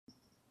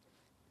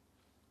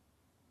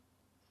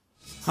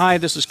Hi,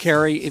 this is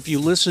Carrie. If you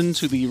listen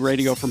to the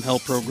Radio from Hell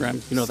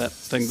program, you know that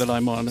thing that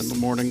I'm on in the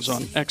mornings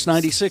on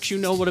X96, you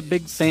know what a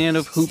big fan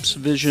of Hoops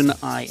Vision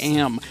I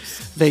am.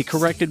 They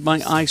corrected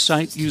my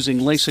eyesight using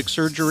LASIK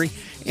surgery,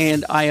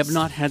 and I have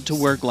not had to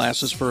wear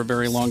glasses for a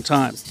very long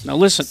time. Now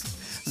listen,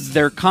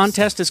 their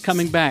contest is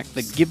coming back.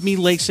 The Give Me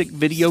LASIK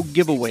video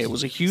giveaway. It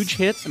was a huge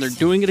hit, and they're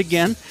doing it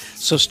again.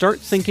 So start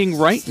thinking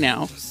right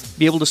now.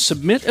 Be able to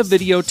submit a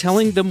video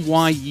telling them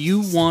why you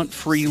want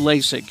free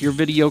LASIK. Your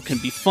video can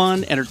be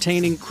fun,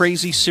 entertaining,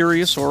 crazy,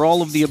 serious, or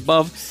all of the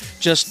above.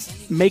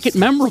 Just make it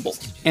memorable.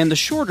 And the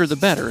shorter the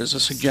better is a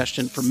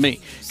suggestion from me.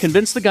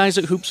 Convince the guys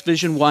at Hoops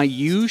Vision why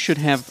you should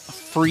have a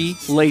free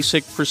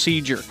LASIK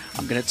procedure.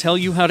 I'm going to tell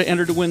you how to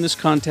enter to win this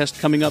contest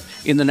coming up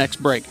in the next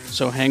break.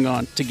 So hang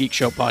on to Geek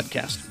Show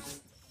Podcast.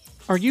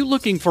 Are you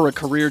looking for a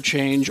career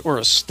change or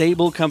a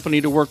stable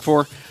company to work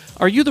for?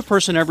 Are you the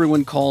person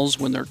everyone calls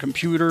when their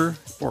computer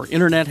or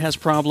internet has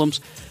problems?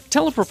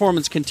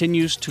 Teleperformance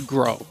continues to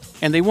grow,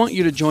 and they want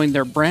you to join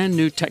their brand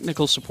new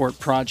technical support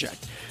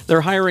project.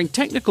 They're hiring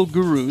technical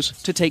gurus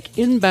to take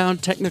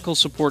inbound technical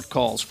support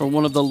calls from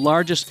one of the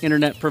largest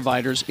internet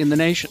providers in the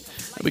nation.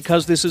 And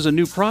because this is a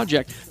new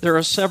project, there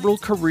are several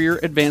career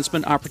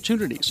advancement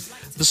opportunities.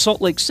 The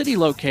Salt Lake City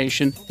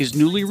location is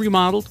newly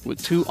remodeled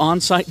with 2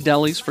 on-site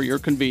delis for your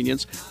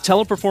convenience.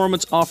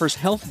 Teleperformance offers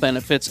health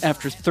benefits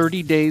after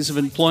 30 days of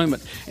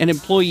employment and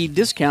employee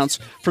discounts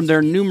from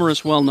their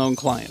numerous well-known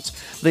clients.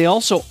 They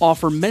also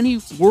offer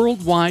many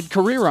worldwide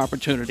career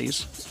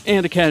opportunities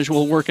and a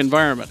casual work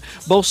environment.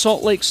 Both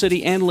Salt Lake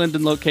City and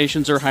Linden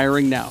locations are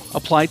hiring now.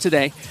 Apply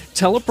today.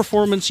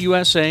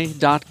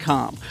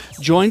 TeleperformanceUSA.com.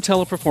 Join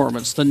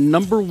Teleperformance, the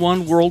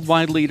 #1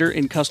 worldwide leader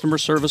in customer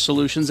service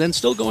solutions and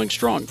still going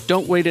strong.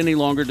 Don't wait any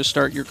longer to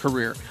start your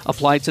career.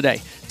 Apply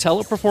today.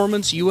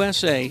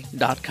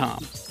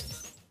 TeleperformanceUSA.com.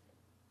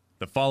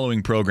 The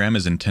following program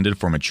is intended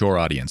for mature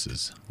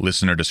audiences.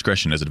 Listener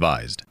discretion is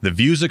advised. The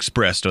views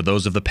expressed are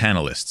those of the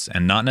panelists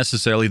and not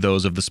necessarily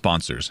those of the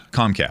sponsors,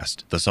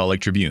 Comcast, the Salt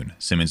Lake Tribune,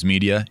 Simmons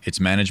Media, its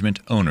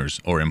management, owners,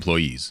 or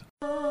employees.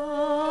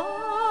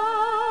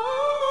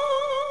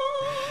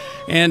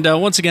 And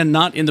once again,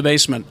 not in the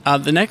basement.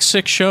 The next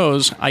 6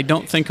 shows, I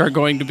don't think are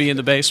going to be in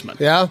the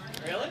basement. Yeah?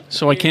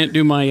 So I can't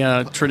do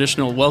my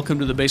traditional welcome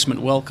to the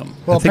basement welcome.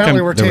 Well,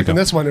 apparently we're taping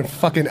this one in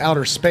fucking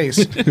outer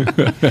space.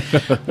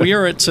 We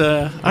are at...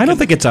 I don't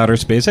think it's outer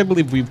space. I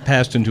believe we've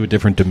passed into a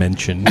different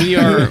dimension. We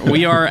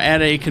are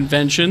at a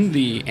convention,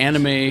 the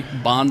Anime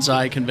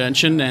Bonsai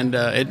Convention, and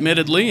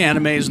admittedly,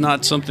 anime is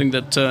not something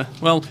that,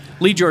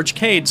 Lee George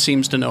Cade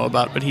seems to know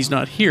about, but he's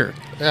not here.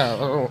 Yeah,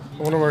 I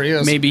wonder where he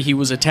is. Maybe he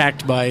was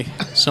attacked by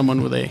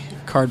someone with a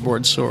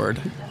cardboard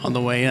sword on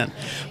the way in.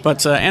 But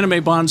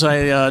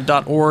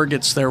animebonsai.org,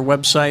 it's their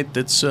website.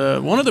 It's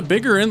one of the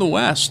bigger in the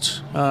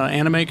West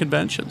anime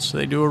conventions.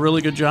 They do a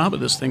really good job of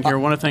this thing here. I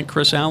want to thank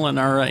Chris Allen,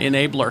 our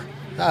enabler.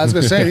 I was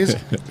going to say, these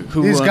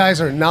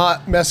guys are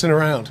not messing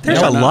around. There's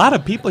a lot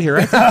of people here.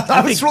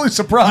 I was really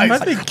surprised. I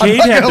think I'm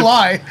not going to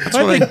lie. I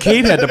think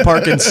Kate had to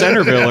park in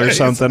Centerville or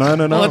something. I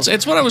don't know. Well,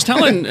 it's what I was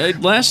telling.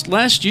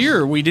 Last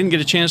year, we didn't get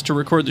a chance to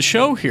record the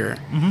show here.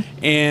 Mm-hmm.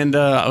 And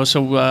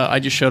so I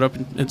just showed up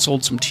and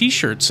sold some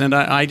T-shirts. And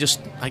I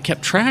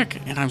kept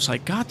track. And I was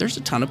like, God, there's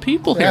a ton of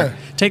people here.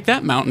 Take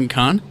that, Mountain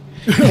Con.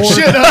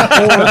 Shut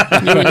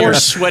up. You and your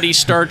sweaty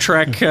Star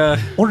Trek.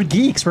 Or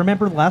geeks.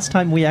 Remember last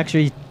time we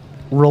actually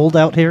rolled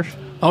out here?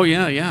 Oh,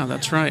 yeah,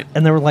 that's right.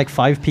 And there were like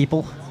 5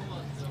 people,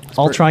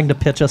 all trying to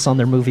pitch us on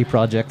their movie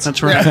projects.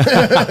 That's right.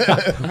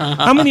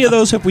 How many of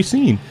those have we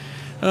seen?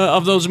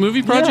 Of those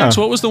movie projects,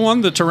 what was the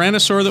one? The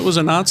Tyrannosaur that was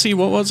a Nazi?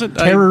 What was it?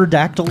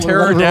 Pterodactyl.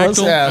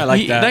 Pterodactyl. Yeah, I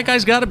like that. That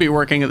guy's got to be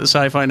working at the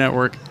Sci-Fi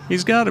Network.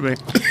 He's got to be.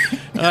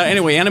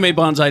 Anyway,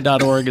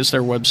 animebonsai.org is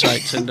their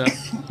website, and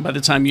by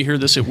the time you hear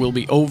this, it will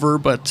be over.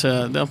 But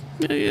they'll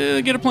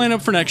get a plan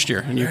up for next year,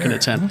 and you can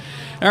attend.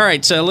 All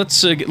right, so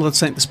let's thank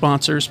the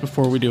sponsors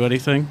before we do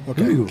anything.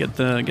 Okay. Get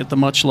the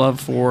much love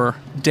for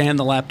Dan,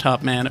 the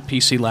laptop man at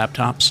PC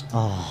Laptops.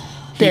 Oh.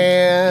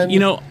 Dan. You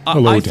know,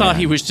 Hello, I thought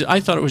Dan. I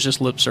thought it was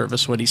just lip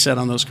service what he said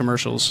on those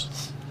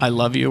commercials. I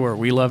love you or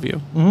we love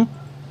you. Mm-hmm.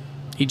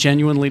 He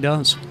genuinely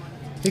does.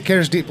 He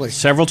cares deeply.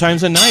 Several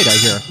times a night, I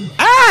hear.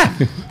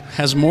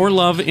 Has more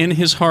love in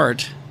his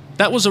heart.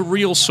 That was a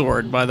real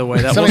sword, by the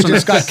way. That Somebody wasn't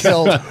just got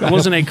killed. That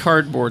wasn't a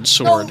cardboard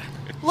sword. No,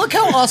 look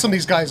how awesome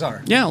these guys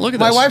are. Yeah, look at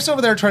My this. wife's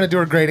over there trying to do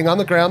her grading on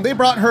the ground. They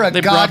brought her a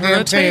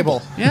goddamn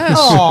table. Yes.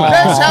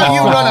 That's how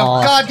you run a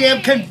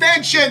goddamn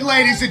convention,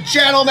 ladies and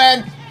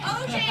gentlemen.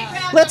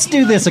 Let's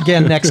do this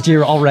again next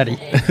year already.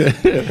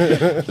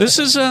 This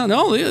is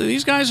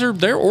these guys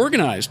they're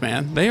organized,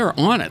 man. They are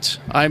on it.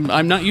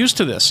 I'm not used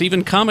to this.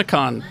 Even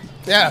Comic-Con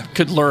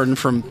could learn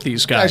from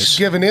these I guys. should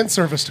give an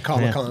in-service to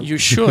Comic-Con. You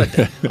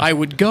should. I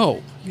would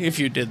go if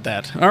you did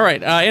that. All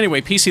right.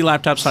 Anyway,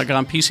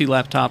 PCLaptops.com. PC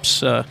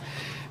Laptops.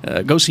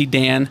 Go see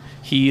Dan.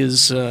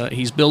 He's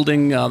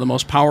building the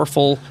most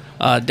powerful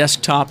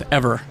desktop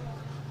ever.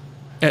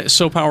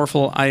 So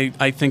powerful,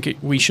 I think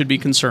we should be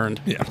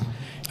concerned. Yeah.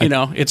 You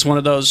know, it's one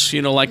of those,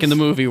 like in the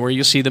movie where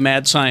you see the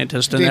mad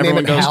scientist and Do you name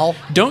everyone it goes, Hal?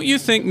 "Don't you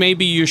think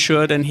maybe you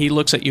should?" And he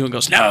looks at you and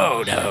goes,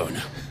 "No, no,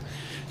 no."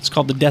 It's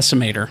called the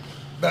Decimator.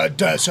 The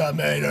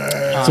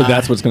Decimator. So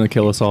that's what's going to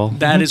kill us all.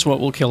 That is what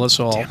will kill us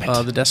all.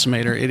 The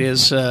Decimator. It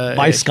is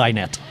By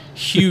Skynet.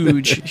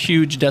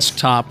 huge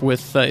desktop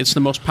with it's the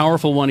most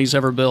powerful one he's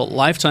ever built.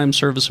 Lifetime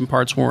service and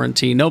parts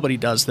warranty. Nobody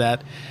does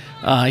that.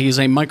 He's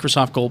a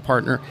Microsoft Gold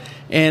partner,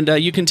 and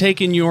you can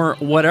take in your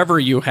whatever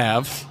you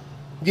have.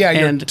 Yeah,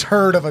 you're a and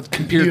turd of a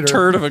computer. Your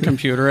turd of a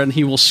computer, and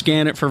he will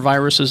scan it for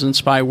viruses and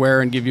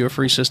spyware and give you a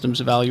free systems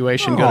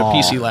evaluation. Go to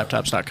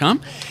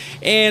PCLaptops.com.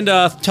 And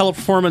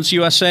Teleperformance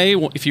USA,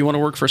 if you want to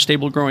work for a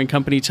stable, growing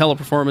company,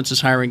 Teleperformance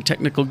is hiring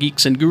technical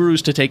geeks and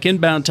gurus to take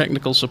inbound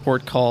technical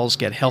support calls,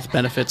 get health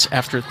benefits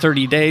after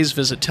 30 days.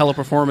 Visit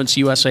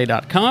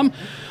teleperformanceusa.com.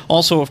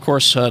 Also, of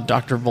course,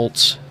 Dr.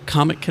 Volt's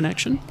Comic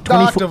Connection.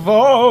 Dr.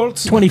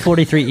 Volts.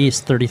 2043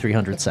 East,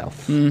 3300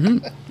 South.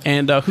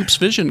 And Hoops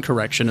Vision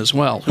correction as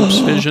well. Hoops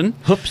Vision.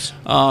 Hoops.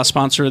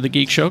 Sponsor of the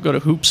Geek Show. Go to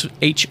hoops,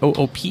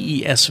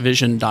 HOOPES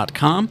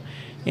vision.com.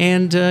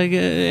 And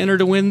enter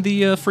to win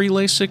the free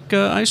LASIK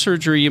eye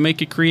surgery. You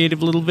make a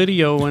creative little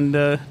video, and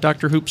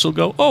Dr. Hoops will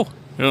go, oh,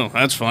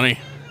 that's funny.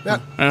 Yeah.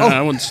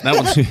 That one's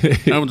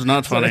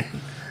not funny.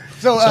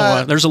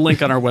 So, There's a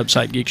link on our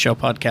website,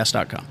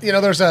 geekshowpodcast.com.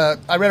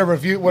 I read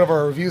one of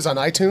our reviews on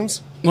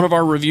iTunes. One of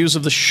our reviews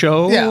of the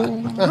show. Yeah.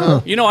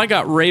 Uh-huh. I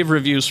got rave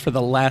reviews for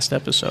the last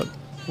episode.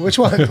 Which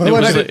one?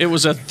 It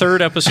was a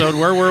third episode.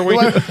 Where were we?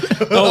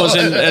 It was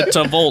at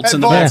Volts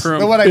in the back room.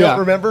 The one I don't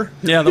remember.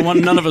 Yeah, the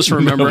one none of us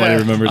remember. Nobody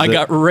remembers I it.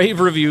 got rave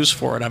reviews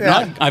for it.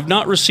 I've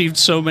not received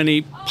so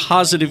many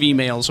positive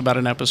emails about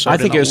an episode. I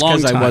think in it was a long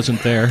because I time.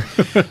 wasn't there.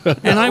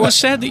 And I was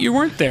sad that you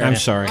weren't there. I'm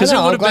sorry. Because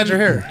I'm glad you're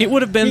here. It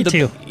would have been Me the.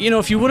 too.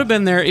 If you would have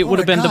been there, it would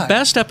have been the God.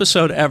 best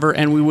episode ever,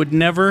 and we would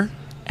never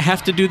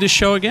have to do this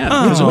show again.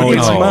 Oh, it's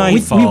no. my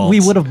fault.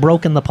 We would have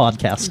broken the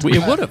podcast. We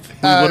would have.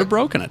 We would have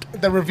broken it.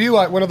 The review,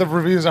 one of the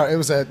reviews, it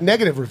was a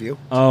negative review.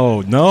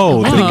 Oh,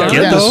 no. Get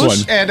Yeah. this one.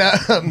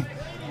 And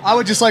I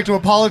would just like to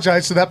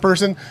apologize to that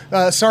person.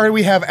 Sorry,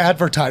 we have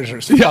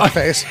advertisers.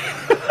 Face.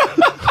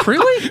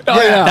 Really?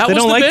 Yeah. That They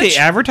was don't like bitch? the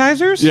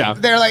advertisers? Yeah.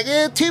 They're like,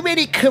 too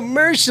many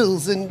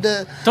commercials, and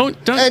Don't.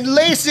 and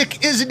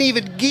LASIK isn't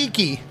even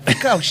geeky.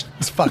 Go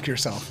fuck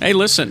yourself. Hey,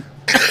 listen.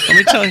 Let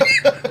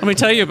me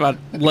tell you about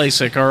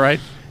LASIK. All right.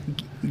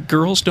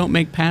 Girls don't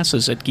make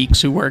passes at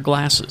geeks who wear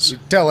glasses.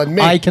 Telling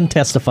me. I can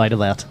testify to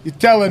that. You're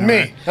telling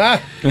me. Huh?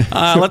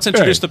 Let's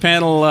introduce the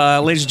panel,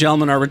 ladies and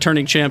gentlemen. Our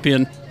returning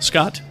champion,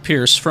 Scott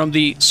Pierce from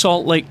the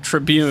Salt Lake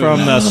Tribune. From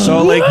the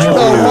Salt Lake Tribune.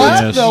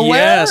 what? The where?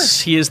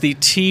 Yes, he is the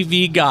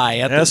TV guy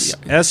at the.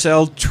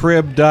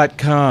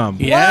 SLTrib.com.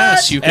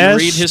 Yes, you can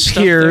read his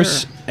stuff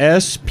Pierce, there.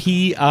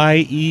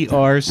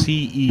 SPIERCE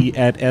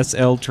at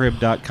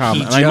SLTrib.com.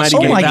 He And I might just Oh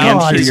even my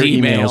God. answer his your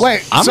emails. emails.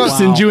 Wait, I'm so going to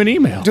send you an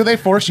email. do they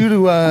force you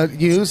to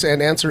use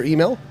and answer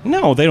email?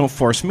 No, they don't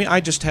force me. I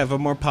just have a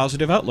more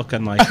positive outlook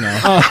on life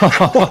now.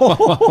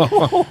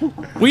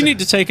 We need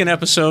to take an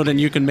episode, and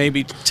you can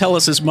maybe tell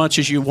us as much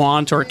as you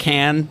want or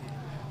can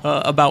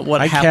about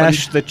what I happened.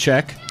 cashed the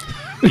check.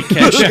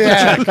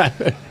 Yeah.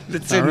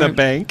 It's in the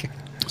bank.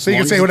 So you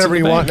can long say as it's whatever in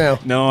you the want now.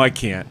 No, I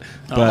can't.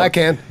 But I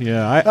can.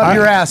 Yeah, Up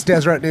your ass,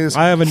 Deseret News.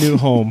 I have a new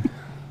home.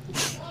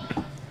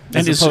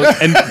 And his-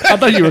 And I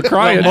thought you were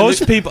crying.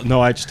 most people, no,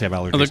 I just have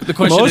allergies. The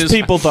question Most is-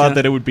 people thought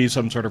that it would be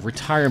some sort of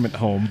retirement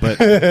home, but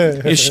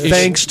is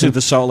thanks to the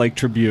Salt Lake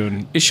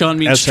Tribune, Is Sean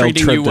Means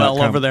treating you well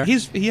SLTrib.com. over there?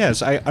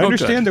 Yes, I good.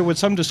 understand there was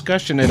some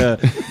discussion at a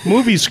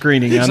movie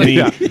screening on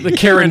like, the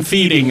care and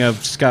feeding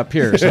of Scott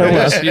Pierce.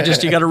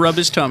 Yes, you got to rub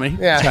his tummy.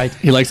 Yeah. Right.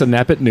 He likes to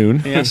nap at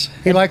noon. Yes.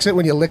 He likes it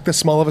when you lick the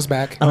small of his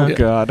back. Oh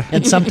God!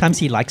 And sometimes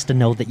he likes to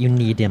know that you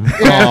need him.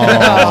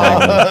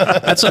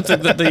 That's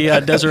something that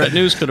the Deseret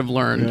News could have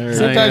learned.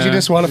 Sometimes you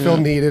just want to feel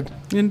needed.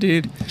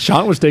 Indeed.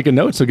 Sean was taking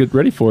notes, so get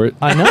ready for it.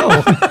 I know.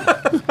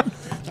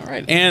 All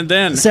right. And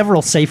then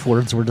Several safe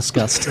words were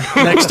discussed.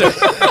 next up,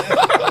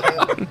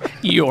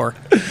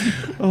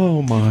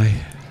 Oh my!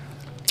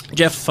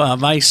 Jeff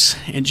Weiss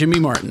and Jimmy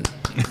Martin,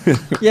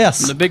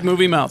 Yes, the Big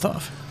Movie Mouth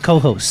Off.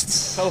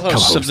 co-hosts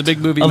Hosts of the Big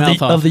Movie of Mouth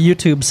the, Off. of the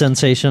YouTube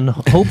sensation,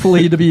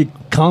 hopefully to be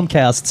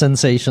Comcast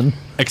sensation.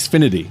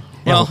 Xfinity.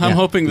 Well, I'm Yeah.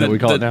 hoping Is that, that what we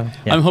call it now?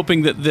 Yeah. I'm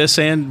hoping that this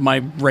and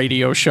my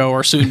radio show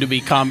are soon to be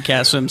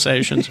Comcast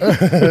sensations,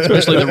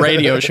 especially the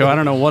radio show. I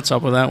don't know what's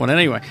up with that one.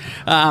 Anyway,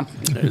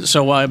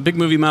 so Big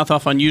Movie Mouth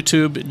Off on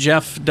YouTube.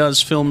 Jeff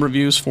does film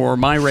reviews for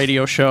my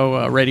radio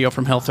show, Radio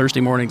from Hell,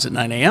 Thursday mornings at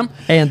 9 a.m.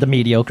 And the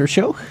Mediocre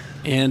Show.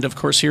 And, of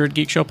course, here at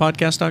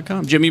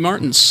GeekShowPodcast.com. Jimmy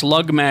Martin,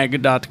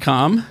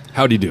 SlugMag.com,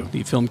 Howdy do.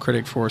 the film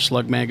critic for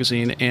Slug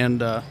Magazine,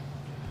 and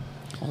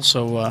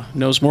also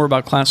knows more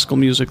about classical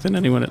music than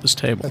anyone at this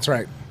table. That's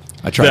right.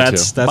 I tried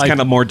That's to. kind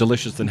of more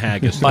delicious than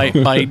haggis.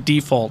 by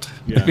default,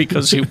 Yeah.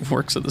 because he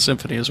works at the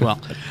symphony as well.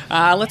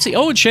 Let's see.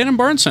 Oh, it's Shannon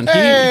Barneson. He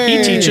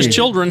Hey! teaches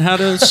children how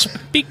to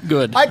speak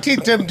good, I teach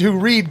them to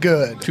read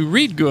good to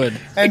read good.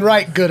 and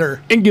write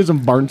gooder. And gives them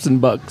Barnes and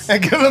Bucks.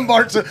 And give them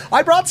Barnes.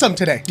 I brought some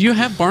today. Do you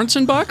have Barnes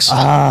and Bucks?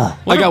 I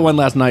got one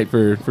last night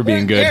for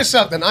being good. Here's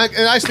something.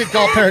 I think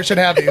all parents should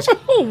have these.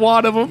 A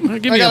wad of them.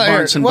 Give me a got it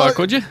Barnes here. and Well, Buck,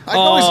 would you? I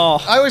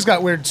always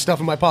got weird stuff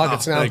in my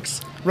pockets now.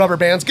 thanks. Rubber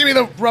bands. Give me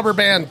the rubber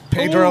band,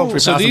 Pedro. Ooh.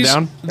 So Pass 'em these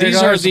down? There you these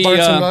go, are there's the the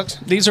Barnes and Bucks.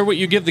 these are what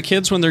you give the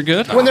kids when they're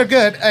good. When they're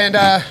good, and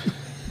I'm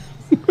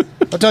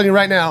telling you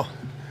right now,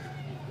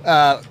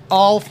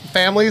 all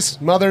families,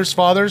 mothers,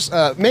 fathers,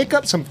 make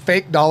up some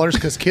fake dollars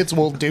because kids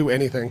will do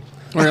anything.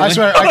 Really? I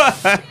swear.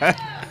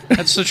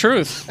 That's the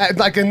truth.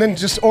 And then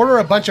just order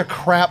a bunch of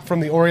crap from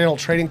the Oriental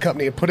Trading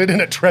Company and put it in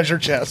a treasure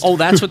chest. Oh,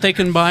 that's what they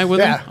can buy with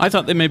Yeah. them. I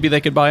thought maybe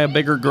they could buy a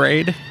bigger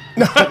grade.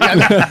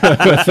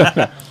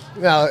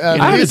 No,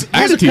 I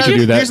had a teacher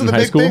do that These are in the high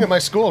big school. thing at my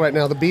school right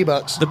now. The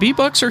B-Bucks. The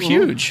B-Bucks are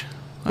huge.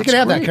 You can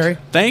have that, Kerry.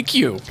 Thank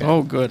you.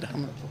 Oh, good.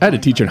 I had a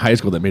teacher in high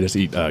school that made us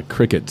eat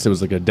crickets. It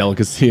was like a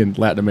delicacy in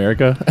Latin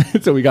America,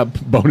 so we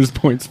got bonus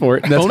points for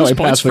it. And that's Bonus how I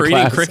points passed the for eating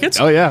class. crickets?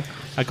 Oh yeah,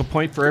 Like a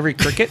point for every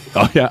cricket.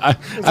 oh yeah.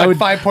 I Like would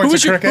 5 Who points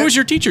was, of your, cricket. who was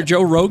your teacher?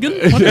 Joe Rogan?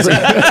 What is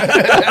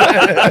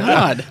that?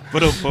 God.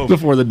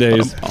 before the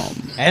days.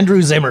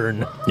 Andrew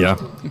Zimmern. Yeah,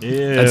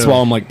 I'd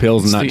swallow them like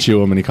pills and not the- chew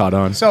them, and he caught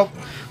on. So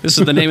This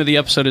is the name of the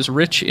episode is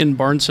Rich in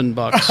Barnes and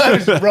Bucks.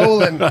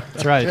 rolling.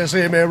 That's right. You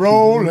see me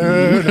rolling.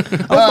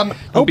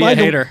 Don't be a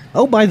hater.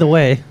 By the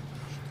way,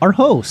 our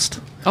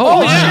host,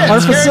 Oh, yeah. our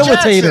It's Gary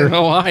facilitator. Jackson.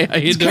 Oh, hi. How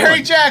you Gary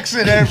doing?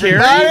 Jackson,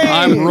 everybody.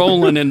 I'm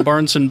rolling in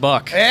Barnes and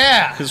Buck.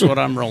 Yeah. Is what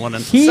I'm rolling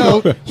in. He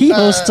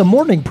hosts a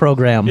morning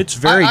program. It's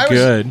very I was-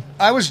 good.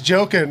 I was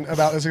joking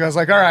about this. I was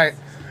like, all right,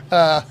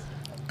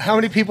 how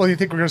many people do you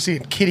think we're going to see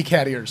in kitty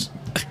cat ears?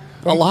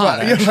 A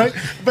lot. Yeah, right?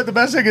 But the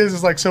best thing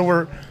is like, so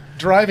we're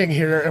driving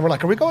here and we're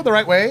like, are we going the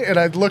right way? And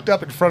I looked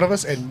up in front of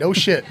us and no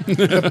shit,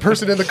 the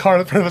person in the car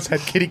in front of us had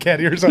kitty cat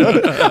ears on.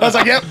 I was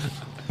like, yep.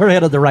 We're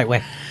headed the right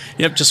way.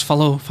 Yep, just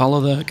follow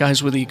the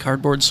guys with the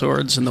cardboard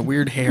swords and the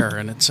weird hair,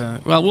 and it's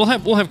well, we'll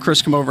have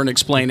Chris come over and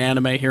explain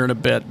anime here in a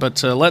bit,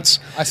 but let's.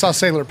 I saw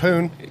Sailor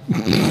Poon.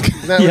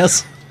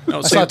 Yes. No,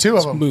 I saw two of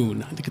it's them.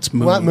 Moon. I think it's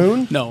Moon. What,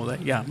 Moon? No,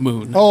 yeah,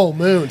 Moon. Oh,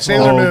 Moon.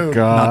 Sailor Moon.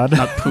 God.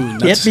 Not Poon. It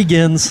That's,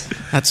 begins.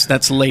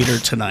 that's later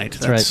tonight.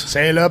 right.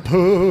 Sailor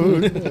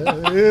Poon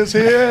is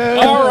here.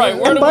 All right.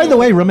 Where And do by we, the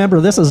way,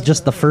 remember, this is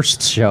just the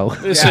first show.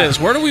 this Yeah.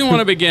 is. Where do we want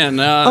to begin?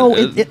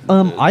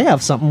 I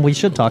have something we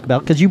should talk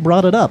about because you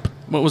brought it up.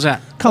 What was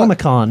that?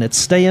 Comic-Con. It's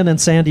staying in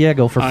San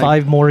Diego for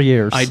 5 more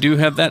years. I do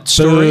have that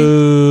story.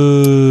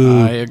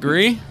 Boo. I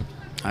agree.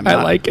 I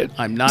like it.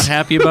 I'm not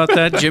happy about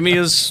that. Jimmy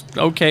is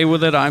okay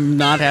with it. I'm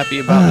not happy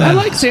about that. I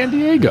like San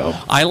Diego.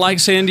 I like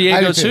San Diego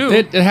I do too. too.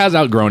 It has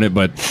outgrown it,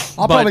 but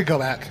I'll but- probably go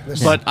back.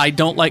 This But I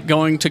don't like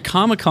going to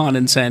Comic-Con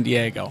in San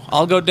Diego.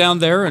 I'll go down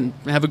there and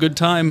have a good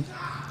time.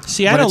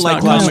 See, I But don't it's like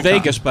not Las Comic-Con.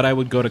 Vegas, but I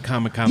would go to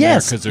Comic-Con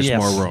yes, there because there's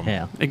yes, more room.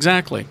 Yeah.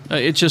 Exactly.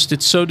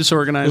 It's so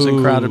disorganized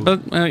and crowded.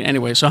 But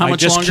anyway, so how I much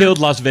just longer? killed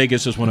Las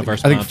Vegas as one of our I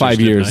sponsors. think 5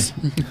 didn't years.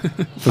 I?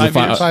 For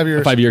the 5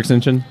 years. 5 year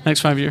extension.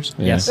 Next 5 years.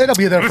 Yes. It'll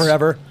be there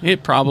forever.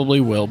 It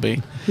probably will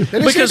be.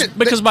 is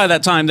because by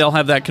that time they'll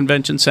have that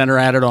convention center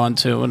added on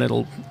to, and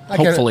it'll I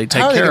get it. hopefully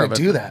take How are they care gonna of it.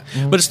 do that?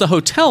 But it's the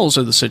hotels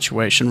are the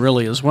situation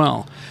really as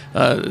well.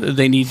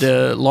 They need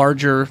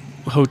larger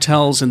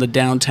hotels in the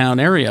downtown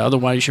area.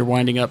 Otherwise, you're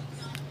winding up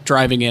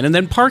driving in, and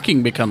then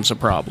parking becomes a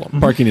problem.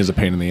 Parking is a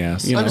pain in the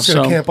ass. You I'm know, just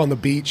going to so camp on the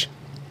beach.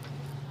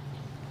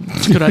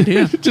 it's a good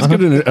idea. Just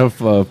get an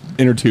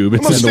inner tube.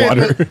 It's in the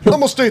water. I'm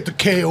going to stay at the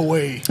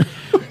KOA.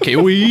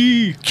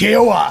 KOE.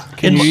 KOA.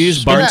 Can you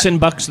use Barnes and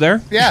Bucks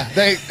there? Yeah,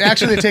 they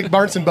take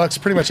Barnes and Bucks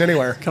pretty much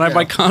anywhere. Can I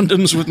buy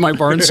condoms with my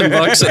Barnes and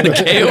Bucks at the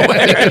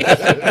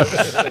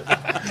KOA?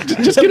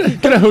 Just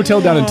get a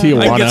hotel down in I can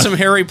Tijuana. get some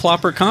Harry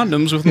Plopper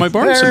condoms with my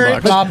Barnes and Harry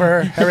Bucks.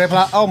 Plopper, Harry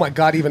Plopper. Oh my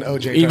God, even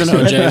OJ. Even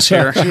does that. OJ's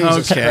here.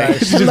 Jesus Okay.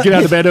 Christ. Just get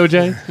out of bed,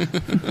 OJ.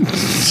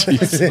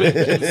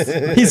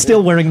 He's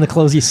still wearing the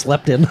clothes he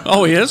slept in.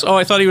 Oh, he is? Oh,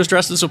 I thought he was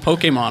dressed as a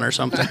Pokemon or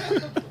something.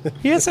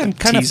 He has some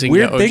kind of Teasing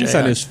weird the things OJ.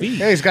 on his feet.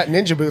 Yeah, he's got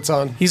ninja boots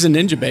on. He's a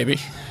ninja baby.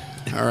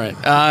 All right.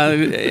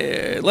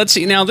 Let's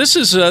see. Now, this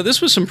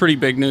was some pretty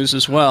big news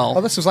as well.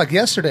 Oh, this was like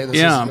yesterday. This was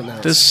Yeah.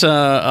 announced. This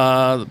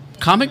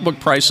comic book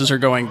prices are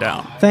going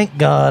down, Thank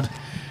God.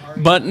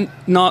 but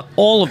not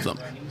all of them.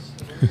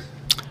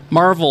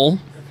 Marvel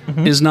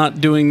is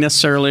not doing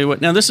necessarily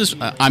what. Now, this is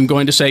I'm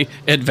going to say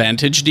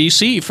advantage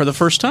DC for the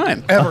first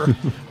time ever.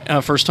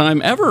 first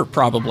time ever,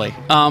 probably.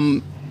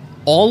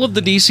 All of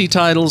the DC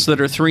titles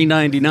that are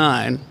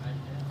 $3.99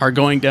 are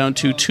going down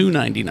to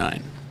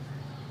 $2.99.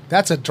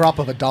 That's a drop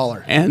of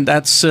 $1. And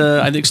that's,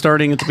 I think,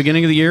 starting at the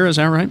beginning of the year. Is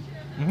that right?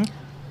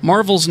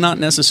 Marvel's not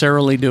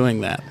necessarily doing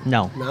that.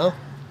 No. No.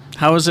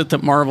 How is it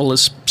that Marvel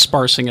is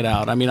sparsing it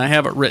out? I mean, I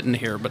have it written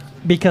here, but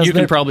Because you can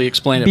they're- probably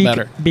explain it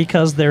better.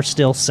 Because they're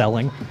still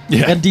selling.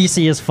 Yeah. And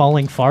DC is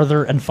falling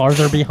farther and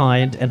farther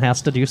behind and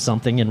has to do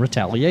something in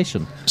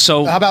retaliation.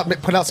 So, How about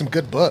put out some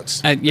good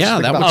books? yeah, Just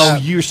think that about would, Oh,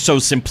 you're so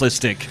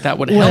simplistic. that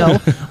would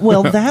help.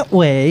 Well, that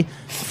way,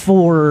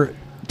 for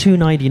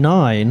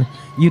 $2.99,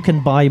 you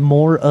can buy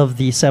more of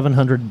the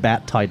 700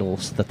 Bat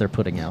titles that they're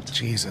putting out.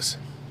 Jesus.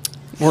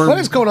 Or What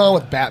is going on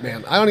with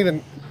Batman? I don't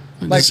even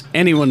like. does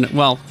anyone?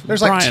 Well,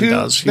 There's like Brian two-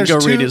 does. You there's go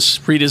read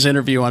two- his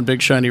interview on There's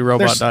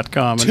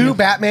BigShinyRobot.com. two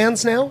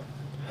Batmans now.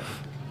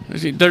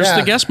 There's Yeah.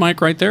 the guest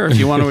mic right there if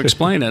you want to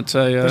explain it.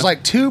 There's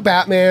like two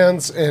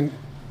Batmans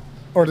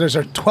or there's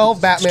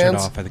 12 Turn Batmans.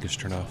 off. I think it's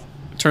turned off.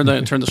 turn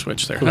the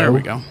switch there. There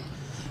we go.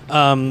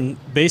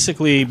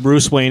 Basically,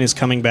 Bruce Wayne is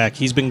coming back.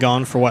 He's been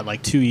gone for what,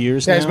 like 2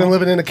 years Yeah, now? he's been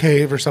living in a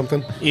cave or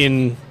something.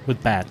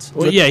 with bats.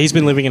 Well, yeah, he's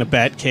been living in a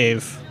bat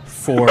cave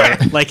for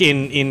like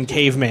in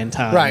caveman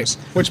times. Right,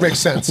 which makes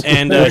sense.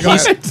 And There you go.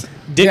 he's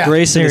Dick Yeah.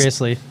 Grayson.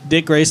 Seriously.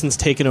 Dick Grayson's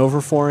taken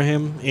over for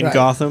him in Right.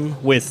 Gotham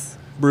with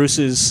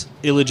Bruce's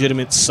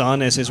illegitimate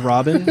son as his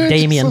Robin.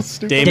 Damian.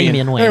 stupid.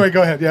 Damian Wayne. Anyway,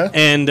 go ahead. Yeah.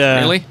 And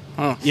Really?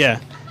 Oh. yeah,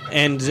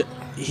 and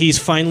he's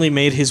finally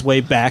made his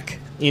way back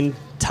in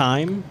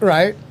time.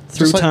 Right.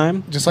 Through Just like-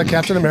 time? just like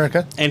Captain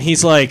America. And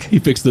he's like, He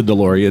fixed the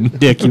DeLorean.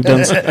 Dick, you've done.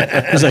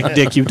 He's like,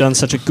 Dick, you've done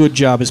such a good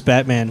job as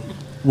Batman.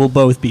 We'll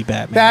both be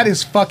Batman. That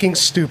is fucking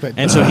stupid.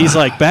 And so he's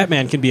like,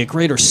 Batman can be a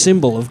greater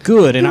symbol of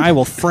good, and I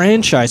will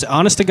franchise.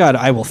 Honest to God,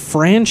 I will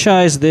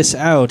franchise this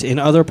out in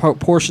other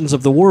portions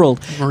of the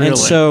world. Really? And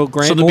so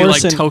Grant there'll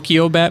Morrison, be like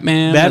Tokyo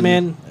Batman.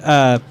 Batman,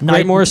 Night-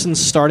 Grant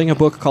Morrison's starting a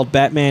book called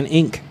Batman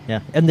Inc. Yeah,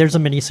 and there's a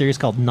miniseries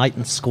called Knight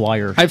and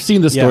Squire. I've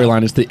seen the Yeah.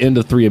 storyline. It's the end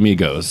of Three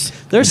Amigos.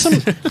 There's some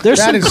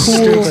That is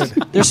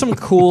stupid. there's some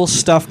cool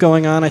stuff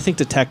going on. I think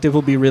Detective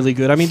will be really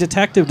good. I mean,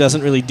 Detective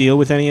doesn't really deal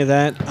with any of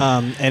that,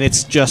 and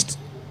it's just.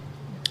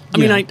 I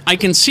mean, I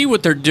can see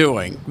what they're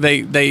doing.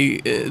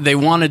 They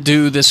want to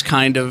do this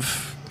kind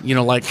of,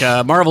 like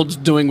Marvel's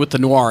doing with the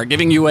Noir,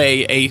 giving you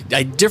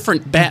a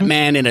different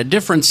Batman in a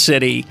different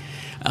city,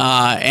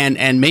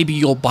 and maybe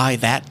you'll buy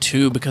that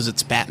too because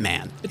it's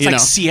Batman. It's like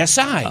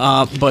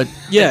CSI. But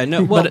Yeah,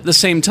 no, well- but at the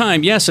same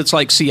time, yes, it's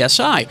like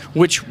CSI,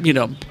 which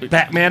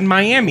Batman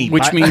Miami.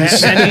 which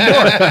means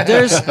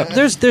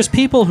there's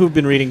people who've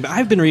been reading.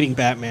 I've been reading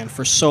Batman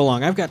for so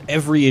long. I've got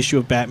every issue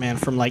of Batman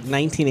from like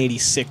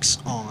 1986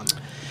 on,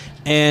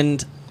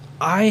 and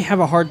I have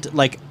a hard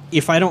like.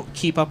 If I don't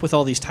keep up with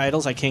all these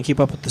titles, I can't keep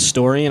up with the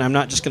story, and I'm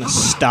not just going to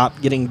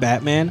stop getting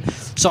Batman.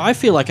 So I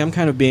feel like I'm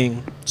kind of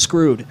being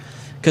screwed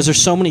because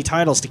there's so many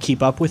titles to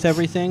keep up with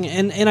everything,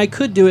 and I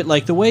could do it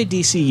like the way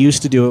DC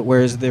used to do it,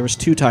 whereas there was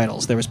two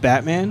titles. There was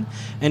Batman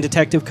and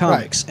Detective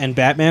Comics, and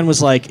Batman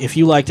was like, if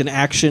you liked an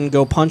action,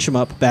 go punch 'em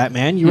up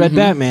Batman, you read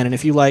Batman, and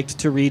if you liked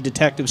to read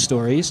detective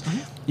stories,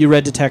 you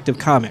read Detective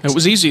Comics. It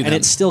was easy And then.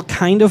 it's still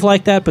kind of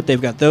like that, but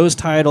they've got those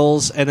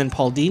titles, and then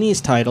Paul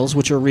Dini's titles,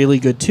 which are really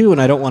good too,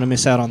 and I don't want to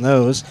miss out on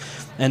those.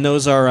 And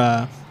those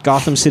are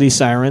Gotham City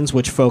Sirens,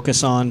 which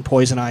focus on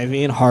Poison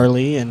Ivy and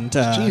Harley and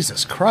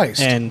Jesus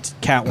Christ. and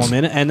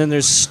Catwoman. And then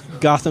there's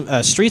Gotham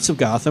Streets of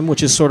Gotham,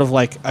 which is sort of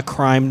like a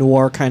crime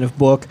noir kind of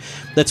book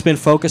that's been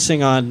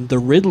focusing on the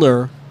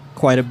Riddler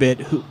quite a bit,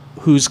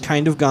 who's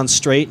kind of gone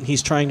straight, and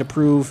he's trying to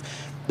prove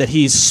that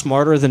he's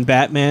smarter than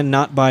Batman,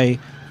 not by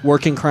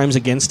working crimes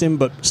against him,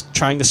 but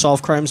trying to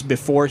solve crimes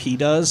before he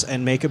does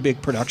and make a big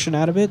production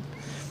out of it.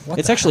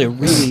 It's actually a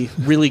really,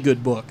 really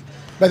good book.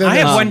 But then I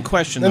have there's- one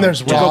question. then Though, there's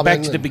to go back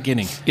Robin to the and-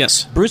 beginning.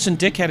 yes, Bruce and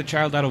Dick had a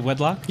child out of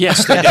wedlock.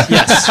 yes, they did.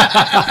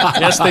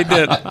 yes, they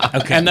did.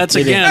 Okay, and that's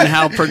again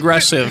how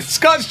progressive.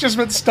 Scott's just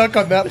been stuck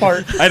on that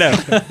part. I know.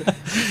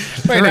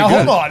 Wait, now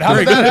hold on. How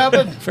did that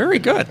happen? Very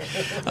good.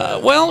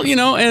 Well,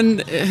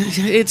 and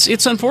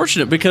it's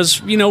unfortunate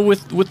because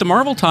with the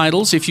Marvel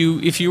titles, if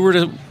you were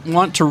to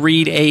want to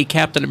read a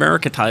Captain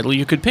America title,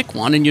 you could pick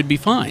one and you'd be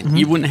fine.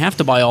 You wouldn't have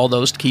to buy all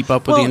those to keep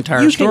up with the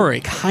entire you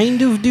story. Can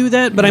kind of do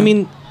that, but I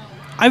mean,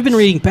 I've been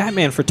reading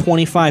Batman for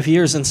 25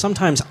 years, and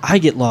sometimes I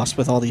get lost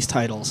with all these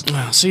titles.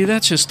 Well, see,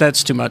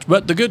 that's too much.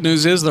 But the good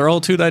news is they're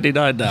all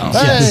 $2.99 now.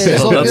 Hey,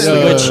 So look that's at the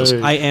that. good news.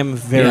 Which I am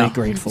very Yeah.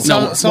 grateful.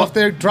 So, so if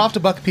they dropped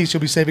 $1 a piece,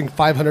 you'll be saving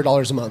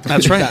 $500 a month.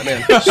 That's right.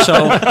 Batman.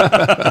 So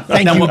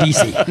Thank you,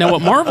 DC. now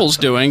what Marvel's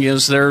doing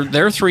is their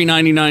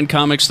 $3.99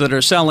 comics that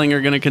are selling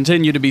are going to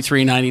continue to be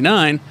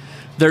 $3.99.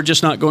 They're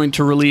just not going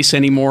to release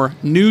any more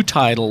new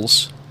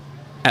titles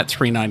at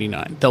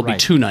 $3.99. They'll be Right.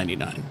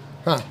 $2.99.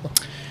 Huh.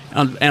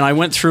 And I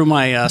went through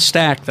my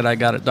stack that I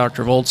got at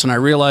Dr. Volt's, and I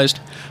realized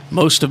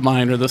most of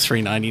mine are the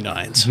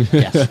 $3.99s.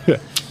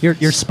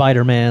 Yes. Your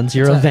Spider-Mans,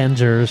 your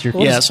Avengers, your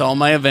Yes, all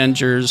my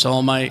Avengers,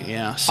 all my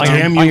So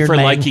Damn you Iron for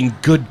Man. liking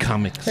good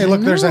comics. Hey,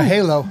 look, there's a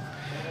Halo.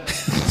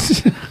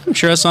 I'm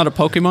sure that's not a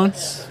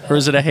Pokemon, or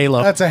is it a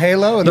Halo? That's a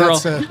Halo, and They're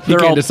that's all- a. He They're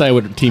can't all- decide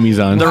what team he's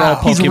on. They're all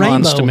He's Pokemons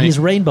rainbow. to me. He's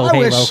rainbow I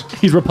Halo. wish.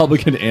 He's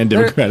Republican and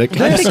Democratic.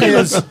 This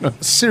is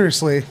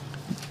seriously.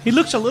 He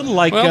looks a little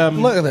like Well,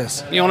 Look at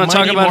this. You want to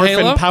talk Mighty about Morphin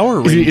Halo?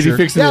 Power Is he Ranger.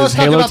 fixing Yeah, his let's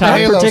talk Halo about the tie?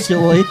 Halo.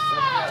 Particularly.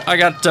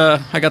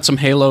 I got some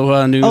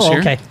Halo news Oh, here.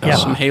 okay. Yeah.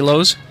 Some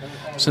Halos.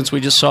 since we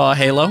just saw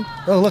Halo.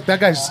 Oh, look, that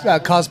guy's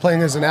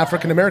cosplaying as an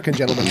African American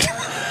gentleman. It's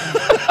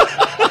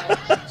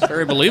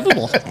very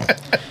believable.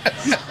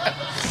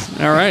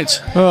 All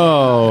right.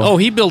 Oh. Oh,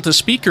 he built a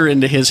speaker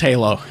into his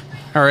Halo.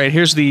 All right,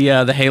 here's the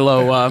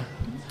Halo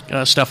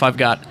stuff I've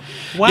got.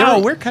 Wow, You know-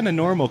 we're kind of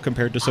normal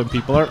compared to some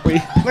people, aren't we?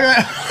 Look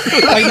at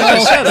I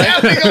know.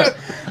 that.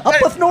 Up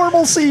with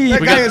normalcy.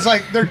 That guy is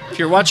like, they're, If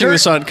you're watching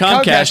this on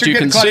Comcast, you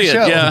can see it.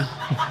 Yeah.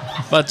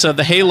 But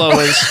the Halo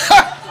is.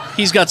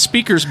 He's got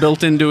speakers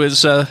built into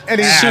his and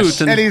he's, suit,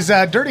 and he's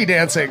dirty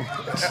dancing.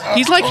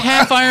 he's like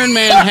half Iron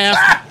Man,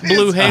 half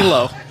blue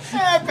Halo.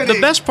 The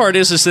best part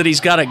is that he's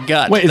got a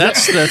gut. Wait, is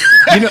that's that-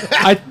 the. You know,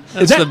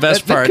 That's the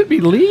best that part. could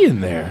be Lee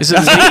in there. Is it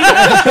Lee?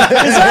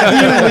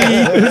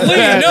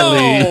 Lee,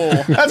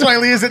 no. That's why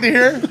Lee isn't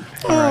here.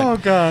 Oh,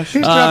 gosh.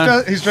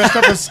 He's dressed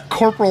up as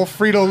Corporal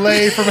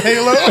Frito-Lay from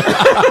Halo.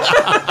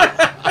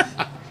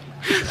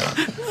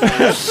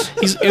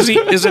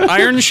 Is it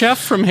Iron Chef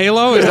from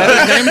Halo? Is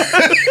that his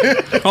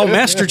name? Oh,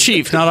 Master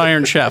Chief, not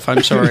Iron Chef.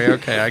 I'm sorry.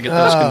 Okay, I get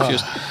those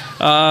confused.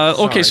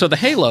 Okay, so the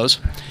Halos.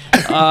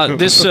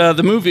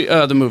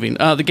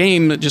 The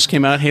game that just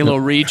came out, Halo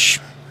Reach,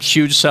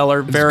 huge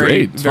seller,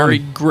 very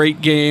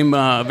great game,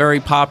 very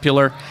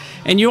popular.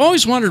 And you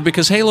always wondered,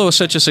 because Halo is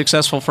such a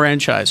successful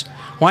franchise,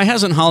 why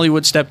hasn't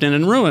Hollywood stepped in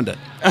and ruined it?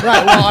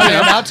 Right, well, are they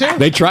about to?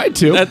 They tried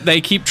to. That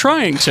they keep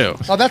trying to.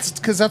 Oh, that's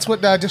because that's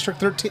what District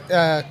 13...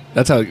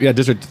 That's how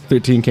District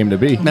 13 came to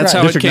be. That's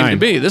how District it came 9. to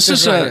be. This is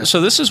District 9. so.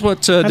 This is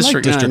what I like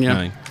District 9. Yeah.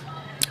 9.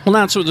 Well,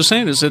 that's what they're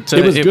saying. Is that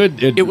It was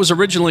good. It was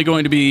originally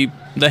going to be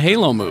the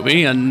Halo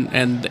movie,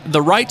 and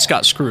the rights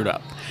got screwed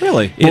up.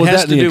 Really? It Well,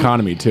 has that to and the do-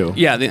 economy, too.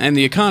 Yeah, and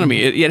the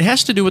economy. It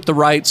has to do with the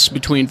rights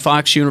between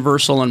Fox,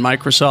 Universal, and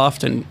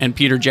Microsoft, and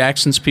Peter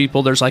Jackson's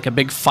people. There's like a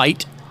big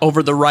fight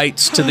over the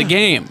rights to the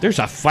game. There's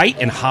a fight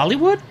in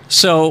Hollywood?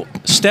 So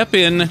step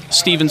in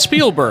Steven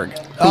Spielberg,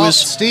 who is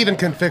Steven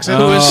can fix it.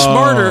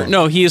 smarter.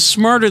 No, he is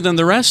smarter than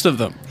the rest of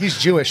them. He's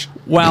Jewish.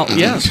 Well,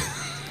 yes.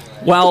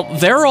 While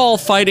they're all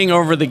fighting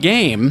over the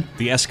game,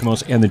 The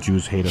Eskimos and the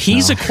Jews hate us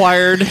he's now.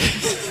 acquired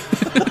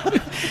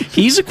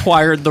he's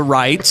acquired the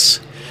rights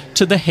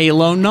to the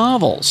Halo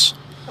novels.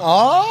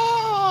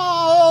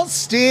 Oh,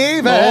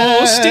 Steven.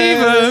 Oh,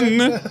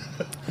 Steven!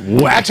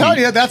 I told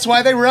you, that's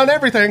why they run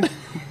everything.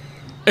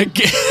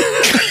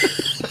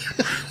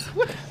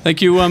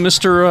 Thank you,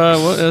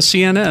 Mr.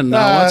 CNN.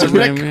 What's his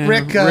name?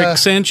 Rick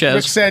Sanchez.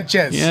 Rick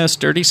Sanchez. Yes,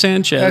 Dirty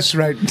Sanchez. That's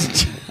right.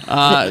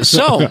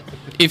 So,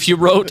 if you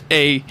wrote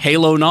a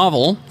Halo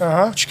novel,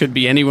 which could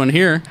be anyone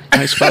here,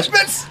 I suppose,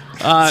 That's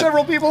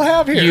several people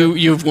have here.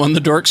 you've won the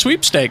Dork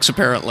Sweepstakes.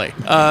 Apparently,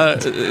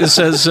 it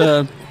says.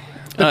 the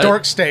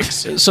dork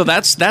stakes. So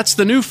that's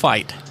the new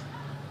fight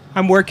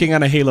I'm working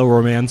on a Halo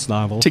romance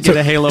novel. to get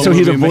a Halo. So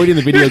he's movie made. avoiding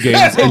the video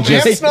games and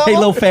just, Romance novel?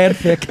 Halo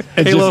fanfic.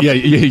 and Halo.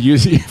 just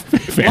use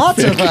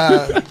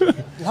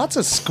Lots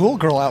of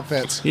schoolgirl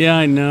outfits. Yeah,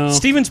 I know.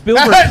 Steven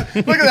Spielberg.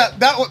 Look at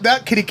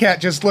that kitty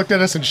cat just looked at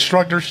us and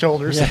shrugged her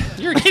shoulders.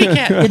 You're a kitty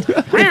cat.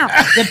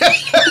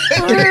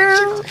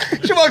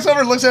 She walks over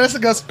and looks at us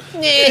and goes, By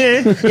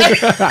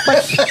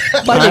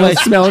the I way, don't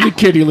smell any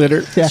kitty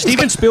litter.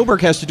 Steven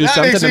Spielberg has to do That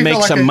something makes to me make feel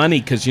like some a- money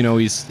because, he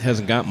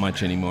hasn't got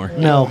much anymore.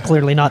 no,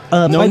 clearly not.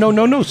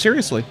 No,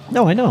 seriously.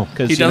 No, I know.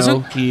 Because, He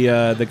doesn't?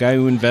 the guy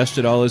who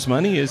invested all his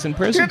money is in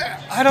prison. "Dude,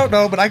 I don't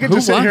know, but I could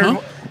just sit what, here.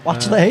 huh?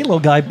 Watch the Halo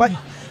guy. But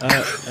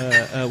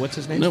What's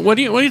his name? What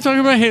are you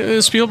talking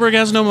about? Spielberg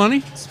has no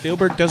money?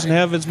 Spielberg doesn't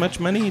have as much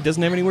money. He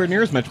doesn't have anywhere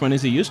near as much money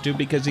as he used to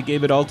because he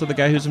gave it all to the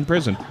guy who's in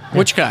prison.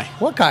 Which guy?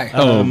 What guy?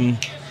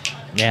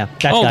 yeah,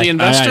 that Oh, guy. the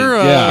investor.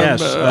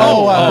 Yes.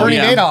 Bernie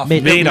yeah. Madoff.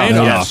 Madoff.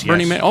 Madoff. Yes,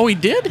 Bernie yes. Oh, he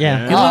did.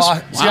 Yeah. He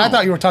lost- See, I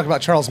thought you were talking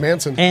about Charles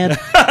Manson. And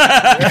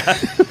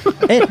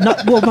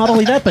not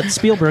only that, but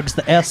Spielberg's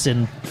the S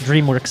in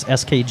DreamWorks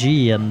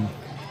SKG,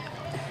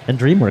 and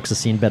DreamWorks has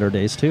seen better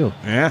days too.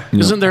 Yeah.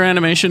 Isn't their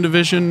animation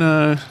division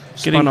getting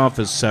Spun off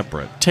as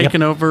separate.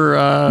 taken over?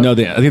 No, I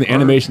think the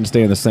animation's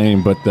staying the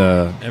same, but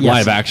the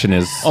live action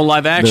is. Oh,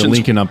 live They're action's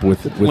linking up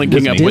with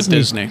linking Disney. up with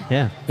Disney.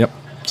 Yeah. Yep.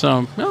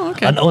 So,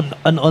 okay.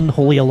 An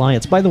unholy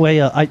alliance. By the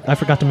way, I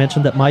forgot to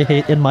mention that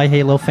in my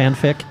Halo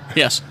fanfic,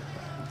 Yes.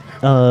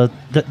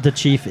 the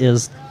chief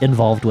is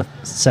involved with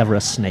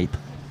Severus Snape.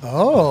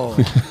 Oh.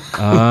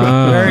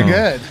 Very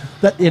good.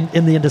 That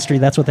in the industry,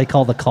 that's what they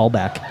call the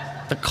callback.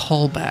 The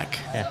callback.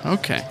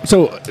 Okay.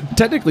 So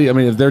technically, I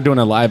mean, if they're doing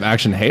a live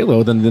action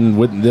Halo, then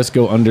wouldn't this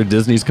go under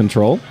Disney's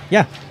control?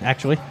 Yeah,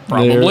 actually.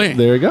 Probably.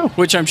 There you go.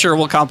 Which I'm sure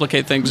will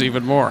complicate things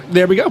even more.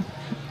 There we go.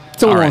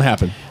 So All it right. won't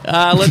happen.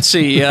 Let's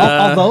see.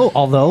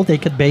 Although they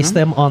could base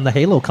them on the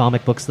Halo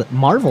comic books that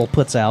Marvel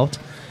puts out,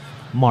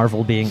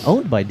 Marvel being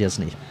owned by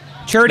Disney.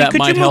 Charity, That could you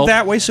might move help.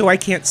 that way so I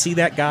can't see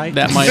that guy?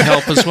 That might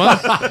help as well.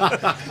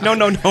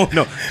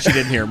 No. She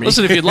didn't hear me.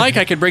 Listen, if you'd like,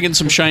 I could bring in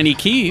some shiny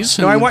keys.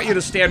 no, and I want you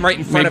to stand right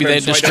in front Maybe of him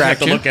they'd so I don't have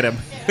to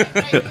distract look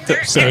at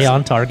him. Stay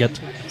on target.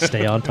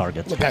 Stay on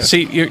target.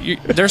 See,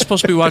 they're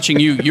supposed to be watching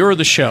you. You're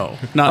the show,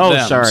 not Oh,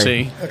 them. sorry.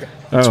 See,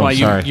 that's Oh, why sorry. you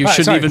All right,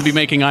 shouldn't sorry. even be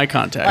making eye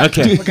contact.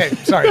 Okay. Okay,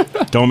 sorry.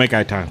 Don't make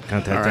eye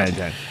contact. All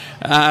right.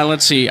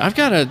 Let's see. I've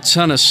got a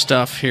ton of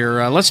stuff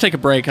here. Let's take a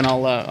break, and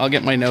I'll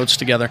get my notes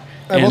together.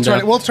 And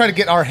we'll try to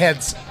get our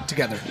heads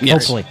together.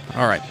 Yes. Hopefully.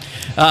 All right.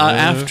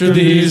 After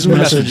these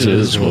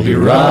messages, we'll be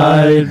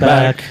right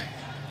back.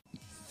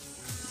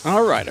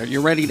 All right. Are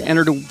you ready to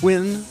enter to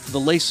win the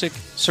LASIK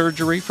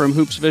surgery from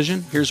Hoops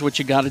Vision? Here's what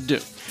you got to do.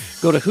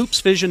 Go to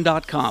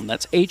hoopsvision.com.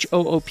 That's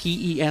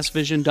HOOPES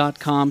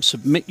vision.com.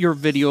 Submit your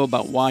video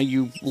about why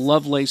you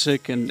love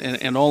LASIK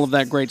and all of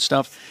that great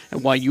stuff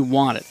and why you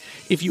want it.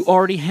 If you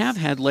already have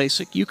had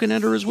LASIK, you can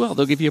enter as well.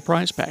 They'll give you a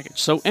prize package.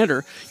 So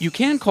enter. You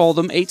can call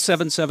them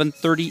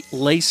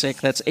 877-30-LASIK.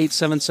 That's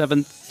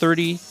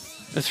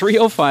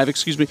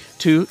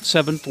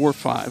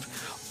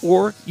 877-305-2745.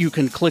 Or you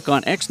can click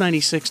on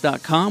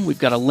x96.com. We've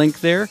got a link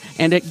there.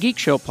 And at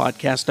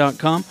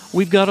geekshowpodcast.com,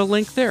 we've got a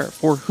link there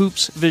for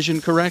Hoops Vision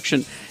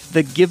Correction.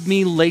 The Give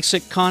Me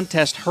LASIK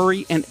contest.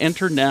 Hurry and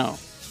enter now.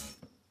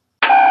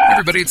 Hey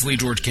everybody, it's Lee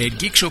George Cade,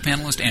 Geek Show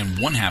panelist and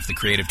one half the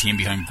creative team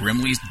behind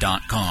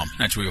Grimleys.com.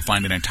 That's where you'll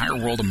find an entire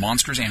world of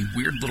monsters and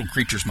weird little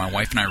creatures my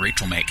wife and I,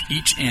 Rachel, make.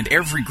 Each and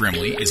every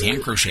Grimley is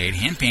hand-crocheted,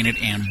 hand-painted,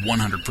 and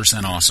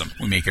 100% awesome.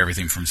 We make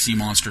everything from sea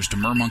monsters to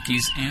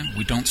mermonkeys, and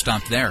we don't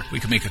stop there. We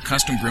can make a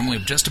custom Grimley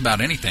of just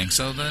about anything,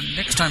 so the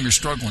next time you're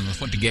struggling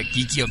with what to get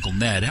Geeky Uncle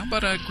Ned, how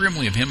about a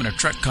Grimley of him in a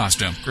Trek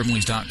costume?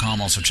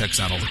 Grimleys.com also checks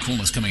out all the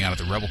coolness coming out of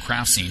the Rebel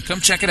craft scene. Come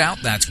check it out.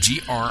 That's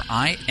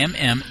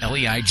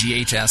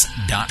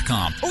GRIMMLEIGHS.com.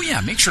 Oh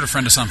yeah, make sure to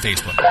friend us on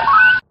Facebook.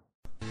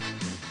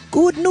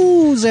 Good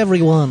news,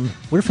 everyone!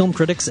 We're film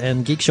critics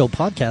and Geek Show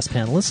podcast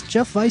panelists,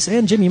 Jeff Weiss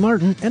and Jimmy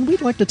Martin, and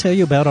we'd like to tell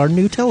you about our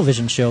new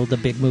television show, The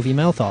Big Movie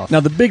Mouth-Off. Now,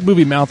 The Big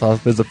Movie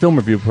Mouth-Off is a film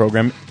review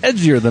program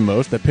edgier than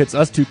most that pits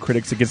us two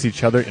critics against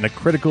each other in a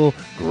critical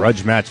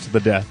grudge match to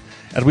the death,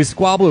 as we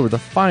squabble over the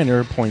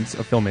finer points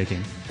of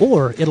filmmaking.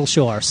 Or it'll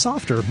show our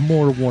softer,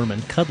 more warm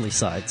and cuddly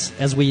sides,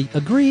 as we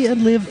agree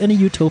and live in a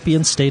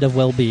utopian state of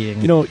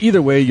well-being. You know,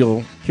 either way,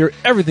 you'll hear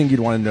everything you'd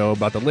want to know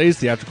about the latest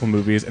theatrical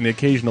movies and the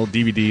occasional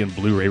DVD and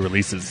Blu-ray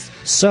releases.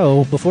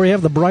 So, before you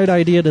have the bright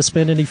idea to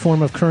spend any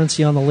form of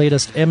currency on the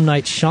latest M.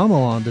 Night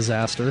Shyamalan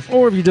disaster,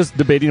 or if you're just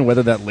debating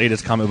whether that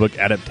latest comic book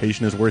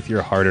adaptation is worth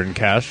your hard-earned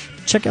cash,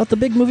 check out The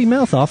Big Movie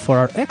Mouth-Off for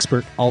our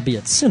expert,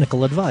 albeit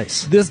cynical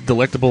advice. This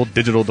delectable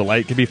digital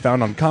delight can be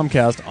found on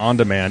Comcast On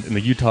Demand in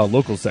the Utah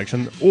local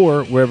section,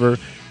 or wherever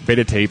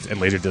beta tapes and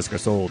Laserdisc are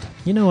sold.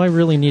 You know, I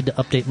really need to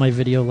update my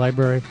video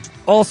library.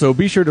 Also,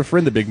 be sure to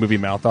friend The Big Movie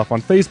Mouth-Off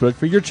on Facebook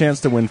for your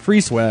chance to win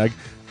free swag,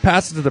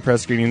 passes to the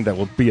press screening that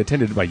will be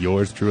attended by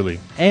yours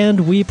truly.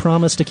 And we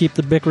promise to keep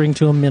the bickering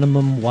to a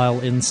minimum while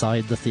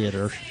inside the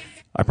theater.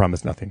 I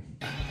promise nothing.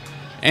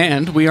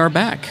 And we are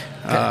back.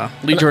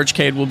 Lee George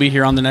Cade will be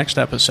here on the next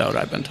episode,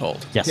 I've been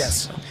told.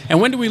 Yes. And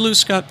when do we lose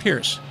Scott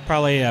Pierce?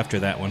 Probably after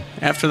that one.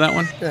 After that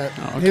one? Yeah.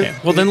 Oh, okay.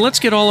 Well, then let's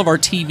get all of our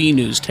TV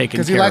news taken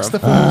care of. Because he likes the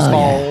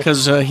foosball.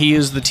 Because he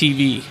is the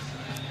TV.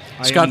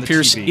 Scott the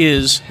Pierce TV.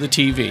 is the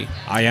TV.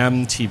 I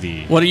am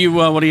TV. What do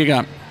you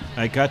got?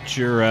 I got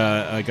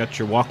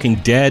your Walking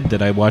Dead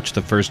that I watched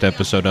the first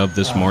episode of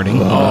this morning.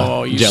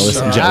 Oh, you Jealous,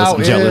 suck. How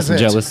is it?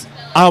 jealous.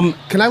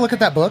 Can I look at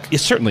that book?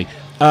 Yes, certainly.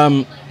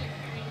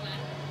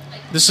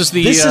 This is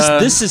the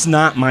This is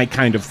not my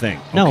kind of thing.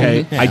 No,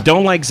 Okay, yeah. I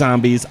don't like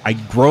zombies. I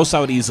gross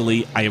out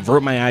easily. I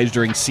avert my eyes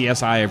during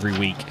CSI every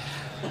week.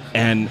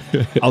 And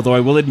although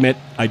I will admit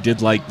I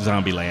did like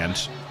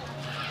Zombieland,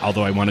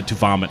 although I wanted to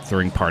vomit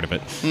during part of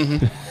it,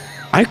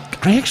 I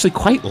actually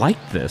quite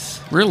liked this.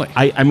 Really?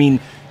 I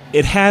mean,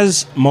 it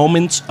has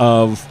moments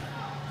of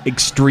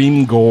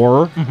extreme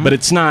gore, but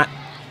it's not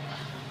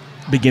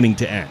beginning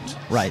to end.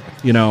 Right.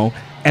 You know,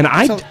 and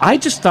I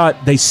just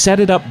thought they set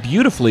it up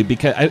beautifully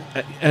because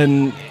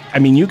I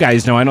mean, you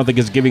guys know, I don't think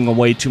it's giving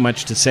away too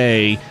much to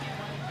say.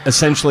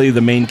 Essentially,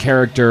 the main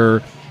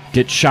character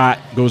gets shot,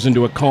 goes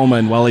into a coma,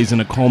 and while he's in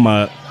a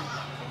coma,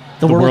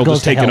 the world goes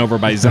is to taken hell. over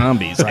by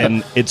zombies.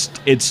 And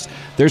it's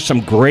there's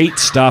some great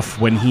stuff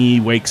when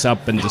he wakes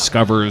up and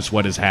discovers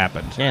what has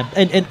happened. Yeah,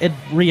 and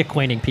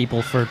reacquainting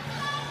people for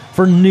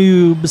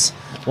noobs.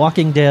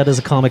 Walking Dead is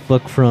a comic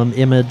book from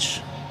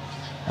Image,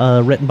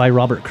 written by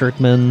Robert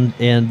Kirkman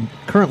and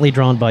currently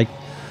drawn by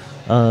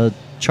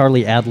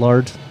Charlie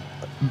Adlard.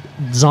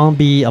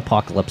 Zombie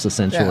apocalypse,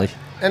 essentially.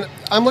 Yeah. And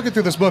I'm looking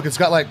through this book. It's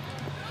got like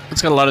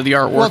It's got a lot of the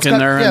artwork it's in got,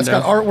 there. Yeah, and, it's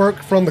got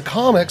artwork from the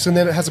comics, and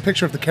then it has a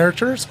picture of the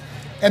characters,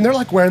 and they're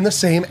like wearing the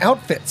same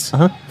outfits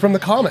from the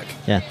comic.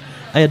 Yeah.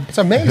 It's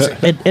amazing.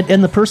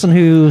 And the person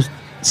who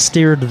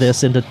steered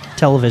this into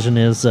television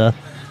is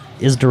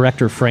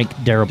director Frank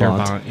Darabont.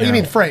 What do you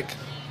mean, Frank?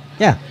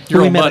 Yeah, Your who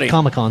we old met buddy. at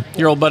Comic-Con.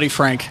 Your old buddy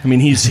Frank. I mean,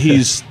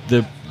 he's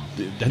the.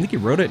 I think he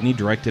wrote it and he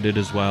directed it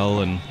as well.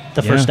 And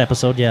The first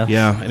episode, yeah.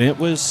 Yeah, and it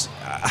was.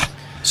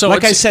 So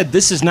like I it's- said,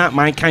 this is not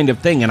my kind of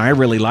thing, and I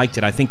really liked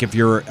it. I think if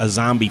you're a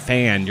zombie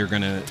fan, you're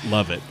going to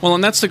love it. Well,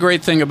 and that's the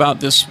great thing about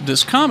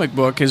this comic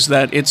book is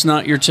that it's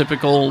not your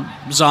typical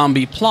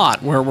zombie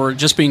plot where we're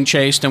just being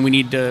chased and we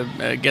need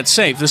to get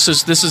safe. This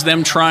is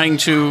them trying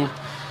to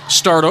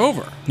start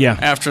over. Yeah.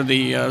 After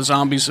the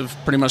zombies have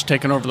pretty much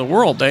taken over the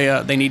world,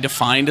 they need to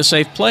find a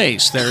safe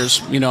place. There's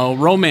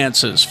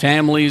romances,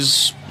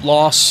 families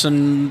loss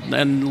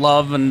and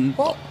love and.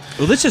 Well,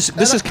 this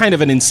is kind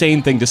of an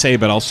insane thing to say,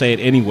 but I'll say it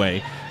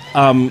anyway.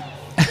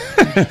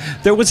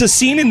 There was a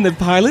scene in the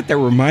pilot that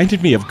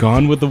reminded me of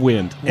Gone with the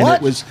Wind. And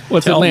What? it was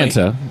What's Tell me.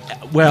 Atlanta?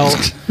 well,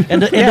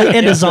 And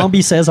a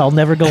zombie says, "I'll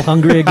never go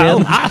hungry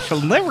again." I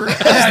shall never.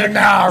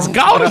 As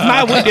God is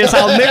my witness,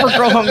 I'll never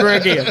grow hungry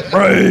again.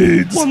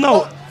 Brains. Well,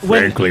 no.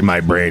 Frankly,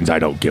 my brains, I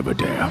don't give a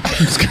damn.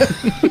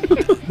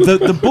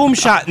 The boom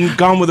shot in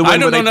Gone with the Wind, I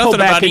don't where know they pull nothing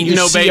back about and eating you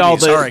no see babies. all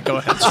the All right, go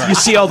ahead. Sorry. you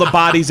see all the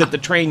bodies at the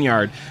train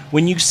yard.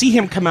 When you see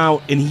him come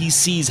out and he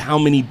sees how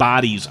many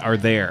bodies are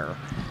there,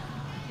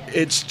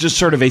 it's just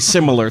sort of a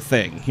similar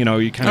thing. You know,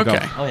 you kind of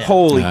Okay. go, Oh, yeah.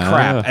 "Holy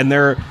crap!"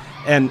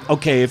 And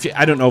okay, if you,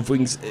 I don't know if we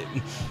can.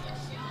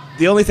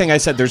 The only thing I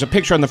said, there's a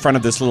picture on the front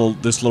of this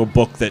little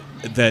book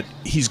that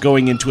he's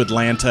going into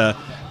Atlanta,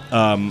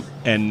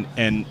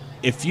 and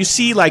if you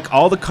see like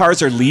all the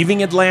cars are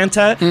leaving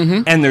Atlanta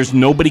and there's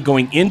nobody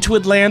going into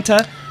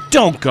Atlanta,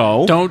 don't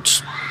go.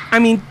 Don't. I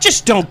mean,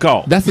 just don't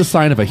go. That's the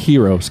sign of a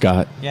hero,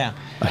 Scott. Yeah.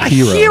 A A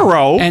hero.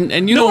 hero?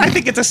 And you no, know- I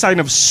think it's a sign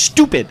of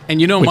stupid. And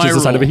you know Which my is the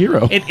rule. sign of a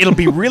hero. It'll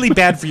be really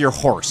bad for your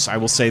horse. I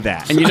will say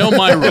that. And you know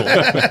my rule.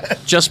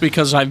 Just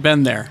because I've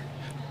been there,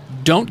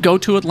 don't go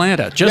to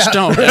Atlanta. Just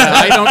don't.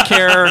 I don't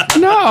care.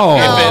 No,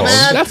 man,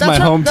 that's that's my where-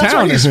 hometown. that's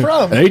where he's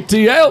from.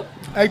 ATL,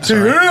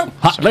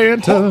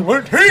 Atlanta.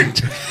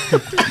 Atlanta.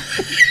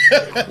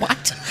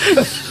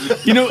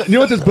 You know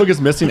what this book is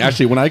missing?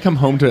 Actually, when I come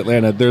home to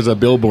Atlanta, there's a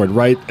billboard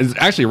it's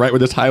actually right where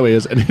this highway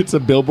is, and it's a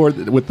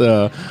billboard with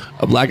a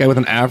black guy with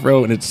an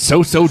afro, and it's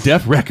So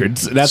Deaf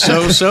Records. And that's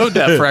So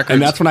Deaf Records.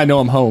 and that's when I know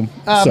I'm home.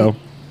 So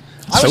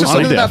I was just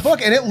looking at Deaf. that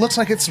book, and it looks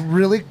like it's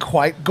really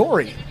quite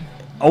gory.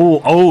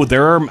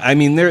 There are. I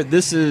mean,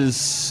 this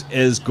is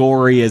as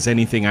gory as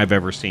anything I've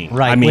ever seen.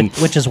 Right. I mean,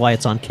 which is why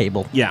it's on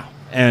cable. yeah.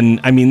 And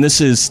I mean, this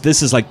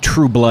is like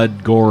True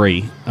Blood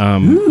gory.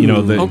 You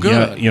know, Oh, good.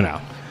 Yeah, you know.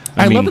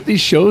 I mean, love that these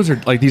shows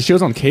are like these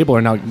shows on cable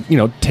are now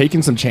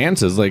taking some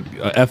chances. Like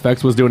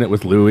FX was doing it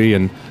with Louis,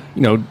 and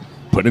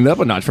putting it up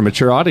a notch for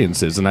mature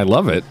audiences, and I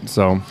love it.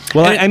 So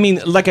Well, I mean,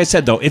 like I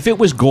said, though, if it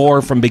was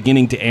gore from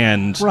beginning to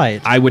end,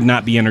 Right. I would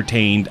not be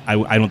entertained.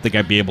 I don't think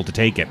I'd be able to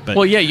take it. But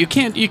Well, yeah, you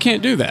can't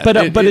do that.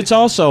 but it's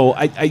also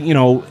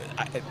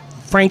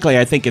frankly,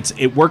 I think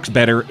it works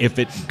better if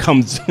it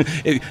comes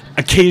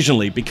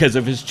occasionally, because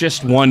if it's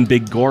just one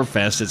big gore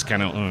fest, it's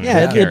kind of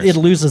It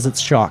loses its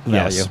shock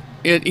value.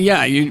 Yes.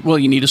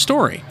 you need a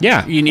story.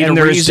 Yeah, you need and a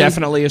there is reason.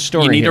 definitely a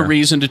story You need here. a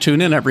reason to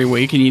tune in every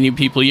week, and you need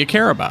people you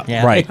care about.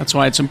 Yeah. Right. That's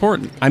why it's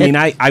important. I mean,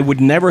 I would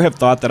never have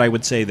thought that I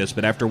would say this,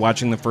 but after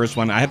watching the first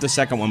one, I have the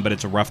second one, but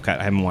it's a rough cut.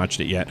 I haven't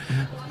watched it yet.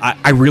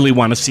 I really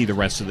want to see the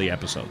rest of the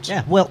episodes.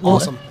 Yeah, well,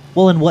 Awesome.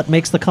 Well, and what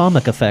makes the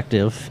comic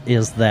effective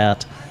is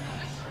that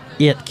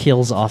it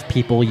kills off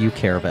people you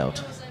care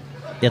about.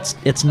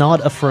 It's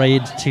not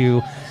afraid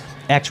to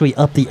actually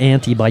up the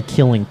ante by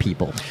killing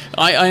people.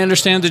 I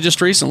understand that just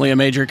recently a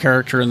major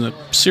character in the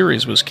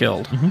series was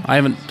killed. I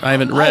haven't I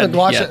read haven't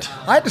watched yet. it.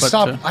 I had to but,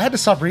 stop. I had to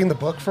stop reading the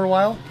book for a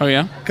while Oh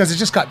yeah, because it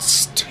just got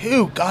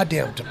too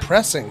goddamn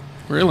depressing.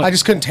 Really? I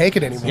just couldn't take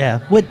it anymore. Yeah,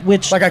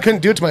 which Like I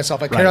couldn't do it to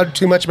myself. I cared out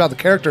too much about the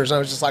characters. And I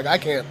was just like, I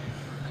can't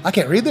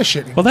read this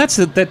shit anymore. Well,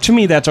 that to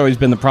me, that's always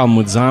been the problem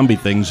with zombie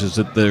things, is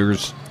that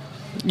there's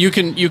you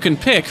can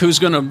pick who's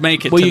going to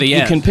make it well, to you, the you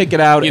end. can pick it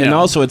out, You and know.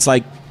 also it's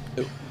like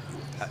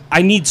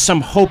I need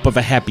some hope of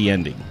a happy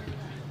ending.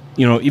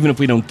 Even if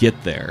we don't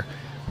get there,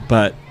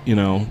 but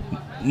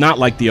not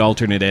like the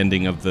alternate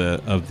ending of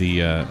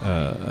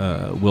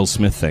the Will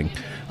Smith thing.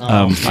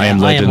 I Am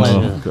Legend.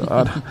 Legend. Oh,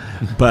 God.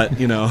 But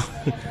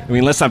I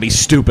mean, let's not be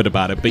stupid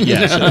about it. But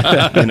yes,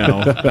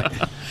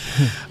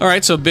 All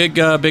right, so big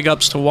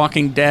ups to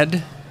Walking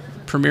Dead,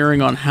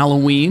 premiering on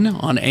Halloween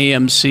on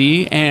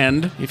AMC,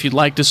 and if you'd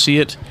like to see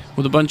it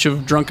with a bunch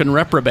of drunken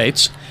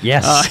reprobates,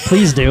 yes,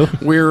 please do.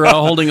 we're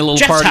holding a little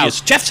Jeff's party.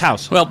 house. Jeff's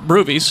house. Well,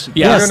 Broovies.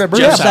 Yes, Jeff's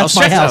yes, that's house.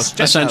 my Jeff's house.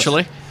 Jeff's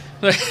essentially.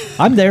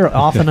 I'm there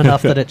often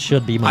enough that it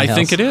should be my I house.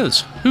 think it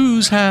is.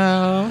 Whose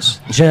house?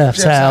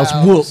 Jeff's house.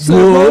 house.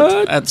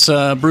 What? That's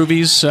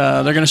Broovies.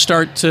 They're going to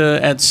start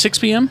at 6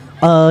 p.m.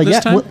 Yeah, this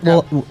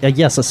time?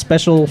 yes, a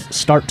special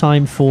start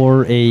time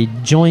for a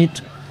joint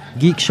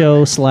Geek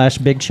Show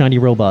 / Big Shiny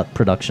Robot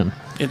production.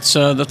 It's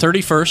the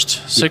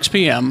 31st, 6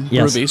 p.m.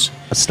 Yes,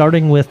 Broovies,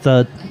 starting with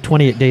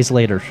 28 Days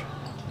Later.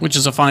 which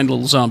is a fine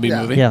little zombie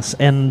Yeah. movie. Yes,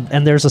 and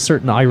there's a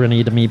certain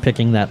irony to me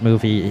picking that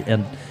movie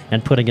and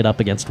putting it up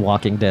against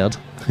Walking Dead.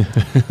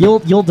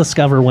 You'll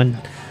discover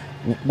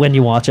when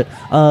you watch it.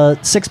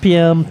 6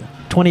 p.m.,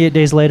 28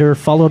 Days Later,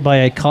 followed by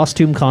a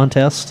costume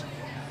contest,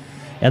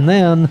 and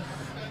then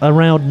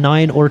around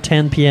 9 or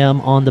 10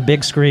 p.m. on the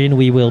big screen,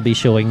 we will be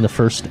showing the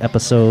first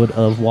episode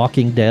of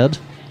Walking Dead.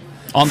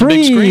 On Free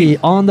the big screen.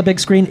 on the big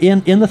screen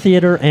in the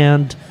theater,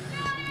 and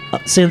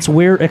since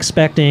we're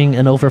expecting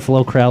an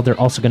overflow crowd, they're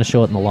also going to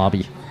show it in the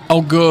lobby.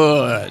 Oh,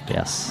 good.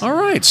 Yes. All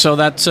right, so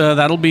that's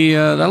that'll be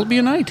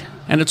a night,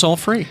 and it's all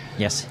free.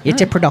 Yes.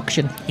 It's a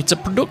production. It's a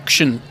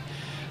production.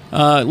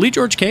 Lee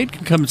George Cade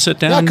can come and sit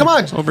down. Yeah, come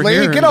on, over Lee,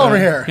 here. get over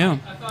here. Yeah,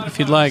 if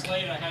you'd like.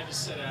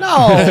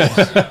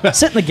 No.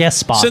 Sit in the guest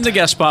spot. Sit in the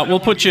guest spot. We'll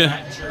put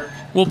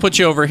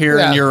you over here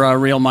Yeah. in your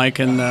real mic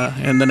in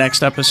the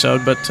next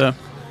episode. But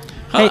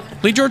Hey.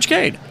 Lee George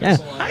Cade. Yeah.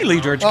 Hi,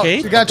 Lee George Oh,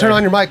 Cade. you got to turn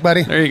on your mic,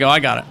 buddy. There you go. I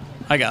got it.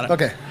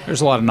 Okay. There's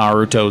a lot of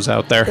Narutos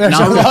out there. There's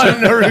a lot of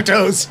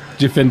Narutos.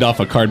 Did you fend off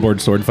a cardboard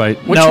sword fight?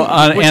 Which no,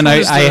 one- which and one I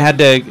is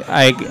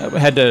the-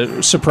 had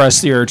to suppress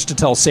the urge to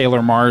tell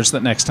Sailor Mars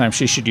that next time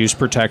she should use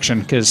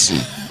protection because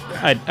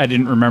I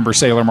didn't remember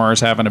Sailor Mars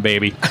having a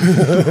baby.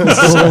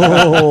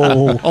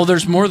 Oh,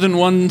 there's more than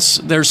one.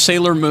 There's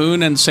Sailor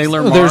Moon and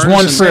Sailor Mars. There's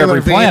one and- for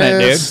every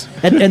planet, Venus,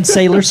 And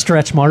sailor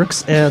stretch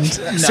marks and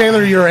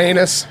Sailor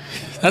Uranus.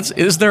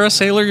 Is there a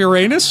Sailor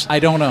Uranus? I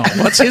don't know.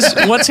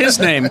 What's his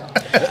name?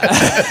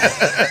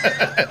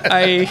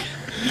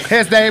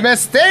 His name is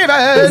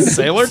Steven.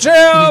 Sailor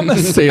Jim.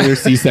 Sailor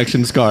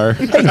C-section scar.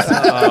 Go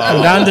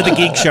down to the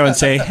Geek Show and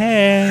say,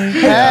 hey.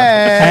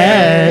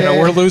 Hey. No,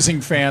 we're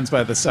losing fans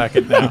by the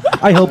second now.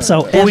 I hope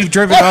so. Well, And we've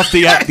driven off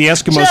the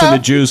Eskimos and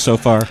the Jews so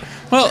far.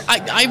 Well,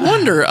 I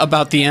wonder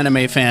about the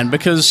anime fan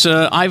because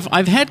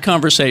I've had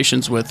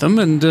conversations with them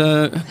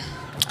and.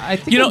 I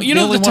think You know I'm the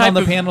only one type on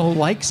the of- panel who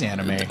likes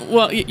anime.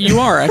 Well, you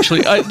are actually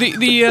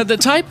the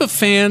type of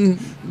fan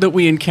that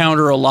we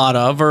encounter a lot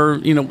of, or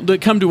that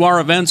come to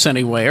our events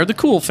anyway, are the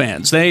cool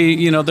fans. They're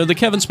the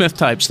Kevin Smith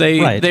types.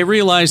 Right. They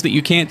realize that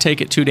you can't take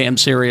it too damn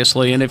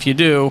seriously, and if you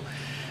do,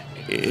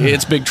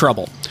 it's big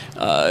trouble.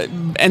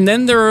 And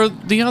then there are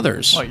the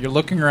others. Well, you're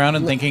looking around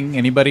and thinking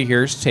anybody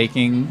here is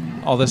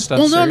taking all this stuff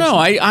Well, seriously? no.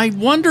 I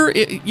wonder.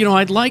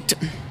 I'd like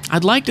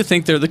to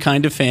think they're the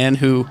kind of fan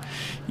who.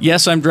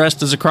 Yes, I'm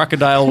dressed as a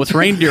crocodile with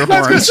reindeer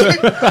horns.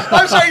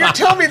 I'm sorry, you're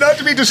telling me not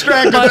to be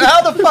distracted. But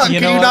how the fuck You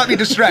can know you what? not be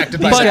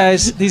distracted by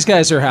These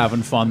guys are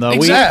having fun though.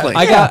 Exactly.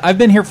 I've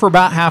been here for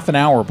about half an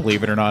hour,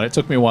 believe it or not. It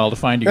took me a while to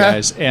find you Yeah.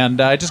 guys,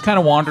 and I just kind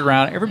of wandered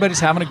around.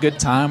 Everybody's having a good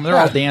time. They're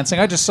all dancing.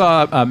 I just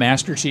saw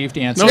Master Chief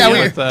dancing Yeah,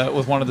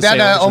 with one of the that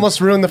sailors. almost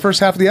ruined the first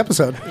half of the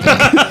episode.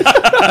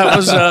 That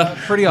was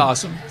pretty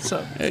awesome.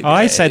 So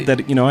I said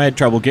that, I had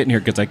trouble getting here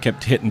because I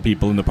kept hitting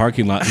people in the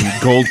parking lot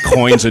and gold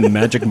coins and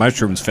magic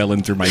mushrooms fell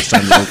in through my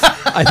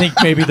sunroof. I think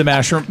maybe the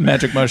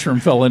magic mushroom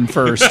fell in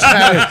first.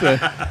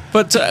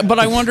 But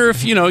I wonder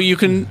if you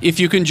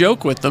can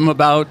joke with them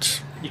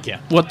about You can.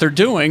 what they're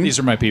doing. These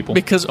are my people.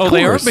 Because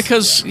they are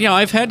because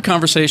I've had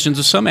conversations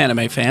with some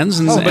anime fans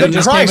and, But and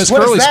just Christ, came as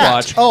what is Curly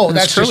that? Squatch. Oh, It's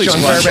that's just Curly John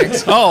Squatch.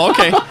 Fairbanks. Oh,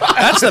 okay.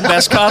 That's the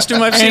best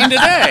costume I've seen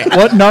today.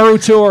 What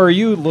Naruto are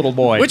you, little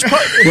boy? Which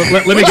part?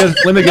 Let me guess,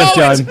 No,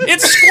 John.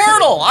 it's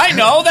Squirtle. I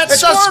know that's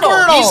It's a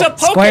Squirtle. Squirtle. He's a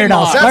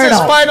Pokemon.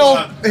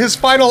 Squirtle. That's his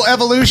final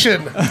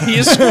evolution. He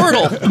is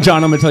Squirtle.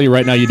 John, I'm going to tell you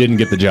right now, you didn't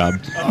get the job.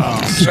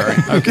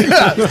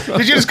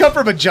 Did you just come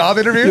from a job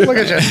interview? Look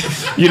at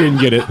you. You didn't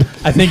get it.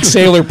 I think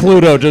Sailor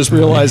Pluto just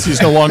realized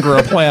he's no longer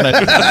a planet.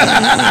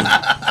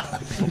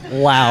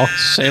 wow.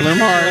 Sailor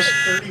Mars.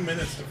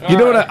 You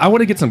know what? I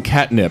want to get some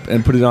catnip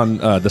and put it on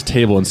this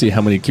table and see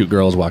how many cute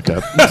girls walked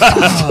up.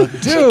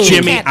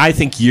 Jimmy, I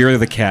think you're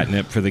the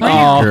catnip for the Geek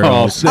Oh,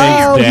 Girls.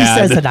 Oh, he Dad.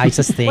 says the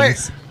nicest Wait,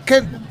 things.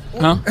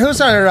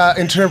 who's our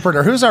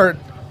interpreter? Who's our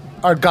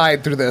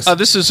guide through this?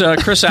 This is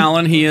Chris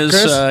Allen. He is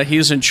Chris? he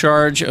is in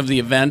charge of the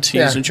event. He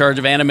is Yeah. in charge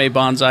of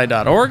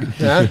animebonsai.org.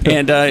 Yeah.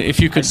 And if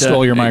you could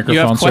stole your you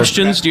microphone, have sir.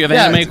 questions? Do you have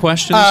anime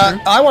questions?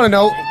 sir? I want to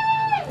know,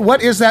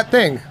 what is that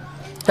thing?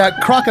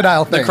 That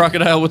crocodile thing. The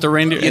crocodile with the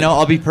reindeer.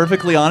 I'll be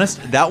perfectly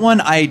honest. That one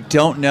I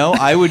don't know.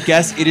 I would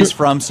guess it is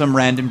from some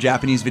random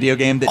Japanese video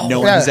game that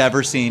no one Yeah. has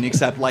ever seen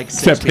except like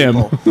six Except him.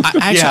 people.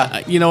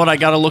 Actually, you know what? I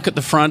got to look at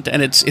the front,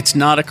 and it's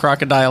not a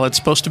crocodile. It's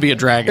supposed to be a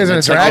dragon. Is it a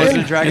It's dragon? Like, Is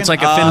it a dragon? It's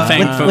like a Fin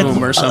Fang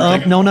Foom or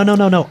something.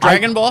 No.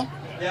 Dragon Ball?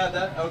 Yeah,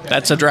 that okay.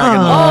 That's a Dragon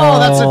Ball. Oh,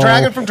 that's a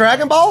dragon from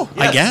Dragon Ball?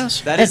 I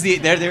guess. That is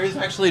there is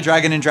actually a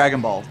dragon in Dragon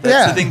Ball. That's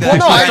Yeah. the thing Well, that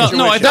no, actually I answers thought-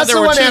 no, I which- thought That's there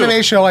the were one two.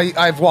 anime show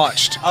I've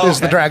watched, Oh, is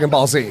the okay. Dragon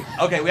Ball Z.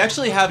 Okay, we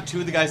actually have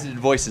two of the guys that did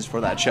voices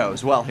for that show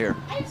as well here.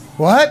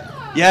 What?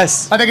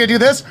 Yes. I think I do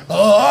this.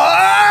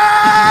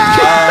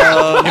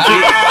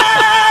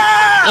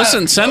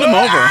 Listen, send them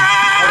over.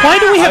 Why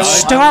do we have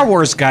Star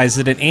Wars guys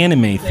at an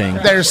anime thing?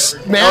 There's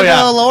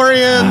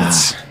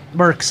Mandalorians.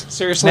 Mercs.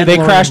 Seriously, they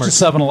Mandalorian crashed a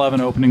Mercs.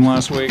 7-Eleven opening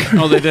last week.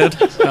 Oh, they did?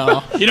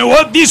 Oh. You know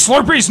what? These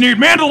Slurpees need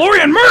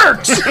Mandalorian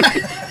mercs!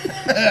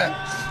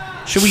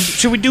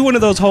 Should we do one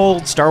of those whole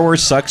Star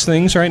Wars sucks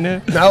things right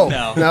now? No.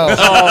 Because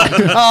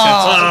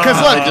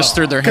look, They just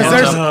threw their hands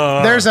there's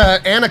up. there's a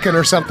Anakin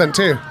or something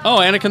too. Oh,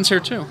 Anakin's here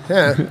too.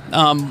 Yeah.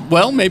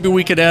 Well, maybe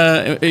we could,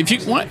 if you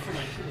want.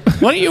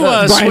 Why don't you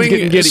Brian's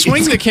getting giddy.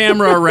 swing the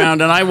camera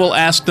around, and I will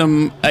ask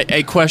them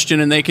a question,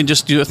 and they can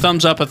just do a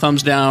thumbs up, a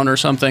thumbs down, or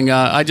something.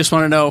 I just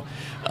want to know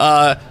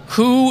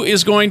who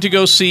is going to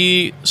go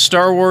see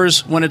Star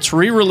Wars when it's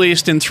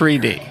re-released in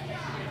 3D.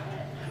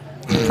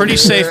 Pretty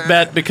safe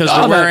bet because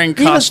they're wearing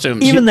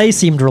costumes. Even they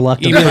seemed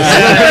reluctant. Even-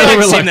 I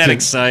don't seem that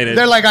excited.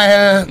 They're like,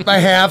 I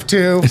have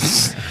to.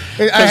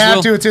 I have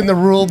we'll- to. It's in the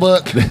rule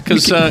book.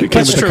 Because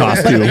it's true.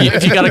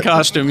 If you got a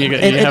costume, you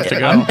have to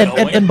go.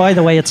 And by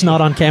the way, it's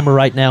not on camera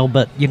right now,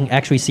 but you can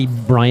actually see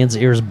Brian's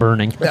ears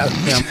burning. Yeah.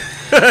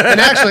 And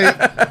actually,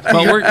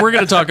 Well, we're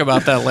going to talk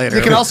about that later.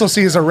 you can also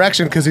see his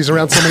erection because he's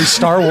around so many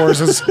Star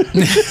Warses.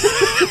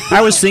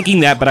 I was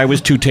thinking that, but I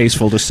was too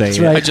tasteful to say it.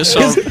 right. I just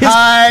saw.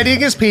 Hiding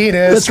his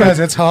penis That's right. because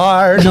it's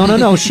hard.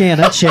 No,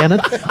 Shannon.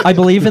 I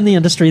believe in the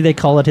industry they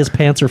call it his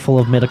pants are full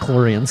of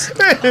midichlorians.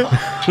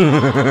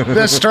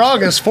 The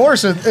strongest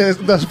force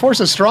the force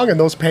is strong in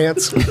those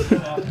pants.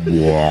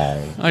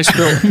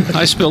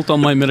 I spilled all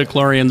my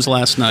midichlorians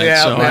last night.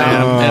 Yeah, so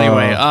man.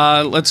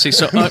 anyway, let's see.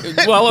 So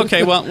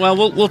okay. Well,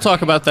 we'll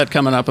talk about that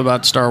coming up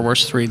about Star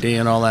Wars 3D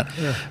and all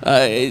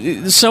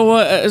that.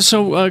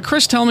 So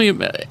Chris, tell me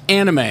about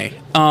anime.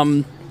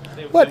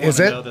 What is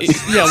it?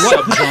 Yeah,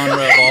 what Genre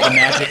of all the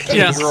magic kitty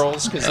Yeah.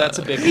 girls, because that's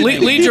a big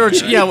Lee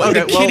George? Yeah,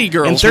 Okay, the kitty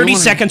girls. In We 30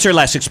 wanna- seconds or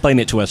less, explain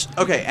it to us.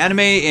 Okay, anime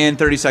in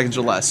 30 seconds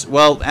or less.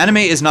 Well, anime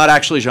is not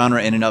actually genre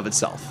in and of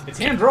itself. It's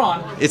hand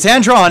drawn. It's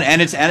hand drawn,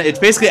 and it's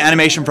basically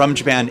animation from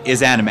Japan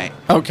is anime.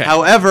 Okay.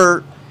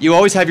 However, you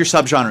always have your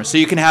subgenres. So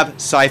you can have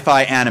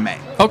sci-fi anime.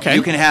 Okay.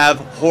 You can have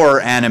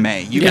horror anime. You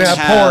You can can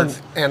have porn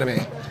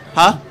anime.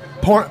 Huh?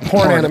 Porn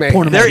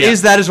anime. There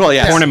is that as well.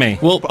 Yes.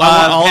 Porname. Well,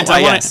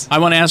 hentai, yes. I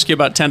want to ask you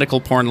about tentacle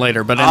porn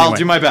later, but anyway. I'll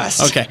do my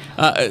best. Okay,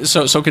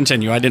 so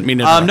continue. I didn't mean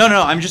to. No.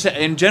 I'm just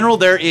in general.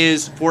 There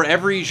is for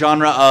every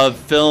genre of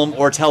film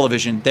or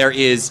television, there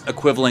is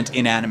equivalent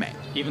in anime.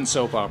 Even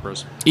soap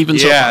operas. Even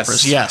soap Yes.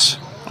 operas, yes.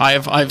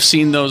 I've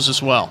seen those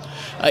as well.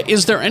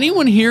 Is there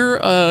anyone here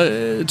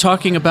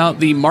talking about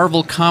the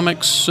Marvel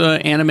Comics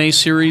anime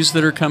series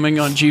that are coming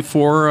on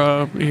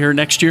G4 here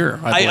next year?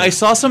 I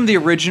saw some of the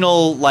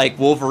original like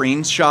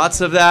Wolverine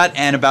shots of that,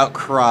 and about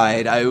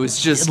cried. I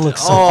was just It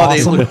looks so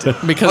awesome. They looked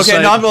Because okay.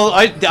 I- No,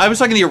 I was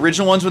talking the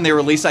original ones when they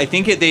released. I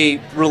think they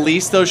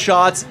released those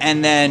shots,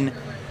 and then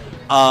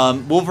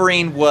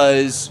Wolverine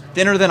was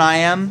thinner than I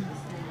am,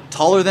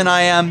 taller than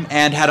I am,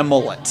 and had a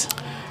mullet.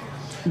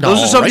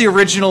 Those are some of the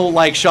original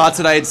like shots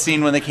that I had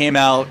seen when they came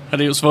out, And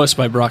he was voiced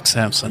by Brock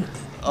Sampson.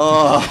 Hey,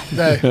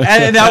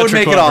 and that would Patrick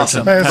make it Warburton.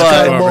 awesome. Hey, it's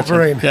But got a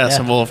Wolverine. Yes,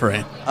 a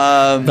Wolverine.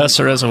 Best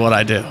there is of what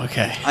I do.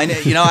 Okay. I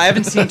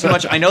haven't seen too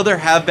much. I know there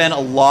have been a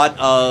lot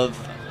of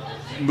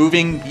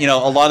moving, a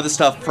lot of the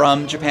stuff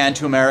from Japan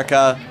to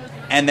America,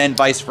 and then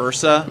vice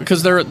versa.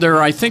 Because there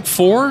are, I think,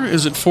 4.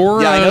 Is it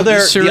 4? Yeah, I know the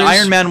series?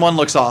 Iron Man one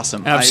looks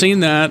awesome. I've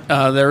seen that.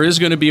 There is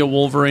going to be a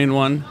Wolverine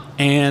one,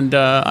 and what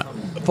are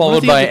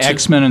Followed the by other two?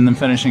 X-Men and then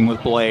finishing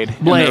with Blade. And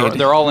Blade.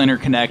 They're all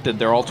interconnected.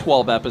 They're all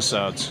 12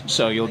 episodes.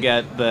 So you'll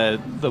get the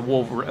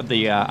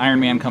Iron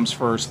Man comes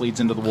first, leads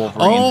into the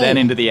Wolverine, Oh. then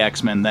into the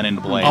X-Men, then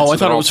into Blade. Oh, So I they're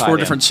thought it all was tied 4 in.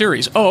 different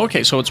series. Oh,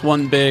 okay, so it's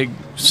one big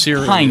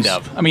series. Kind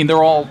of. I mean,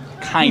 they're all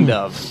kind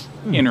of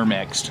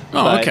intermixed.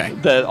 Oh, but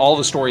okay. all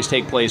the stories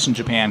take place in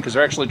Japan because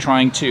they're actually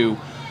trying to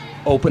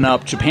open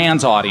up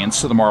Japan's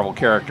audience to the Marvel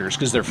characters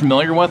because they're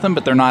familiar with them,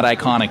 but they're not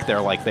iconic there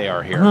like they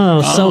are here.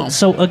 Oh,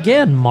 so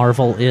again,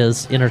 Marvel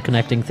is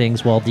interconnecting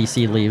things while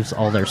DC leaves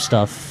all their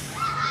stuff.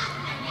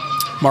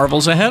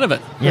 Marvel's ahead of it.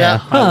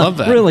 Yeah, I love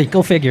that. Really,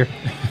 go figure.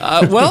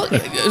 Well,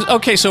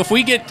 okay, so if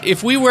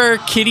we wear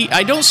kitty,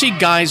 I don't see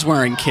guys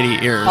wearing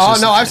kitty ears. Oh,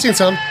 Is no, the I've thing. seen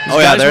some. Oh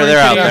yeah, Guys they're wearing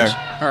out kitty there. ears?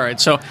 All right,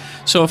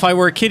 so if I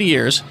wear kitty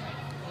ears,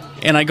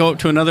 and I go up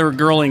to another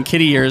girl in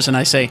kitty ears, and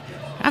I say,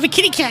 "I have a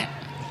kitty cat."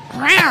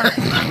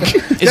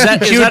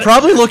 She would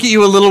probably look at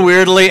you a little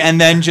weirdly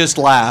and then just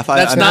laugh.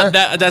 That's not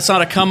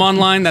a come on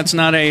line. That's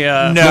not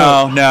a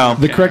No.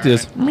 The correct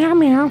is All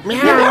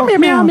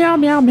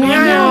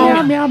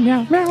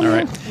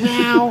right.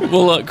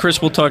 Well,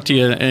 Chris, we'll talk to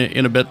you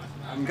in a bit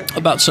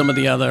about some of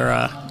the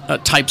other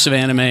types of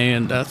anime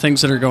and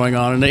things that are going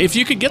on. And if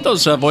you could get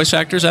those voice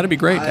actors, that'd be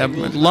great. I'd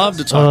love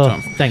to talk to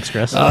them. Thanks,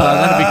 Chris.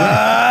 That'd be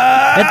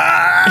great.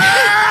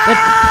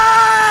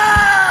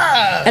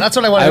 That's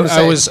what I wanted to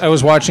say. I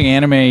was watching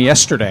anime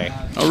yesterday.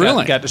 Oh,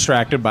 really? Got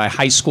distracted by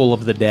High School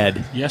of the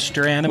Dead.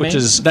 Yester anime? Which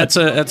is That's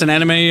an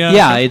anime.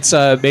 yeah, it's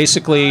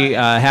basically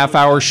a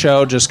half-hour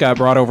show. Just got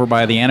brought over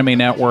by the Anime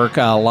Network.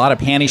 A lot of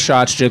panty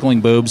shots, jiggling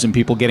boobs, and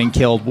people getting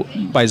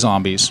killed by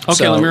zombies.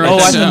 Okay, let me write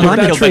that down.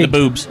 I'm killed by the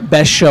boobs.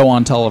 Best show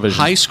on television.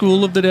 High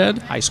School of the Dead.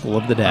 High School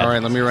of the Dead. All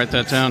right, let me write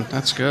that down.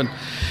 That's good.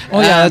 Oh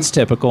yeah, that's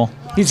typical.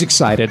 He's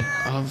excited.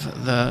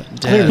 Of the You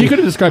Dead. could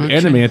have described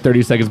anime in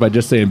 30 seconds by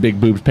just saying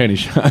big boobs panty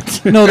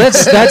shots. No,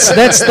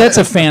 that's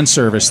a fan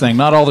service thing.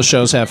 Not all the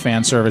shows have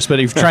fan service, but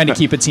if you're trying to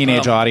keep a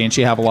teenage audience,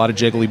 you have a lot of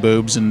jiggly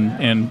boobs and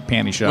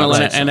panty shots.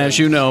 Well, and as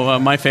you know,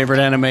 my favorite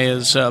anime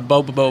is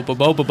Boba Boba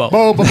Boba Bo.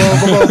 Bo, bo, bo,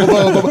 bo, bo,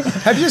 bo, bo.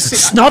 Have you seen?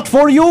 It's not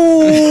for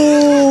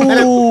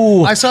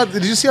you. I saw.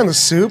 Did you see on the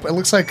Soup? It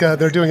looks like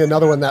they're doing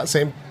another one. That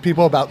same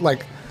people about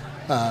like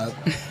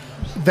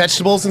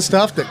vegetables and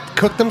stuff that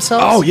cook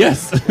themselves. Oh,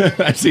 yes.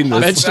 I've seen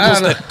this.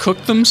 Vegetables that cook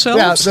themselves.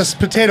 Yeah, this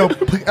potato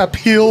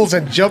peels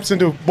and jumps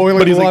into boiling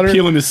But he's water. like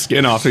peeling his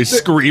skin off, so he's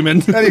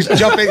screaming. and he's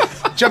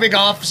jumping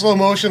off slow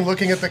motion,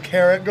 looking at the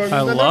carrot, going, I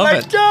love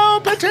 "Let's it.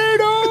 go,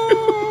 potato!"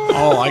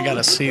 Oh, I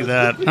gotta see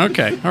that.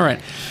 Okay, all right.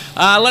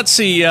 Let's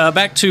see.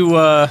 Back to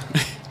again.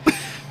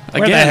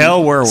 the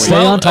hell were we? Stay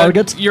on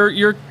target.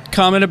 Your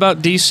comment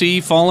about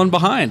DC falling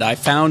behind. I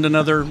found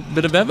another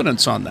bit of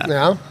evidence on that.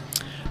 Yeah.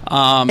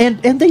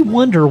 And they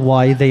wonder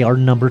why they are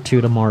number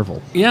 2 to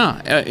Marvel.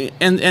 Yeah,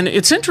 and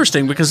it's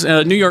interesting because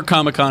New York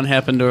Comic Con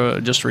happened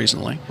just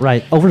recently.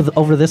 Right,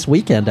 over this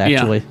weekend,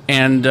 actually.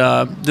 Yeah. And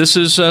this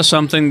is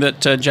something that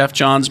Jeff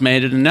Johns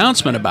made an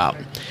announcement about.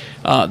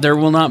 There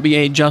will not be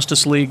a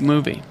Justice League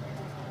movie.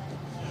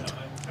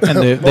 And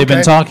they've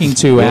been talking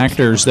to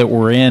actors that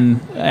were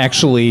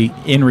actually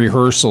in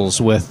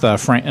rehearsals with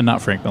George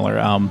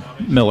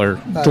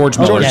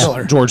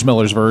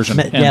Miller's version.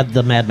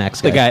 The Mad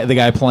Max guy. The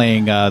guy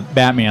playing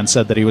Batman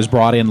said that he was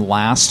brought in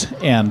last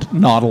and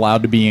not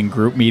allowed to be in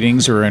group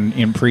meetings or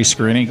in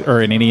pre-screening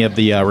or in any of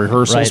the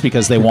rehearsals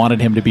because they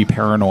wanted him to be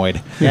paranoid.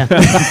 Yeah.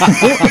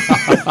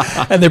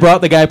 And they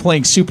brought the guy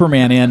playing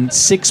Superman in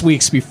 6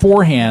 weeks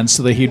beforehand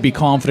so that he'd be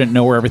confident,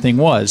 know where everything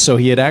was. So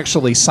he had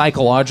actually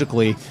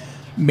psychologically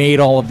made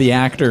all of the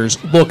actors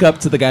look up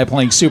to the guy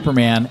playing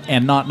Superman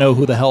and not know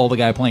who the hell the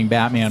guy playing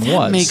Batman was.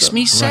 That makes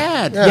me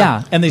sad. Right.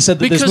 Yeah, and they said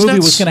that this movie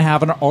was going to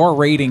have an R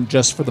rating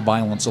just for the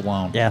violence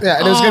alone. Yeah,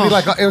 and it was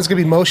going to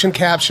be motion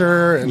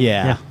capture.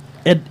 And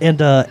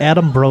And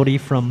Adam Brody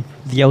from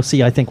The OC,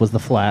 I think, was the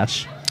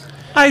Flash.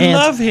 I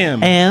love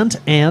him. And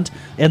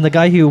the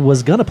guy who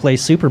was going to play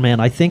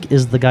Superman, I think,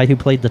 is the guy who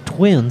played the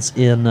twins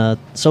in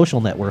Social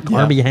Network,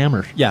 Armie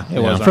Hammer. Yeah, it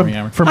was Armie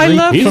Hammer. I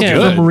love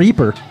him. From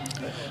Reaper.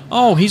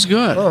 Oh, he's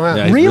good. Oh, wow.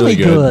 Yeah, really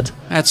good.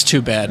 That's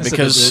too bad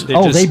because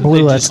they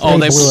blew it.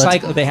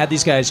 They had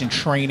these guys in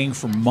training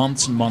for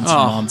months and months and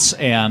months,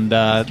 and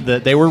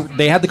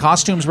they had the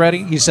costumes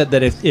ready. He said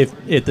that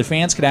if the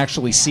fans could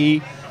actually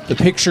see the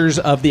pictures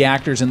of the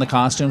actors in the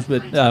costumes,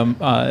 but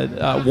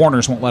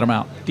Warner's won't let them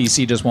out.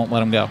 DC just won't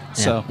let them go. Yeah.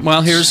 So,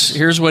 well,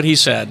 here's what he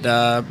said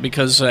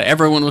because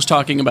everyone was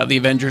talking about the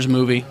Avengers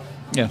movie,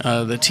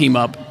 the team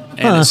up.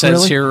 And it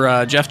says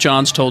here, Jeff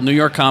Johns told New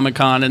York Comic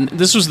Con, and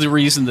this was the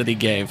reason that he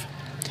gave.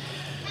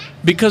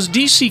 Because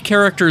DC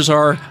characters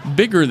are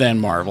bigger than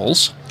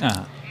Marvel's,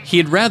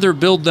 he'd rather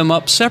build them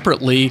up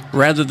separately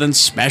rather than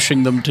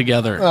smashing them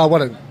together.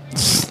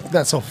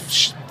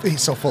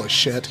 He's so full of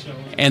shit.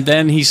 And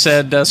then he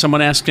said,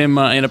 someone asked him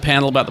in a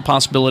panel about the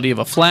possibility of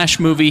a Flash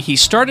movie. He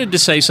started to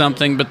say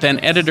something, but then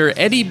editor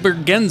Eddie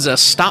Bergenza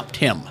stopped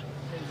him.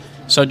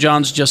 So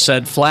Johns just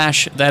said,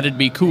 Flash, that'd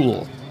be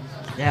cool.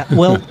 Yeah,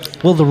 well,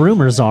 the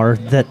rumors are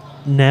that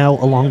now,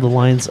 along the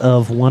lines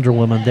of Wonder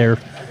Woman, they're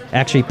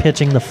actually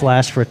pitching the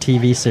Flash for a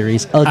TV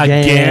series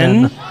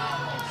again.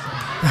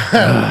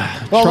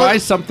 Try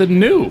something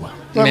new.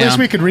 Well, at least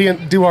we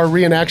could do our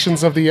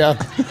reenactions of the.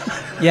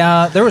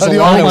 There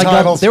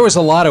was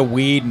a lot of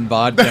weed and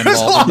vodka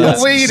involved.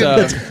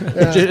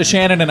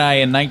 Shannon and I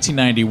in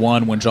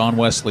 1991, when John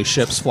Wesley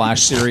Shipp's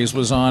Flash series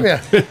was on,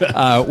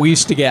 we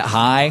used to get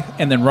high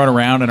and then run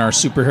around in our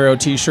superhero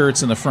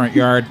T-shirts in the front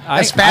yard.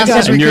 As fast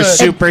as we could. Your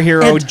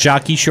superhero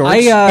jockey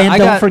shorts.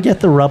 Don't forget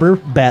the rubber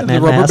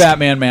Batman mask.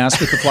 Batman mask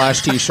with the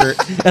Flash T-shirt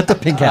at the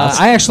Pink House.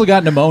 I actually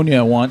got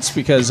pneumonia once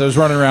because I was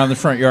running around the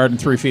front yard in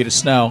 3 feet of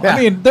snow. I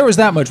mean, there was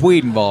that much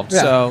weed involved.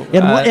 So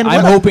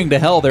I'm hoping to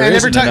hell there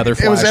isn't another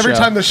Flash. It was every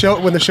time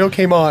when the show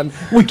came on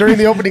during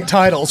the opening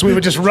titles, we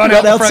would just run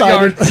out the front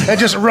yard and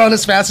just run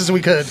as fast as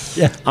we could.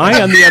 Yeah.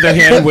 I, on the other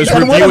hand, was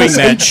reviewing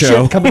that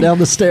show coming down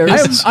the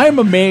stairs. I'm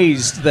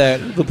amazed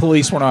that the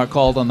police were not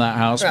called on that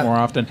house more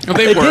often. Well,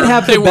 they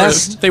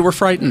were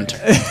frightened.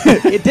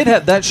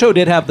 That show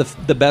did have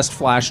the best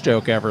Flash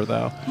joke ever,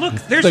 though. Look,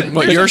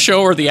 your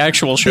show or the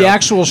actual show? The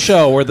actual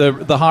show where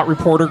the hot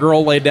reporter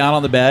girl laid down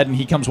on the bed and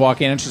he comes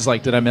walking in and she's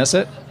like, "Did I miss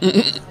it?"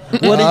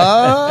 What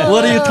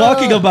are you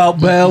talking about,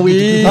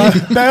 Bowie?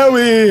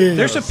 Bowie.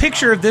 There's a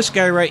picture of this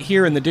guy right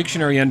here in the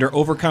dictionary under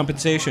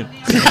overcompensation.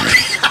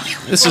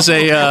 This is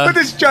a with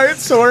his giant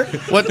sword.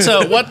 What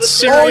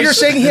series? Oh, you're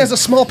saying he has a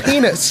small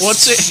penis? What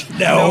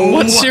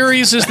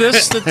series is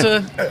this?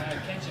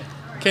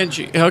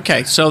 Kenji.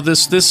 Okay, so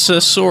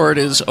this sword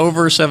is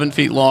over 7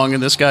 feet long,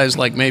 and this guy's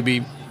like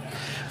maybe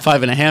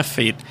 5.5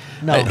 feet.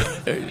 No.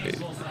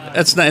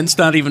 It's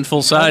not even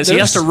full size. He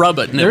has to rub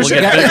it, and it will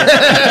get bigger.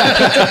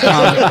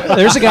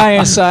 There's a guy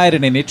inside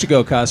in an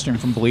Ichigo costume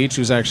from Bleach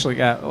who's actually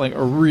got like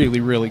a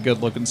really, really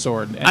good-looking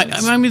sword.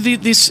 I mean,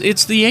 it's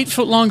the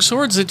 8-foot-long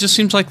swords. It just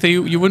seems like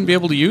you wouldn't be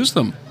able to use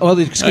them. Well,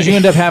 because you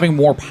end up having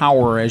more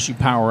power as you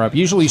power up.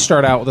 Usually you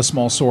start out with a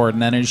small sword,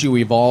 and then as you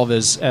evolve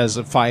as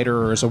a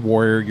fighter or as a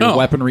warrior, your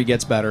weaponry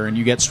gets better, and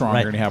you get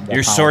stronger, and you have more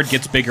Your power. sword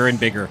gets bigger and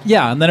bigger.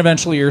 Yeah, and then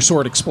eventually your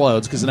sword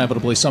explodes, because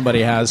inevitably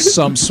somebody has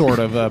some sort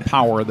of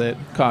power that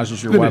causes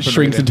your weapon. It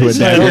shrinks into a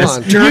dagger. That's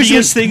the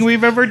dirtiest thing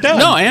we've ever done.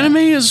 No, anime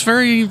is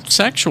very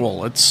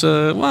sexual. It's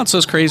it's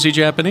those crazy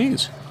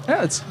Japanese.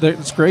 Yeah,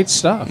 it's great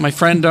stuff. My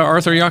friend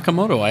Arthur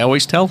Yakamoto, I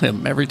always tell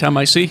him every time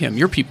I see him,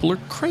 your people are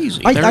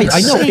crazy. I know.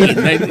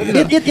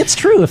 It's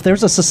true. If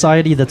there's a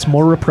society that's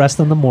more repressed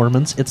than the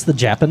Mormons, it's the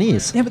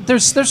Japanese. Yeah, but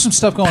there's some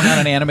stuff going on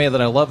in anime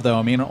that I love, though.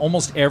 I mean,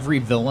 almost every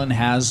villain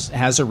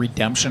has a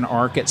redemption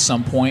arc at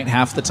some point.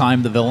 Half the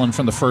time, the villain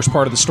from the first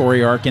part of the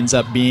story arc ends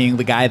up being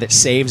the guy that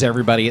saves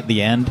everybody at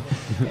the end.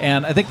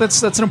 And I think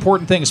that's an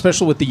important thing,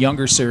 especially with the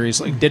younger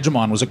series. Like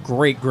Digimon was a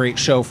great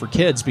show for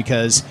kids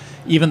because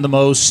even the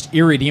most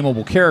irredeemable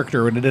redeemable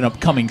character, and it ended up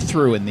coming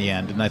through in the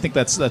end. And I think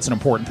that's an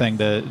important thing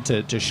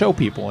to show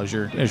people as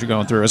you're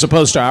going through, as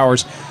opposed to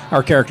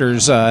our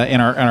characters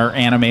in our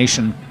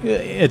animation.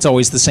 It's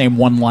always the same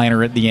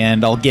one-liner at the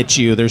end. I'll get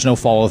you. There's no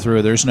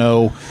follow-through. There's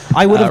no.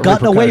 I would have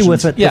gotten away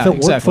with it if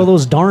it weren't for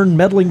those darn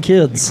meddling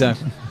kids.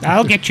 Exactly.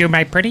 I'll get you,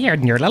 my pretty,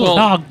 and your little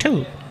dog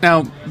too.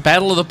 Now,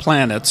 Battle of the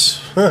Planets,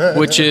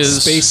 which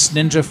is Space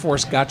Ninja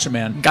Force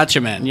Gatchaman.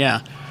 Gatchaman,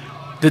 yeah.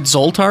 Did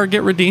Zoltar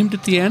get redeemed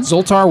at the end?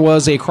 Zoltar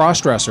was a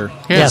cross-dresser.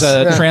 He was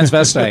a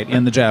transvestite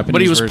in the Japanese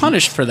But he was version.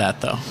 punished for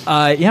that, though.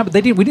 Yeah, but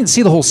we didn't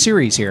see the whole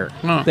series here.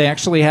 Oh. They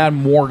actually had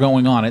more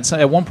going on.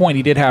 At one point,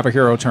 he did have a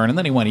hero turn, and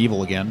then he went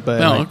evil again.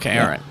 But okay,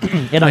 all right.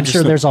 And I'm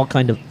sure there's all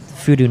kind of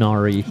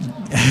Fudunari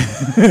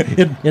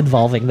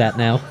involving that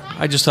now.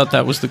 I just thought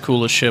that was the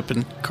coolest ship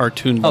in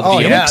cartoon. Oh,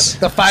 yeah,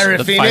 the Fiery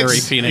the Phoenix. Fiery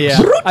Phoenix.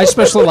 Yeah. I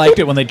especially liked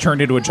it when they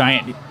turned into a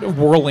giant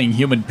whirling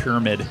human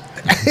pyramid.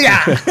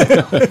 Yeah.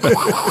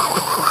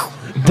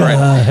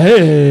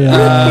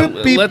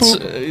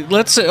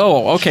 Let's.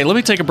 Oh, okay. Let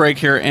me take a break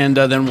here, and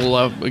then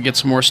we'll get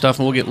some more stuff,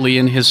 and we'll get Lee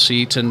in his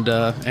seat, and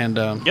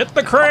Get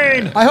the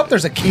crane. I hope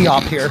there's a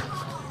key-op here.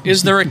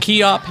 Is there a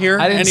key-op here?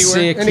 I didn't anywhere?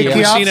 see a Any key-op.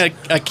 Have key-ops? you seen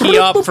a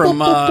key-op from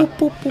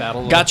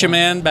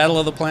Gatchaman, Battle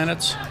of the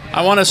Planets?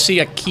 I want to see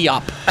a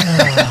key-op.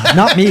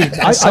 Not me.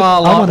 I saw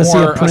a lot want to see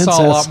a more. I princess.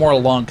 saw a lot more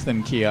Lunk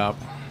than Keop.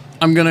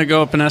 I'm going to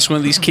go up and ask one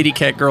of these kitty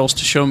cat girls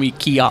to show me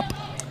key-op.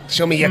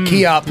 Show me a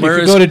key-op. If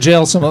you go to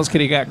jail, some of those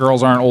kitty cat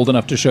girls aren't old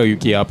enough to show you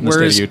Keop in the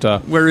state of Utah.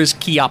 Where is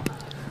key-op?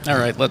 All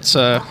right, let's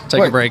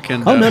take a break.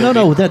 And,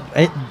 no.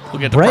 We'll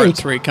get to part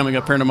 3 coming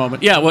up here in a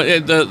moment. Yeah, well,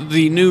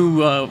 the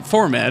new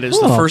format is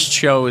the first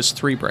show is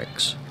 3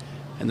 breaks,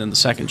 and then the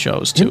second show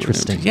is 2.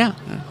 Interesting. Yeah.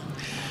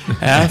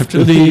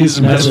 After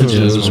these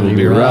messages, we'll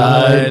be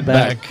right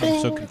back.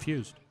 I'm so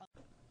confused.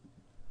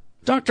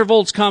 Dr.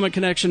 Volt's Comic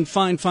Connection,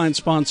 fine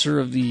sponsor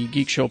of the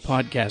Geek Show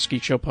podcast,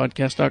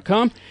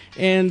 geekshowpodcast.com.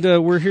 And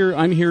we're here.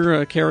 I'm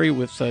here, Carrie,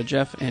 with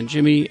Jeff and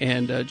Jimmy.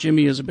 And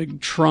Jimmy is a big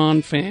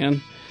Tron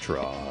fan.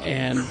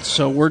 And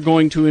so we're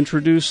going to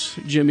introduce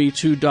Jimmy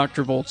to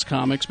Dr. Volt's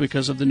Comics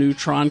because of the new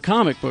Tron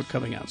comic book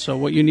coming out. So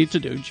what you need to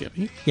do,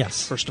 Jimmy,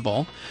 Yes. first of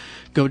all,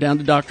 go down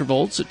to Dr.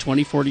 Volt's at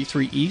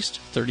 2043 East,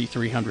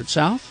 3300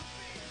 South.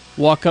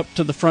 Walk up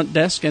to the front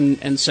desk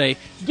and say,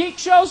 Geek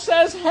Show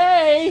says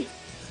hey!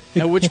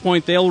 At which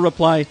point they'll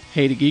reply,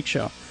 hey to Geek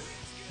Show.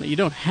 Now, you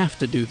don't have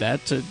to do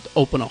that to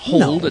open a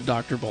hold at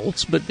Dr.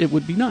 Volt's, but it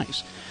would be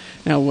nice.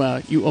 Now,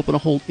 you open a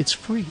hold, it's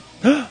free.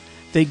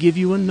 They give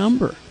you a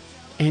number,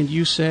 and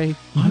you say,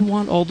 I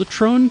want all the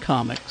Tron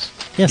comics.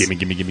 Yes.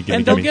 Gimme.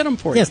 And they'll get them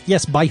for you.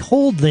 Yes. By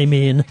hold, they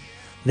mean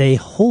they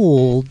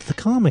hold the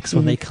comics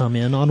when they come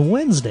in on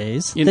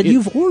Wednesdays that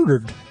you've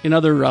ordered. In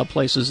other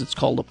places, it's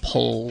called a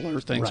pull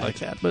or things like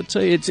that. But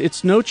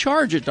it's no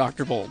charge at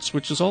Dr. Volt's,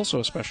 which is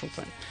also a special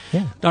thing.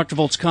 Yeah. Dr.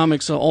 Volt's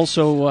Comics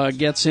also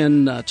gets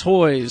in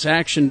toys,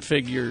 action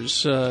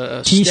figures,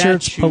 T-shirts,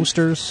 statues,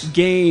 posters,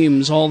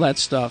 games, all that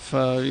stuff.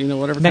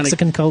 Whatever.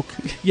 Mexican Coke.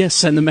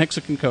 Yes, and the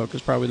Mexican Coke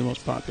is probably the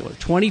most popular.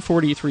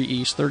 2043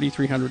 East,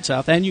 3300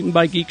 South, and you can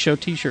buy Geek Show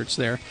T-shirts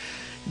there.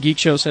 Geek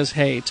Show says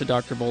hey to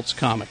Dr. Volt's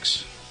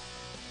Comics.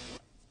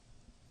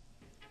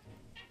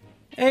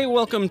 Hey,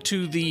 welcome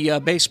to the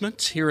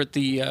basement here at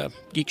the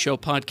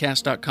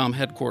geekshowpodcast.com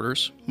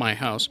headquarters, my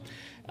house.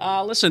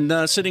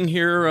 Listen, sitting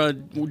here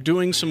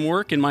doing some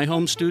work in my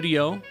home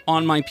studio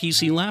on my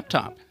PC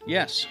laptop.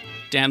 Yes,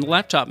 Dan the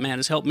Laptop Man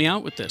has helped me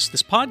out with this.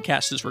 This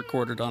podcast is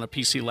recorded on a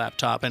PC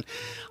laptop, and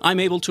I'm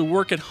able to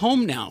work at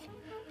home now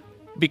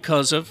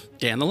because of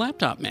Dan the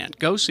Laptop Man.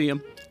 Go see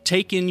him.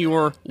 Take in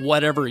your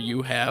whatever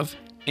you have,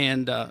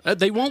 and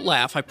they won't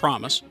laugh, I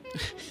promise.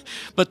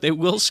 But they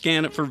will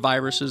scan it for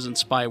viruses and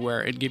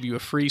spyware and give you a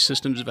free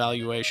systems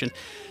evaluation.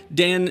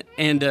 Dan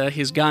and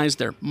his guys,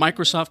 they're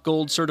Microsoft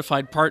Gold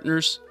certified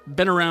partners,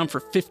 been around for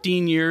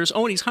 15 years.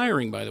 Oh, and he's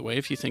hiring, by the way,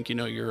 if you think you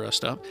know your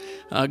stuff.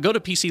 Go to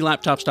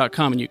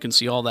PCLaptops.com and you can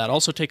see all that.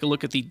 Also take a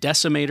look at the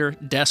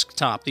Decimator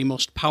desktop, the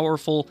most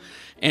powerful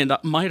and,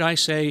 might I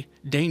say,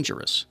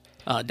 dangerous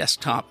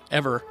desktop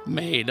ever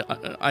made.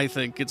 I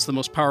think it's the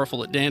most powerful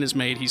that Dan has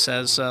made. He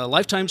says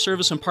lifetime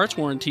service and parts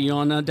warranty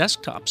on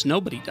desktops.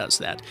 Nobody does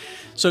that.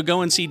 So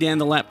go and see Dan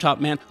the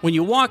Laptop Man. When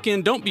you walk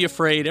in, don't be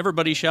afraid.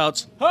 Everybody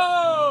shouts,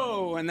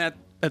 "Ho!" And at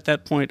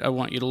that point, I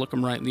want you to look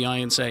them right in the eye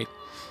and say,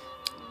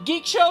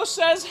 Geek Show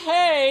says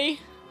hey.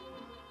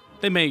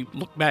 They may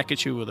look back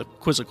at you with a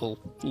quizzical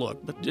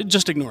look, but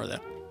just ignore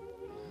that.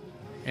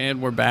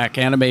 And we're back.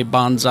 Anime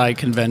Bonsai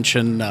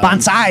Convention.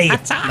 Bonsai!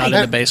 Not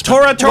in the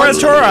basement.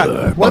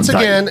 Tora! Once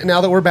again,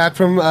 now that we're back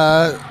from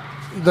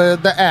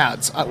the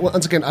ads,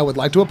 once again, I would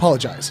like to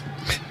apologize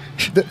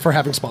for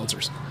having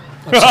sponsors.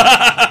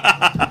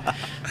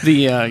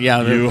 You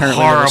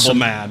horrible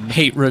man.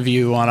 Hate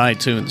review on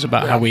iTunes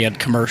about how we had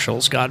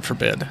commercials, God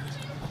forbid.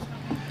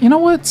 You know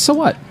what? So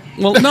what?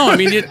 Well, no, I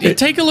mean, you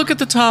take a look at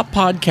the top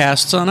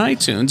podcasts on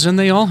iTunes, and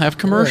they all have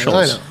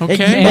commercials. Yeah, I know.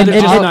 Okay? And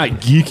It's not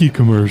geeky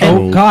commercial.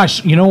 Oh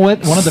gosh, you know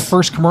what? One of the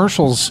first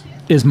commercials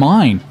is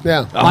mine.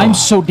 Yeah. I'm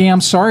so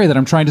damn sorry that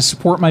I'm trying to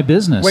support my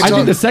business. I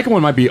think the second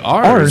one might be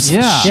ours.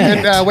 Yeah.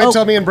 And wait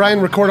till me and Brian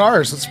record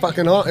ours. It's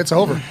fucking. It's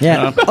over.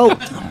 Yeah.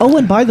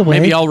 And by the way,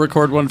 maybe I'll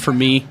record one for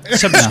me.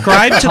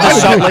 Subscribe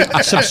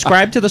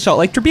to the Salt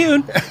Lake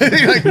Tribune.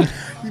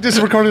 You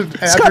just recorded.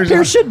 Scott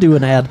Pearce should do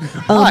an ad.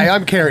 Hi,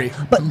 I'm Carrie.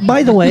 But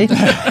by the way,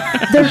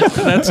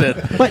 that's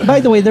it. By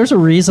the way, there's a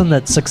reason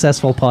that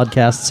successful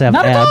podcasts have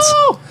ads.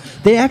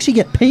 They actually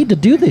get paid to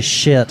do this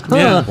shit. Huh?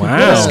 Yeah. What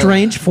a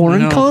strange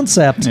foreign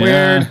concept. Yeah.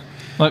 Weird.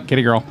 Look,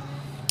 kitty girl.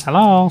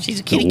 Hello. She's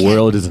a kitty The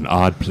world is an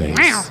odd place.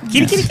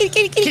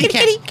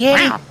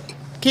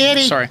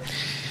 Kitty. Sorry.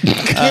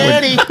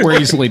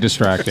 We're easily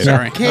distracted. Yeah. All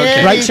right.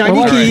 Okay. Bright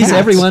shiny keys,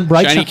 everyone.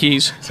 Bright Shiny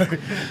keys.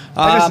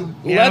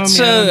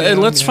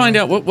 Let's find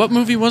out what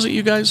movie was it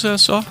you guys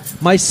saw?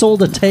 My Soul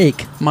to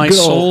Take. My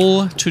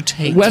Soul to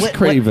Take. Wes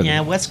Craven.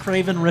 Wes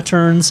Craven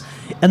returns,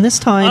 and this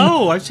time.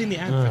 Oh, I've seen the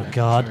ad. Oh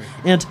God!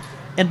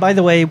 And by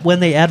the way, when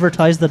they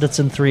advertise that it's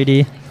in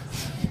 3D,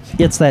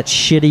 it's that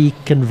shitty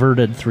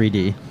converted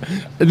 3D.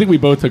 I think we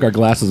both took our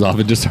glasses off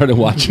and just started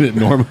watching it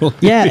normal.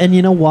 Yeah, and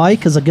you know why?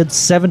 Because a good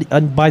 70.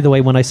 And by the way,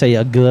 when I say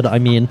a good, I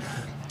mean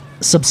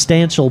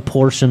substantial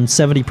portion,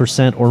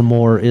 70% or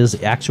more,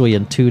 is actually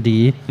in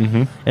 2D,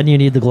 and you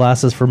need the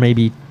glasses for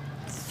maybe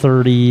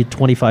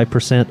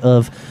 25%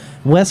 of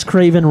Wes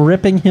Craven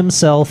ripping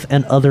himself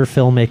and other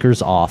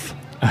filmmakers off.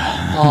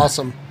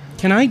 Awesome.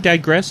 Can I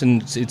digress?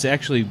 And it's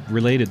actually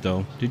related,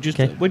 though.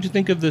 What'd you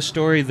think of the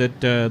story that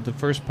the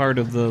first part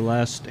of the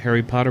last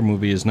Harry Potter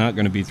movie is not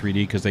going to be 3D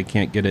because they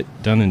can't get it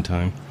done in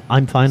time?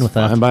 I'm fine with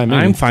that.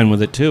 I'm fine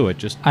with it too. It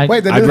just I'd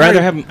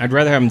rather have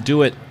them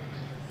do it.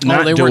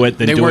 Not they do weren't- it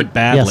than they do weren't- it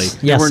badly. Yes.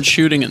 They weren't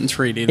shooting it in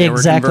 3D. They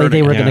Exactly, were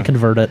they were converting going to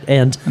convert it,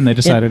 and they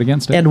decided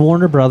against it. And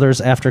Warner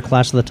Brothers, after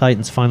Clash of the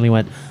Titans, finally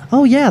went,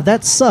 "Oh yeah,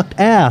 that sucked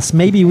ass.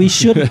 Maybe we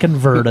shouldn't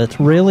convert it."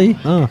 Really?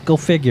 Oh, go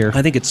figure.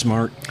 I think it's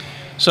smart.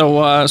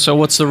 So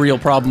what's the real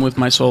problem with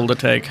My Soul to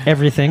Take?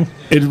 Everything.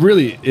 It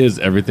really is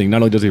everything. Not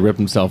only does he rip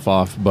himself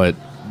off, but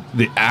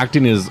the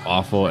acting is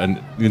awful,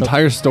 and the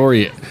entire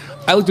story.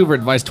 I looked over at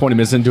Vice 20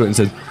 minutes into it and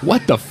said,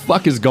 "What the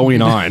fuck is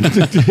going on?"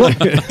 Well,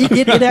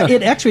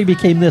 it actually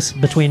became this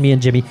between me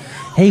and Jimmy.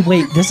 Hey,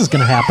 wait, this is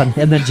going to happen.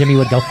 And then Jimmy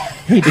would go,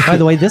 "Hey, by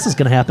the way, this is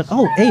going to happen.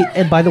 Oh, hey,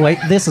 and by the way,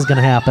 this is going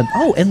to happen.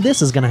 Oh, and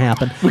this is going to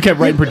happen." We kept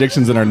writing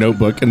predictions in our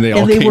notebook, and they all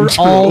and they came were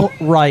true. all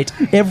right.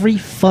 Every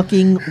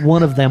fucking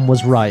one of them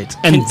was right.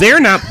 And they're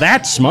not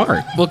that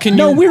smart. Well,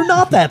 we're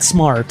not that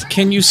smart.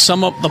 Can you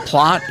sum up the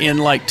plot in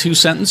like 2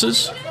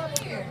 sentences?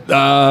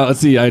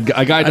 Let's see. A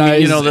guy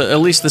dies. At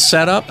least the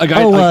setup. A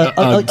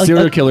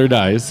serial killer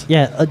dies.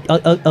 Yeah,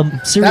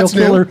 a serial That's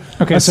new. killer.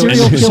 Okay, a so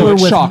serial it's- killer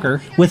so with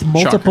shocker. with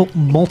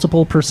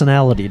multiple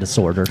personality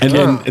disorder.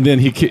 And then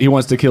he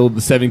wants to kill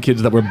the 7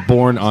 kids that were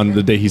born on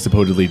the day he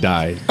supposedly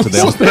died. So they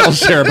all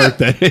share a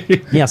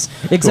birthday. Yes,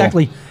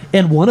 exactly. Cool.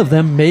 And one of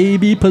them may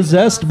be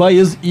possessed by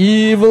his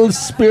evil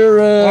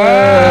spirit.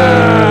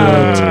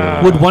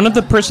 Would one of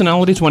the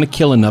personalities want to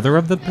kill another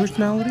of the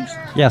personalities?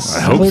 Yes,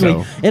 I hope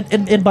completely. so.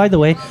 And by the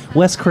way,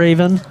 Wes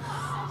Craven,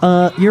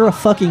 you're a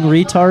fucking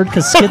retard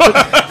because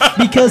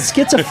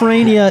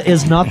schizophrenia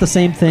is not the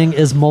same thing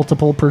as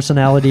multiple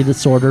personality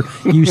disorder.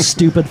 You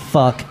stupid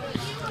fuck.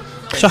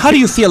 So how do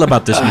you feel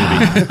about this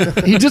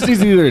movie? He just needs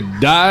to either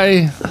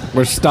die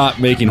or stop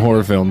making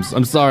horror films.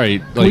 I'm sorry.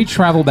 Can we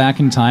travel back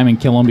in time and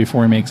kill him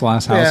before he makes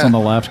Last House on the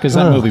Left? Because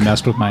that movie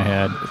messed with my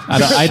head.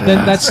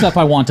 That's stuff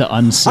I want to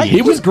unsee.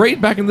 He was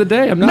great back in the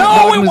day. I'm not.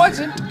 No, it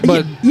wasn't.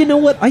 But You know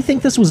what? I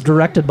think this was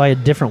directed by a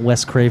different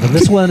Wes Craven.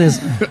 This one is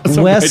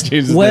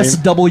Wes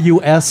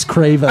W.S.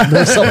 Craven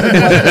or something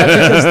like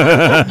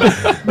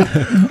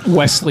that.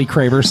 Wesley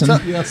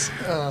Craverson. Yes.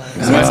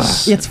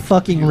 It's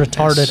fucking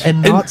retarded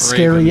and not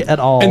scary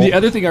at all. And the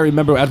other thing I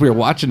remember as we were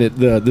watching it,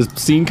 this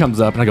scene comes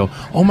up, and I go,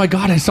 "Oh my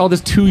god, I saw this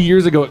 2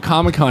 years ago at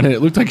Comic-Con, and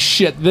it looked like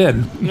shit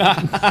then."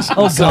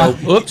 Oh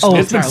god! Oops!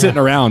 It's been sitting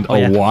around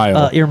a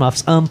while.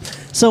 Earmuffs.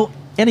 So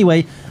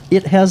anyway,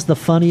 it has the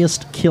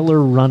funniest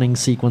killer running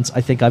sequence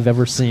I think I've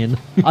ever seen.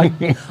 I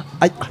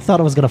thought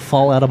I was gonna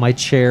fall out of my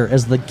chair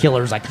as the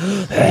killer's like.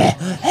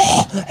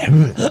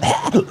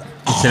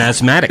 It's an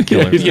asthmatic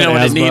killer. You know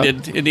what it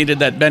needed? It needed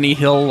that Benny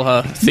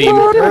Hill theme.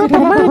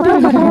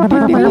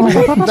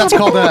 That's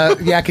called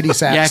Yakety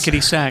Sax.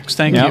 Yakety Sax.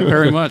 Thank you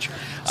very much.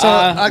 So,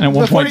 and at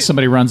one point,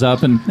 somebody runs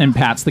up and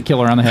pats the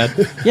killer on the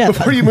head. Yeah.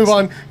 Before you move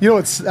on, you know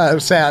what's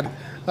sad?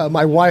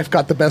 My wife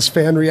got the best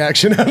fan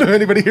reaction out of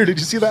anybody here. Did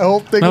you see that whole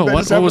thing? No,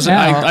 what was it?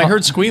 I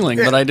heard squealing,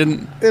 but I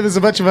didn't. It was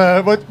a bunch of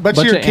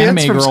your kids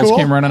anime from girls school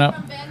came running up.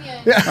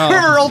 Yeah,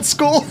 her old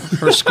school.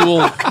 Her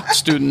school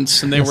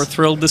students, and they were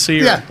thrilled to see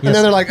her. Yeah, and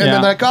then they're like,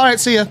 all right,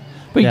 see ya.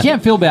 But you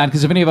can't feel bad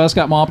because if any of us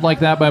got mobbed like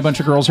that by a bunch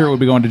of girls here, we'd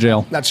be going to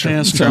jail. That's true. Yeah,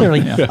 that's true. Clearly.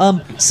 Yeah.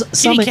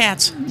 Summing,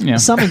 cats. Yeah.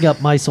 Summing up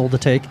My Soul to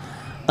Take,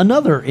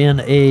 another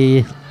in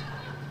a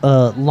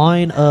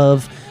line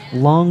of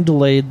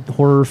long-delayed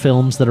horror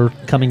films that are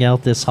coming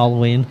out this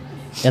Halloween,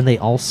 and they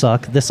all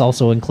suck. This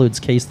also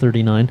includes Case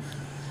 39.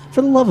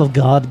 For the love of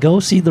God,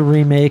 go see the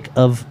remake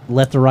of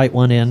Let the Right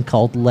One In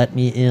called Let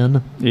Me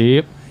In.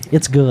 Yep.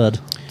 It's good.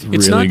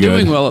 It's really not good.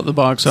 doing well at the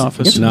box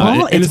office. It's No,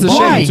 wrong. and it's a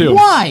Why? shame too.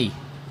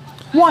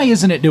 Why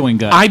isn't it doing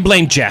good? I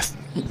blame Jeff.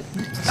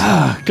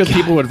 Because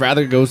people would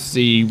rather go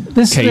see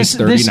This Case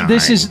 39.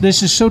 this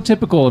is so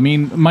typical. I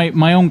mean,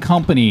 my own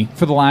company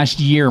for the last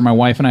year, my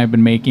wife and I have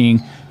been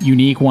making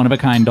unique, one of a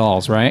kind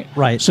dolls, right?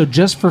 Right. So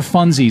just for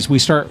funsies,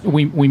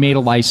 we made a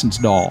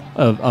licensed doll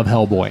of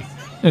Hellboy.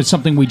 It's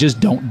something we just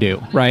don't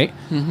do, right?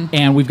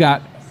 And we've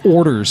got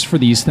orders for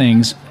these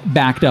things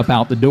backed up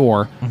out the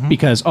door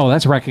because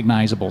that's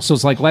recognizable. So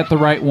it's like, let the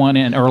right one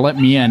in, or let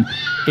me in.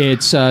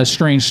 It's a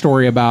strange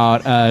story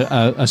about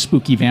a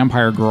spooky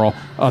vampire girl.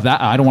 Oh,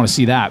 that I don't want to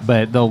see that,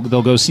 but they'll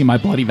go see My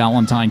Bloody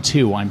Valentine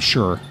 2, I'm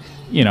sure,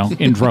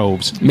 in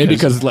droves. Maybe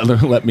because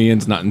Let Me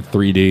In's not in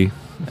 3D.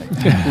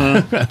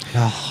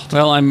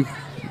 Well,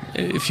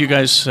 if you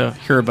guys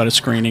hear about a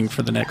screening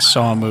for the next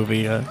Saw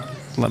movie,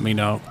 let me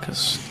know,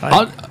 because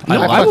I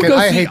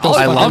hate those.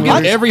 I'll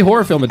give every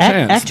horror film a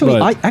chance. Actually,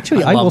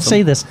 but I will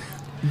say this: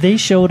 they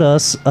showed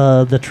us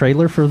the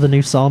trailer for the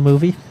new Saw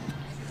movie.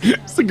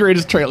 It's the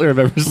greatest trailer I've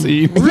ever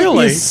seen.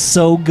 Really, it is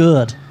so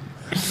good.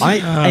 I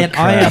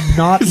am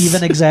not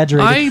even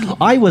exaggerating.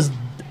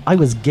 I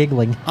was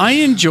giggling. I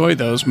enjoy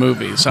those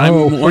movies. I'm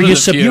one were of you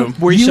the few.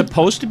 were you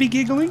supposed to be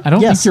giggling? I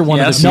don't think you're one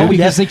of the few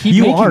because they keep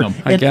making them.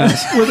 I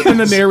guess. And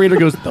the narrator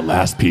goes, "The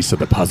last piece of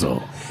the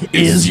puzzle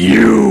is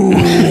you."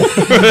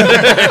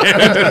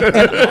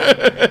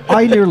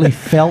 I nearly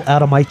fell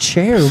out of my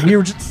chair. We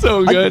were just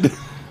so good.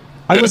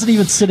 I wasn't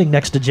even sitting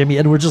next to Jimmy,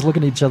 and we're just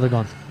looking at each other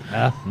going,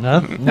 no,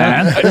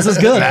 this is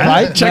good,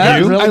 right?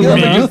 Check it. Really I good. love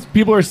it because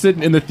people are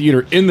sitting in the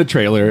theater in the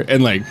trailer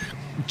and like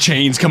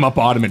chains come up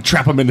on him and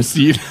trap him in the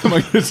seat. I'm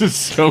like, this is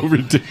so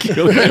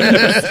ridiculous.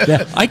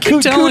 I keep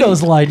telling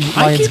kudos,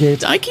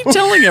 Lionsgate. I keep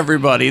telling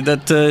everybody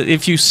that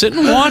if you sit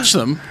and watch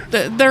them,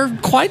 they're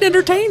quite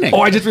entertaining.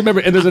 Oh, I just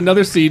remember, and there's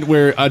another scene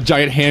where a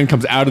giant hand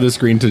comes out of the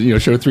screen to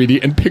show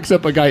 3D and picks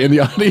up a guy in the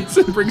audience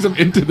and brings him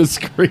into the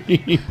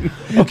screen.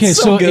 Okay,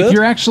 so if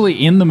you're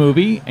actually in the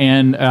movie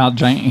and a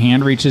giant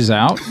hand reaches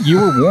out, you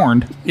were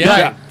warned.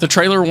 Yeah, the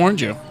trailer warned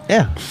you.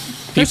 Yeah,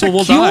 People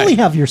will you die. only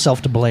have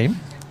yourself to blame.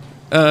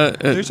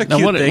 There's a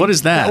cute thing. What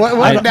is that?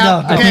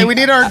 We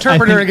need our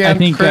interpreter again.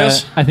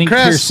 Chris. I think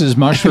Pierce's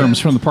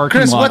mushrooms from the parking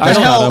Chris, lot. what the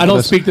hell? I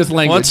don't speak this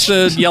language. What's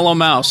the yellow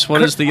mouse?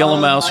 What is the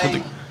yellow mouse? With the...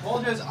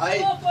 apologize.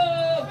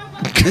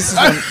 This is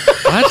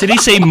What did he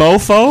say?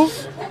 Mofo?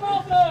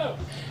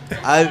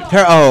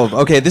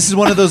 okay. This is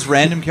one of those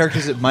random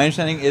characters that my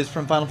understanding is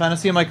from Final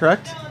Fantasy. Am I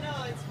correct?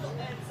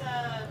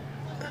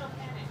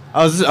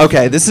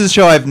 Okay. This is a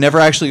show I've never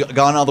actually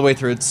gone all the way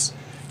through. It's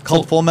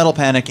called Full Metal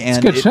Panic, and it's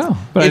a good show,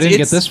 but I didn't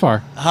get this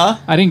far. Huh?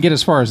 I didn't get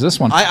as far as this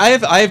one. I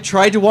have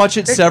tried to watch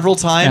it several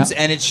times,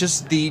 and it's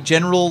just the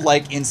general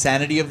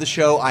insanity of the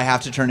show. I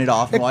have to turn it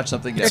off and watch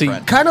something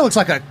different. It kind of looks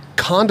like a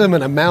condom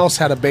and a mouse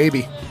had a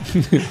baby.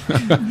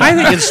 I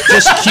think it's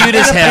just cute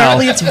as hell.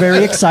 Apparently, it's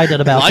very excited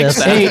about this.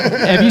 Hey,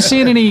 have you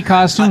seen any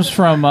costumes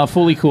from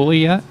Fooly Cooly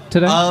yet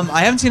today?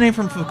 I haven't seen any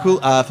from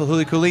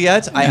Fooly Cooly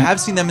yet. I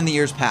have seen them in the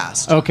years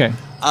past. Okay.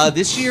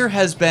 This year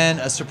has been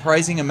a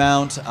surprising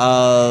amount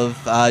of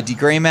D.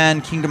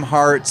 Greyman, Kingdom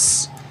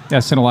Hearts. Yeah,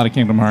 I've seen a lot of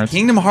Kingdom Hearts.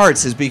 Kingdom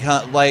Hearts has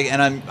become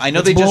and I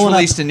know they just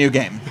released a new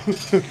game,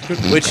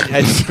 which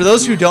for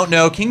those who don't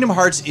know, Kingdom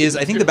Hearts is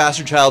I think the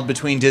bastard child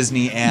between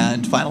Disney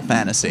and Final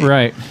Fantasy.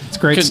 Right, it's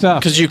great stuff.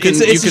 Because you can,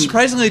 it's a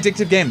surprisingly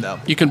addictive game though.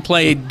 You can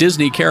play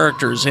Disney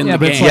characters in the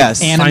but game.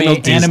 it's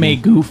like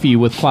anime Goofy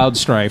with Cloud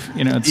Strife.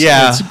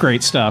 It's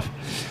great stuff.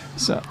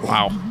 So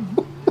wow,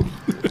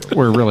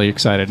 we're really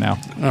excited now.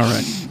 All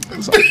right.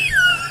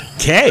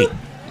 Okay.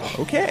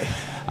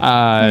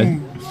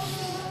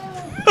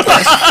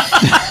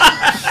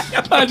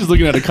 I'm just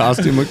looking at a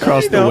costume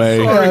across the way.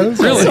 Really?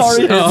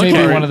 Sorry.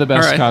 Maybe one of the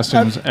best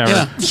costumes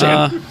ever.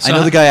 Yeah. I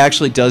know the guy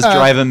actually does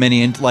drive a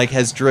mini and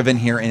has driven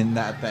here in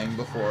that thing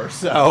before.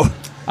 So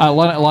a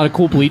lot of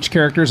cool Bleach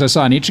characters. I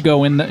saw an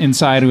Ichigo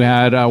inside who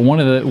had one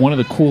of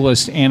the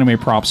coolest anime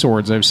prop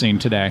swords I've seen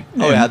today.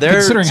 Oh yeah, they're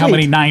considering how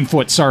many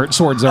 9-foot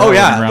swords there are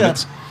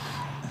around.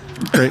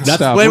 It's great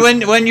stuff.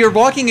 When you're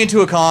walking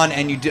into a con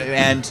and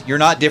you're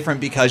not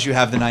different because you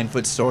have the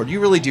 9-foot sword,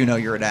 you really do know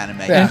you're an anime.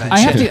 Yeah.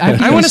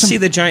 I want to see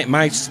the giant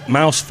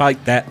mouse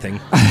fight that thing.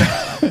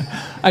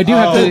 I do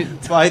have to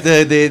fight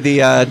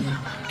the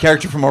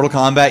character from Mortal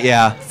Kombat.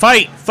 Yeah,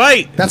 fight.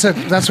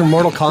 That's from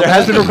Mortal Kombat. There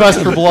has been a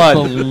request for blood.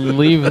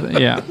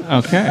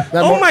 Okay.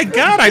 Oh my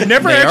God! I've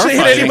never actually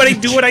had anybody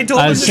do what I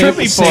told them to do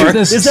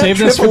before. Save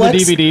this for the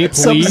DVD,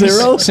 please.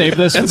 Sub-Zero? Save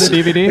this for the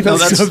DVD. No,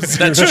 that's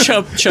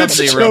Chub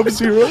Zero.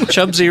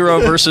 Chub Zero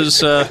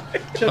versus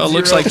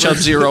looks like Chub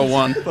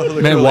 01.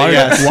 Man,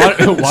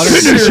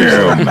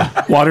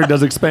 water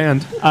does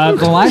expand.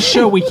 The last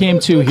show we came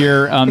to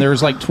here, there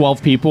was like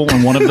 12 people,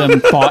 and one of them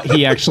thought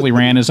he actually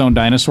ran his own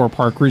dinosaur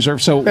park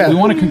reserve. So we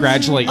want to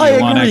congratulate you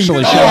on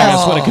actually showing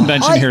us what a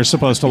convention here is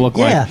supposed to look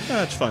like.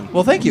 That's fun.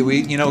 Well, thank you.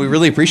 We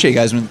really appreciate you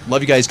guys. We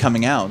love you guys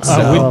coming out.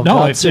 So.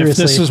 If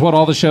this is what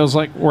all the shows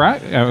like we're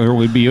at,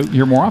 we'd be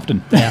here more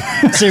often.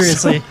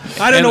 Seriously.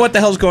 I don't know what the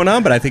hell's going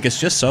on, but I think it's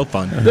just so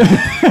fun.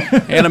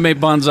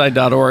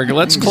 AnimeBonsai.org.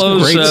 Let's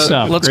close. Great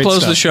stuff. Let's Great close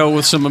stuff. the show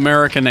with some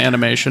American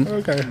animation.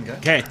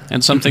 Okay.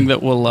 And something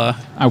that will.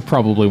 I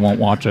probably won't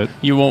watch it.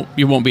 You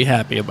won't be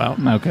happy about.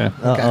 Okay.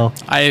 Uh-oh.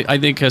 I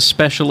think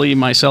especially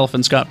myself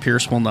and Scott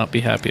Pierce will not be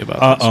happy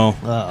about this.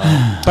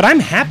 Uh-oh. But I'm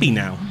happy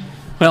now.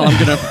 Well,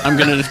 I'm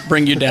gonna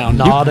bring you down.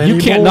 You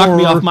can't knock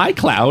me off my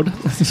cloud.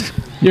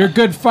 You're a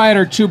good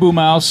fighter, Chubu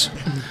Mouse.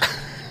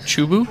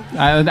 Chubu?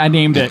 I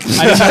named it.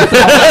 I didn't know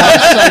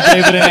so I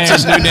gave it a name. That's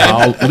his new name.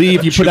 I'll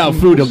leave. You put out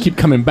food, he'll keep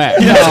coming back.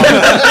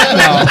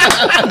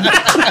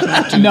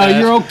 No,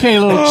 you're okay,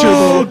 little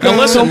Chubu. Now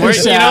listen, Don't be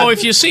sad.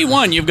 if you see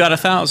one, you've got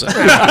 1,000. If I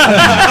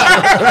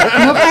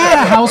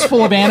had a house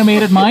full of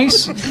animated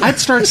mice, I'd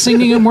start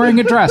singing and wearing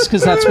a dress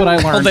because that's what I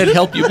learned. Well, they'd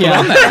help you put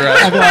on that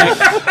dress. I'd be like,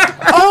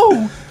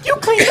 oh, you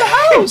cleaned the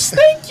house.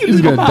 Thank you, He's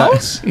little gonna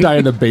mouse. die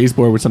in the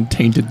baseboard with some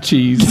tainted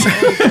cheese.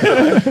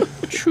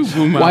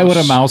 Chubu Mouse. Why would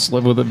a mouse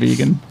live with a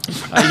vegan?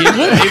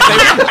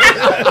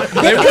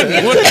 They would.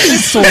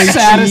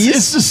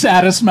 It's the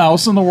saddest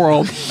mouse in the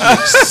world.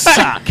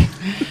 Suck.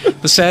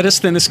 The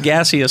saddest, thinnest,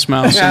 gaseous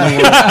mouse in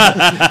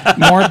the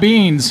world. More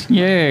beans.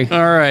 Yay.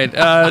 All right.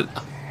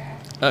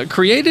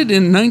 Created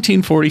in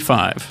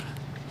 1945.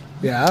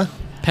 Yeah.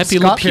 Pepe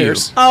Scott Le Pew.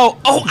 Pierce. Oh,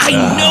 I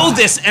know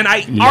this, and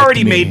I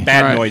already made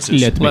bad All right.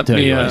 noises. Let me tell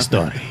you a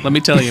story. Let me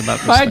tell you about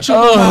this. Bye, thing.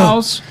 Chubu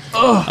Mouse.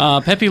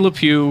 Pepe Le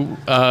Pew,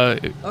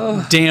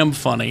 damn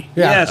funny.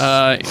 Yes.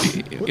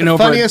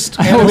 Funniest.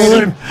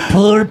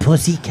 Poor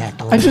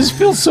pussycat. I just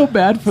feel so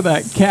bad for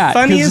that cat.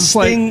 'cause Funniest it's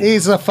like, thing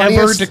He's the ever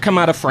funniest. to come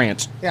out of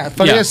France.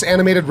 Funniest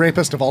animated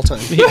rapist of all time.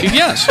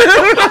 Yes.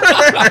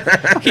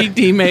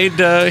 he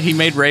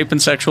made rape and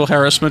sexual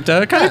harassment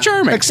kind of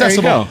charming.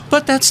 Accessible.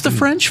 But that's the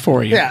French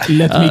for you. Yeah.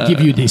 Let me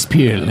give you this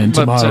pill, and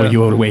but, tomorrow uh, you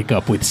will wake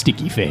up with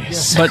sticky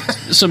face. But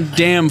some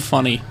damn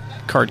funny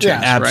cartoons.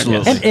 Yeah,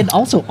 absolutely. Right? And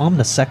also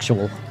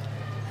omnisexual.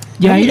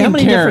 Yeah, he How didn't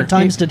many care. different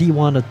times did he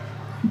want to?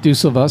 Do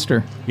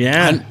Sylvester.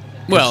 Yeah.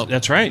 Well,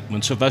 that's right.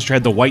 When Sylvester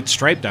had the white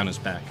stripe down his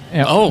back.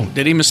 Yeah. Oh,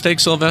 did he mistake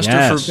Sylvester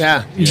Yes. for?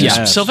 Yeah.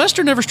 Yes.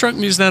 Sylvester never struck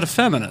me as that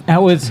effeminate.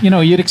 That was,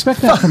 you'd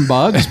expect that from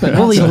Bugs, but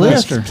Well, not he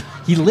Sylvester. lived.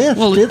 He lived.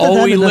 Well, Didn't oh,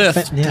 that he in the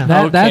lived. Yeah.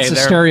 That's a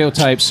there.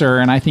 stereotype, sir,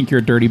 and I think you're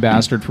a dirty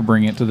bastard for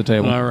bringing it to the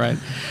table. All right.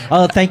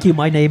 Thank you.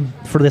 My name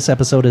for this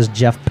episode is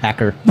Jeff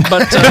Packer.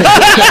 But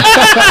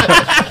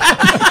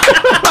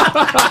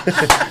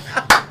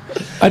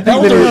I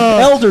think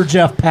Elder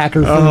Jeff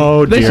Packer.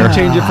 they should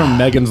change it from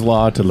Megan's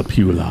Law to Le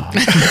Pew Law.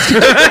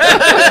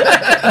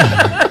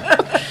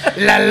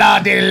 La la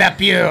de la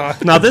Pew.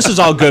 Now, this is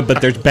all good,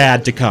 but there's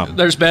bad to come.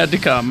 there's bad to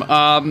come.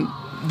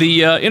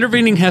 The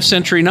intervening half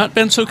century not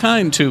been so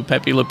kind to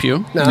Pepe Le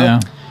Pew, Yeah.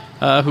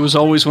 who was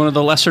always one of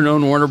the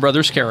lesser-known Warner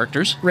Brothers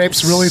characters.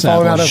 Rape's really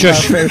fallen out of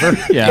favor.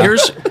 Yeah.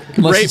 Here's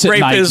Unless it's at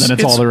night, then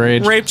it's all the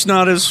rage. Rape's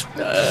not as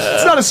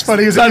It's not as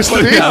funny as it used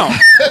to be. no.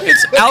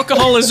 It's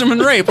alcoholism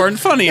and rape aren't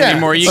funny Yeah.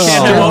 anymore. You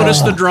can't do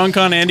Otis the Drunk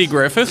on Andy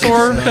Griffith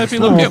or Pepe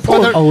Le Pew.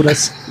 Poor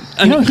Otis.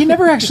 He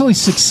never actually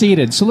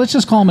succeeded, so let's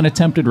just call him an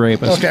attempted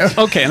rapist.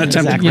 Okay, an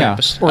attempted Yeah.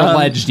 rapist. Or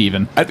alleged,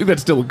 even. I think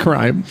that's still a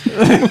crime.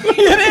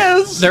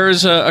 There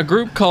is a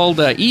group called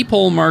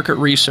ePoll Market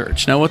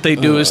Research. Now, what they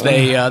do is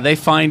they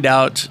find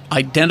out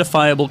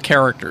identifiable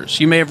characters.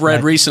 You may have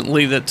read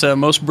recently that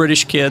most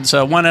British kids,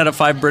 1 out of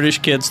 5 British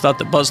kids, thought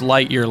that Buzz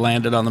Lightyear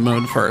landed on the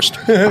moon first.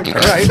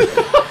 Right.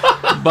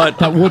 But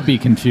That would be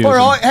confusing. All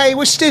right. Hey,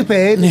 we're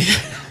stupid.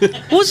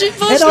 was it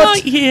Buzz And our-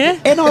 Lightyear?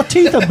 And our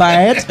teeth are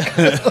bad.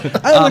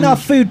 And our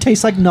food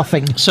tastes like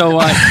nothing. So,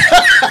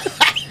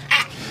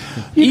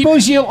 You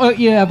boys,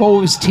 you have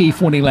all his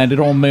teeth when he landed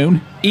on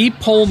moon.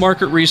 ePoll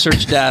Market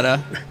Research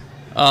data.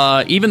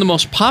 Even the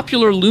most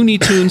popular Looney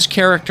Tunes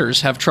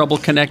characters have trouble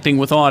connecting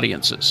with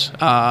audiences.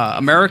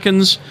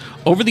 Americans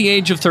over the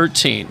age of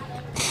 13.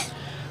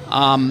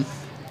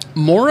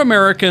 More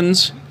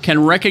Americans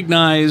can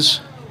recognize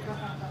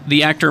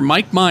the actor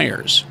Mike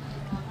Myers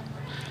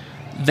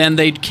than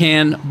they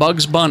can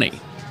Bugs Bunny.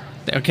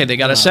 Okay, they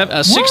got a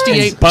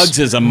 68. Bugs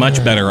is a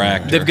much better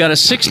actor. They've got a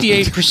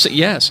 68%.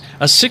 Yes,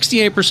 a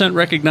 68%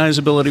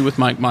 recognizability with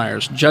Mike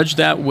Myers. Judge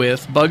that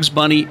with Bugs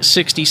Bunny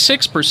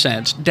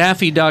 66%,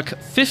 Daffy Duck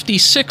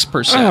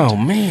 56%. Oh,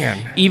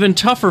 man. Even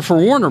tougher for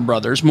Warner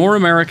Brothers. More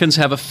Americans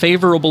have a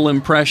favorable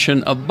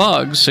impression of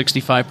Bugs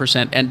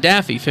 65% and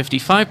Daffy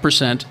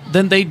 55%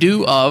 than they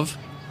do of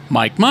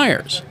Mike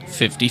Myers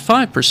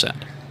 55%.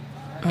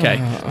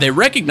 Okay, they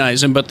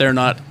recognize him, but they're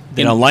not.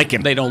 They don't like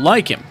him. They don't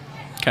like him.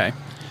 Okay.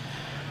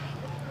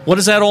 What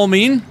does that all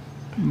mean?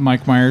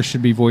 Mike Myers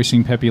should be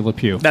voicing Pepe Le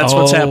Pew. That's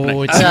what's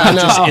happening.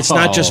 It's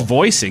not just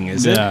voicing,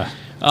 is it? Yeah.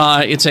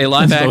 It's a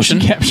live action.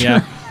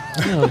 Capture.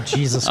 Oh,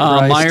 Jesus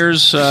Christ.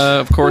 Myers,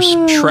 of course,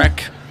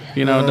 Shrek,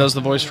 does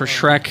the voice for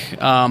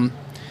Shrek.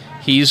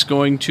 He's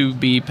going to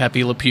be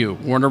Pepe Le Pew.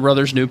 Warner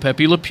Brothers knew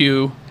Pepe Le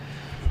Pew.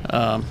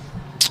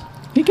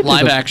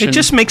 Live action. It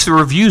just makes the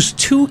reviews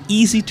too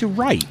easy to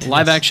write.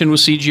 Live action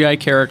with CGI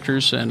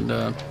characters and.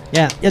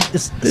 It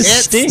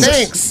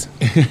stinks.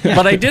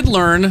 But I did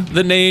learn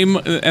the name,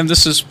 and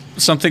this is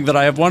something that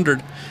I have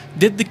wondered.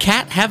 Did the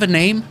cat have a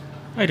name?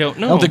 I don't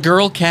know. The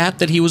girl cat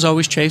that he was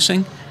always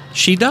chasing?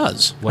 She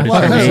does. What is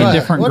a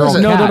different girl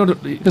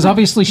cat? Because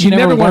obviously she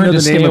never learned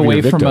to stay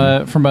away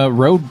from a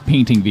road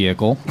painting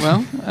vehicle.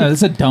 Well,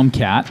 it's a dumb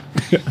cat.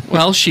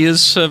 Well, she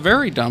is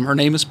very dumb. Her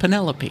name is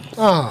Penelope.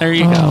 Oh. There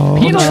you go.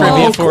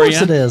 Penelope. Of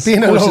course it is.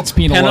 Of course it's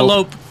Penelope.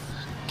 Penelope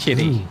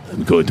Kitty.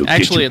 I'm going to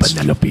Actually, get you,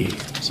 Penelope.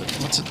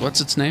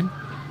 What's its name?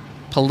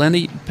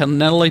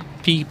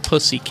 Penelope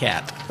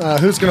Pussycat.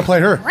 Who's going to play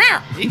her?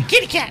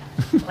 Kitty cat.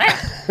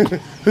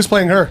 Who's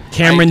playing her?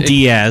 Cameron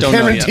Diaz.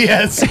 Cameron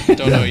Diaz.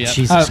 Don't know yet.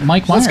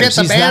 Mike Myers. Let's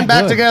get the band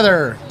back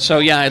together. So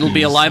yeah, it'll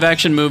be a live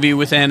action movie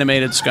with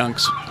animated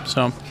skunks.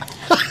 So.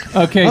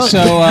 Okay, so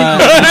a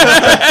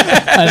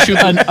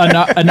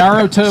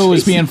Naruto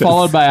is being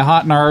followed by a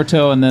hot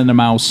Naruto and then a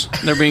mouse.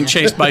 They're being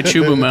chased by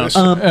Chubu Mouse.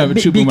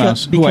 Chubu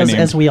Mouse, who I because named.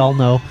 as we all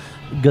know,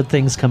 good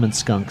things come in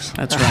skunks.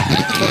 That's right.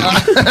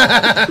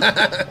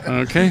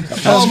 Okay.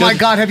 Oh my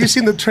God! Have you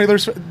seen the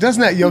trailers?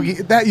 Doesn't that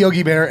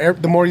Yogi Bear?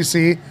 The more you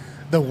see,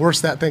 the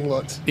worse that thing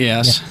looks.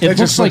 Yes. It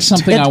looks like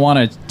something I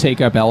want to take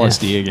up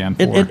LSD again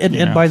for.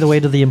 And by the way,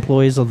 to the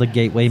employees of the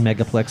Gateway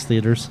Megaplex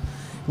Theaters,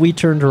 we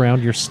turned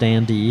around your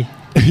standee.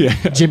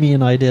 Jimmy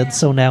and I did,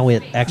 so now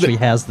it actually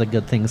has the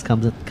good things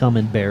come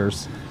in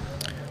bears.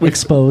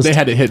 Exposed. They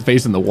had it hit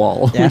face in the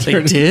wall. Yeah.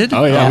 They did?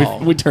 Oh,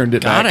 yeah. We turned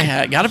it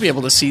back. Gotta be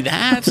able to see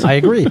that. I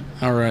agree.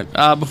 All right.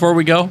 Before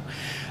we go,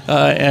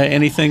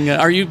 anything?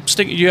 Are you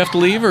sticking? You have to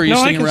leave, or are you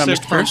sticking around,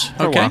 Mr. Pierce?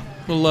 For a while.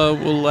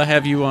 We'll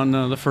have you on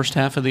the first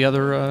half of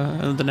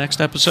the next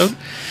episode.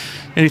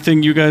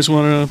 Anything you guys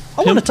want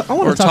to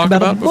talk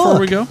about a book, before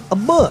we go? A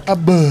book. A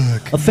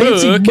book. A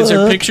fancy book. Is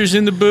there pictures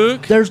in the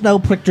book? There's no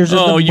pictures in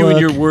the book. Oh, you and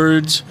your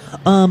words.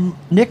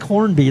 Nick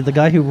Hornby, the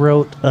guy who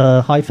wrote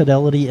High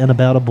Fidelity and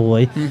About a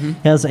Boy,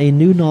 has a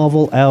new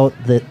novel out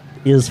that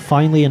is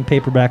finally in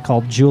paperback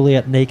called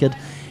Juliet Naked.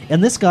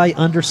 And this guy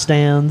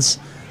understands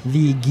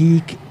the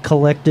geek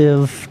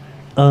collector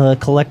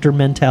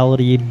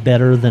mentality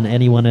better than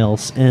anyone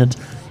else. And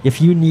if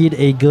you need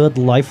a good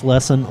life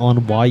lesson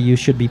on why you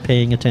should be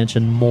paying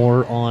attention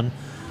more on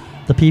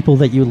the people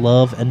that you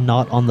love and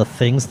not on the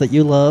things that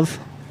you love,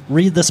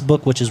 read this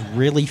book, which is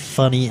really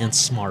funny and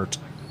smart.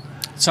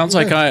 Sounds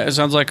like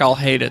I'll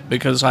hate it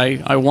because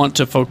I want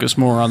to focus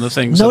more on the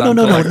things No.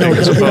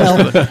 as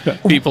opposed to the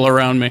people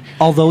around me.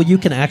 Although you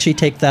can actually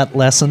take that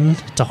lesson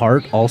to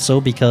heart also,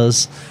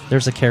 because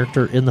there's a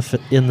character in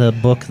the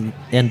book,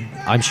 and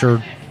I'm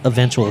sure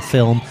eventual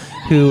film,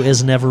 who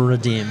is never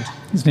redeemed.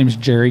 His name is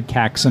Jerry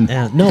Caxon.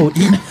 No,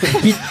 he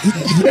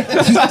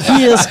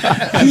is.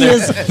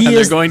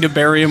 They're going to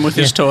bury him with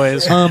his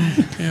toys.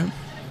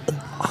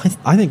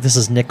 I think this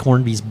is Nick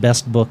Hornby's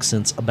best book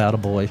since About a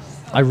Boy.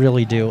 I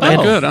really do.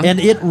 Good, huh? And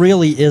it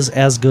really is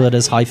as good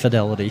as High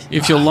Fidelity.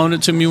 If you'll loan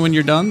it to me when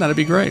you're done, that'd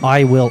be great.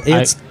 I will.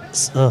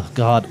 Oh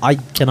God, I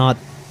cannot.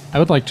 I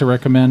would like to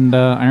recommend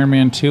Iron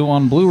Man 2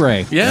 on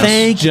Blu-ray. Yes.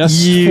 Thank you.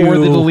 Just for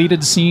the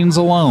deleted scenes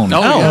alone. Oh,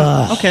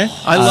 yeah. Okay.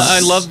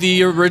 I love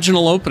the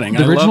original opening.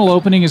 The original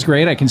opening is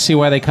great. I can see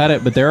why they cut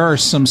it, but there are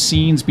some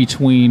scenes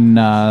between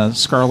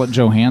Scarlett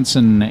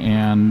Johansson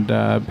and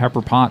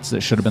Pepper Potts that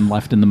should have been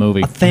left in the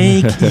movie.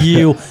 Thank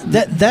you.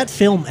 That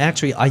film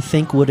actually, I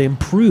think, would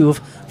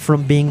improve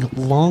from being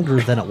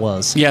longer than it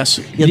was. Yes.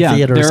 In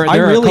theaters. I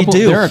really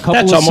do. There are a couple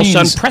That's of almost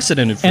scenes,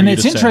 unprecedented for and you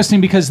it's to say.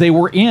 interesting because they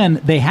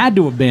had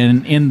to have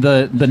been in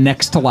the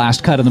next to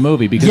last cut of the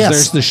movie, because Yes.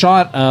 there's the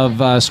shot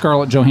of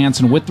Scarlett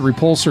Johansson with the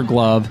repulsor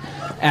glove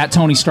at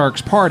Tony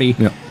Stark's party.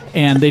 Yeah.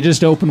 And they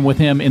just open with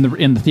him in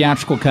the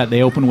theatrical cut.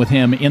 They open with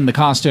him in the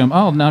costume.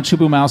 Oh, now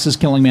Chubu Mouse is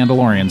killing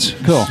Mandalorians.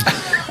 Cool.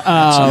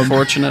 That's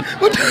unfortunate.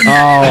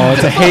 Oh,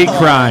 it's a hate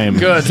crime.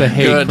 Good. It's a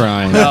hate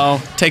crime.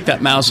 No, take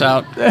that mouse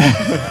out.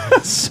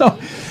 So,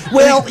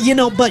 well,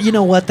 but you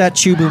know what? That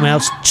Chubu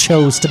Mouse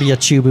chose to be a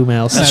Chubu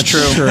Mouse. That's true.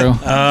 true.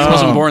 He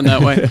wasn't born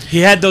that way.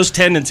 He had those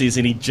tendencies,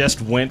 and he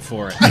just went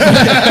for it.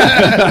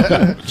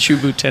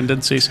 Chubu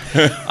tendencies.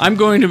 I'm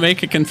going to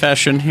make a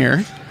confession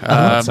here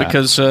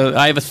because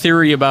I have a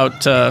theory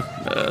about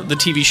the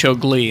TV show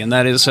Glee, and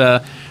that is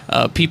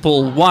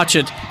people watch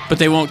it, but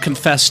they won't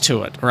confess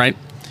to it, right?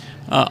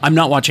 I'm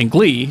not watching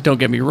Glee, don't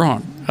get me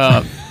wrong.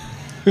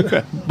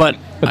 But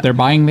they're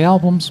buying the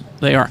albums.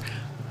 They are.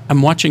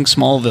 I'm watching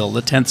Smallville,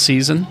 the 10th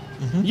season.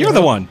 You're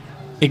the one.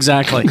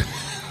 Exactly.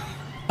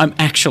 I'm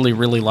actually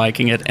really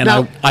liking it, and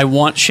Now- I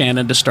want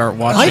Shannon to start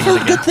watching I've it heard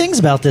again. good things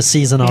about this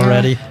season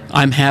already.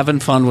 I'm having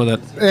fun with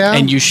it, Yeah.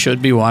 and you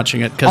should be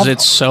watching it because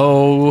it's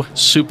so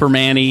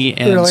Superman-y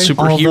and Really?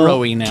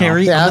 superhero-y now.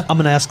 Carrie, Yeah. I'm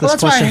going to ask Well,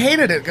 this that's why I question.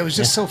 hated it. It was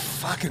just so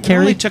fucking. Carrie- It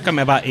only took him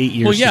about 8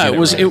 years. Well, yeah, to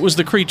get it right. was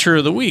the creature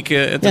of the week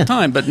at the Yeah.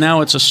 time, but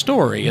now it's a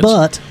story.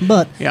 It's,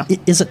 But Yeah.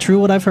 is it true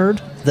what I've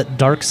heard that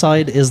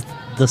Darkseid is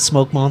the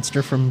smoke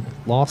monster from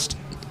Lost?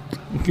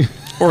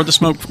 or the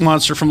smoke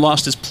monster from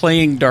Lost is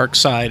playing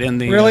Darkseid in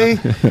the Really?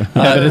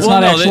 But it's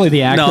not actually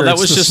the actor. No, that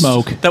it's was the just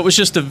smoke. That was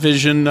just a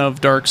vision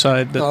of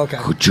Darkseid. That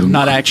Okay.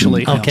 Not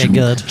actually. Okay,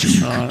 good.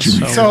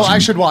 So I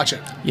should watch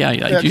it. Yeah,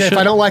 yeah. Okay, You if should.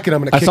 I don't like it, I'm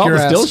going to I kick saw your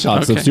the ass. still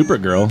shots of Okay.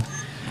 Supergirl.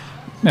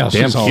 Yeah,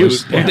 Damn she's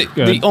always cute. damn the,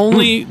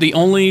 good. the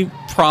only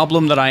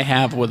problem that I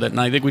have with it,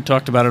 and I think we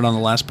talked about it on the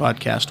last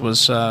podcast,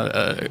 was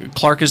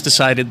Clark has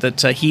decided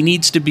that he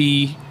needs to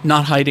be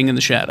not hiding in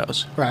the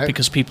shadows, Right.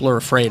 Because people are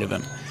afraid of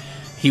him.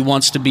 He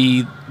wants to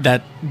be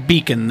that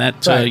beacon,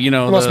 that Right. you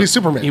know. He wants to be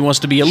Superman. He wants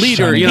to be a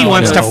leader. He You know,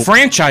 wants to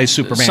franchise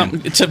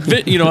Superman. It's a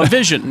a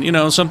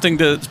vision, something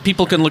that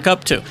people can look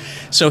up to.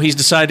 So he's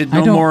decided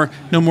no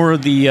more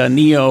of the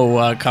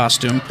Neo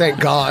costume. Thank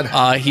God.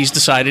 He's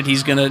decided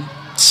he's going to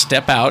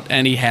step out,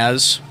 and he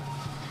has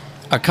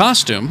a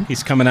costume.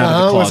 He's coming out of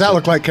the What does closet. that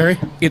look like, Kerry?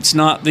 It's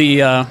not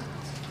the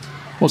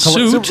What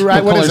color, suit.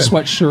 Right, what what color is it?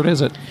 sweatshirt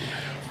is it?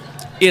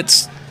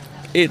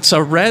 It's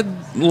a red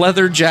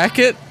leather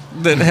jacket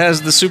that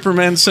has the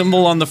Superman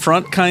symbol on the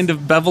front kind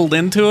of beveled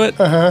into it,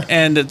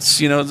 and it's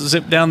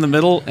zipped down the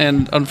middle,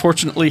 and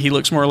unfortunately he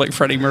looks more like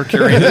Freddie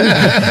Mercury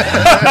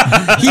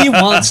than He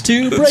wants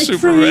to break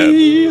Superman.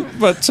 free.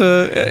 But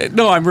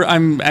no,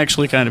 I'm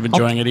actually kind of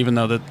enjoying it, even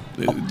though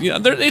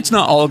it's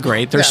not all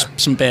great. There's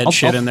some bad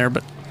shit in there,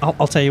 but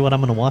I'll tell you what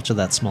I'm going to watch of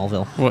that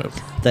Smallville. what?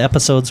 The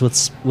episodes with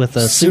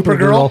Supergirl?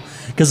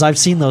 Supergirl, because I've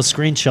seen those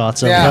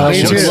screenshots of Yeah,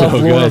 me too. of So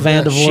Laura good.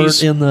 Vandervoort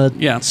She's- in the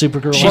yeah.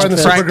 Supergirl She's in the outfit.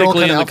 Supergirl practically kind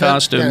in of the outfit?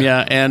 costume,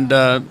 Yeah. and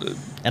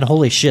and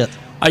holy shit.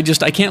 I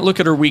can't look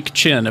at her weak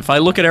chin. If I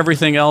look at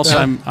everything else,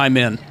 I'm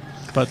in.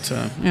 But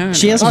yeah,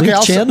 She has a Okay, weak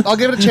I'll, chin. I'll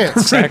give it a chance.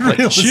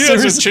 exactly. She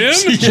has a chin.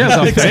 She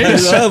has a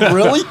face.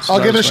 Really? I'll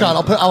give it a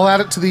shot. I'll add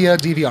it to the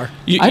DVR.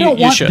 I don't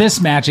you want should. this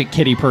magic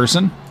kitty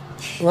person.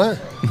 What?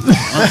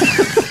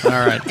 All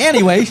right.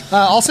 Anyway,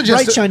 I'll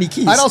suggest bright shiny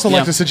keys. I'd also Yeah.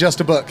 like to suggest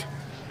a book.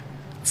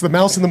 It's The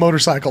Mouse and the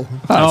Motorcycle.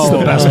 Oh,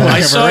 I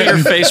saw your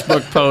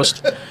Facebook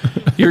post.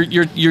 You're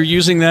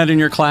using that in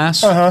your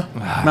class?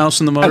 Mouse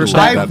and the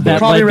Motorcycle. I've That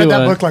probably led read to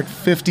that a- book like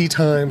 50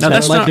 times. Now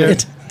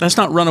That that's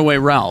not Runaway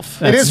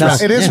Ralph. It is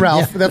That's-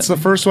 Ralph. yeah. That's the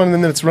first one,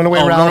 and then it's Runaway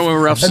Oh, Ralph. Runaway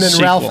Ralph's and then a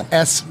sequel. Ralph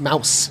S.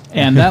 Mouse.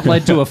 And that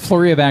led to a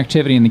flurry of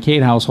activity in the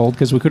Cade household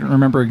because we couldn't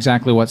remember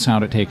exactly what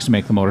sound it takes to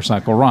make the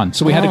motorcycle run.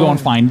 So we had to go and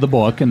find the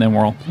book, and then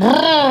we're all.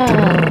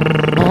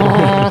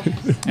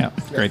 Yeah,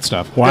 great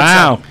stuff.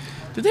 Wow.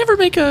 Did they ever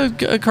make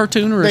a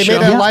cartoon or a They show?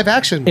 made a live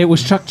action. It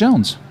was Chuck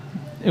Jones.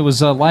 It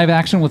was live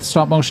action with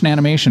stop motion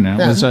animation,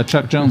 and it was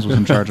Chuck Jones was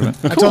in charge of it.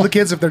 I told the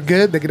kids if they're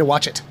good, they get to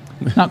watch it.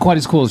 Not quite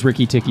as cool as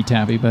Ricky Tikki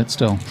Tavi, but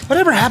still.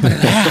 Whatever happened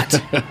to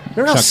that?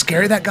 Remember how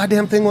scary that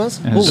goddamn thing was?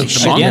 Holy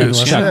shit. Again,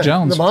 Mongoose, Chuck Yeah,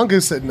 Jones. The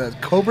mongoose and the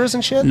cobras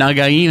and shit.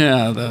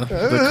 Nagaina,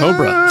 the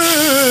cobra.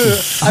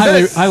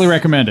 Highly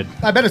recommended.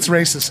 I bet it's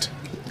racist.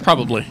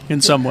 Probably,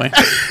 in some way.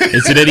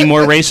 Is it any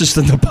more racist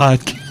than the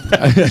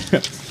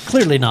podcast?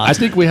 Clearly not. I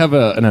think we have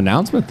an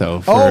announcement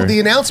though. Oh, the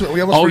announcement.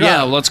 We almost Oh, forgot.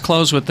 yeah, let's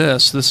close with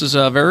this. This is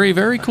a very,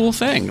 very cool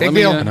thing. Big Let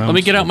me, deal. let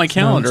me get out my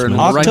calendar and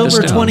write this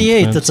October down.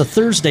 28th. It's a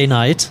Thursday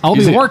night. I'll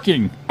Is be it-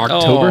 working.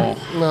 October.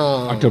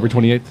 Oh. October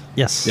 28th.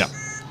 Yes. Yeah.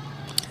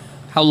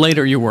 How late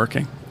are you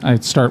working? I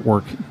start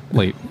work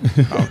late.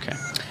 Okay.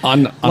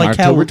 On Like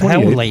how October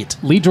 28th. late?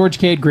 Lee George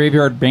Cade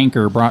Graveyard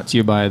Banker brought to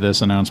you by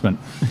this announcement.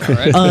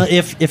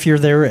 If you're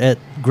there at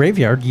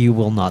Graveyard, you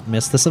will not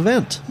miss this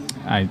event.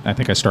 I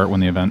think I start when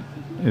the event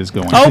is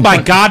going. Oh my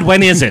God!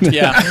 When is it?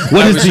 Yeah.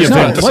 What I is was the just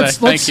event? about to Let's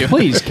say, thank you.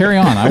 please carry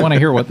on. I want to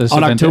hear what this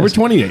On event October is.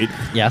 28th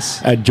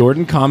Yes. at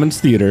Jordan Commons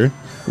Theater,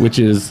 which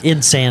is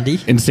In Sandy,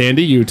 in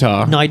Sandy,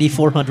 Utah.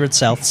 9400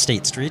 South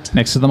State Street.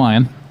 Next to the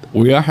Mayan.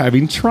 We are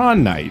having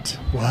Tron Night.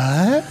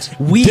 What?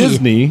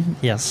 Disney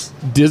Yes.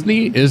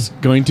 is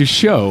going to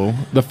show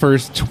the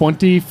first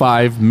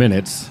 25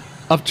 minutes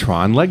of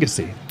Tron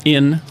Legacy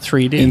In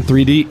 3D. in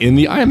 3D in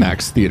the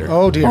IMAX theater.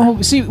 Oh, dear.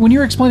 Oh, see, when you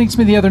were explaining to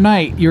me the other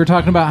night, you were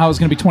talking about how it was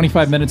going to be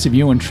 25 minutes of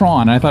you and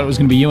Tron. I thought it was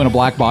going to be you in a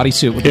black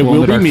bodysuit with It a will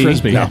glow-in-the-dark be me.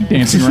 frisbee No.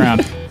 dancing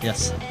around.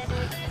 Yes.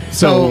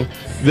 So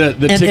the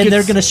tickets. And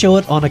they're going to show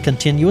it on a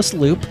continuous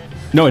loop.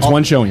 No, it's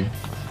one showing.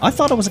 I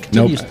thought it was a Nope.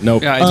 continuous.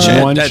 Nope. Yeah, It's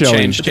it one that showing.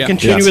 changed. The Yeah.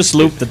 continuous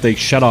loop that they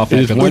shut off It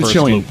is after the one first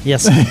showing. loop.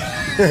 Yes.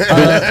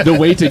 The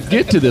way to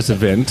get to this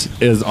event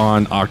is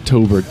on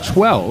October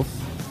 12th.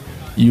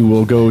 You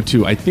will go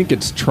to, I think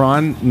it's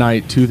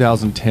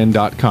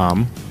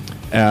tronnight2010.com.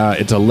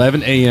 It's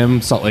 11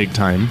 a.m. Salt Lake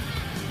time,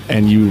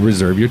 and you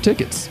reserve your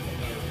tickets,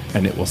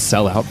 and it will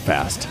sell out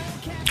fast.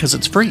 Because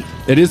it's free.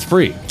 It is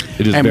free.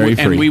 It is very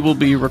free. And we will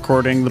be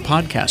recording the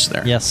podcast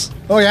there. Yes.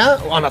 Oh, yeah?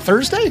 On a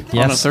Thursday?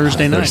 Yes. On a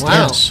Thursday night. Wow.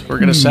 Yes. We're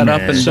going to set up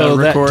and So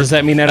record does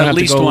that mean I don't at have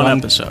least to go one on,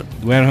 episode.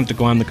 We don't have to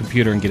go on the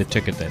computer and get a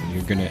ticket. Then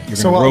you're gonna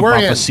So, rope we're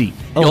off in. a seat.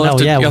 Oh, You'll have no,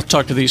 to, yeah. you'll have to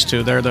talk to these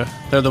two. They're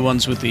the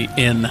ones with the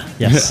in.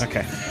 Yes.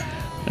 Okay.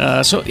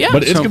 So yeah,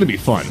 but it's going to be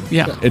fun.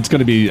 Yeah, it's going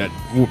to be.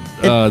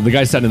 The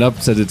guy setting it up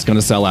says it's going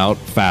to sell out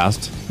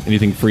fast.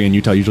 Anything free in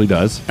Utah usually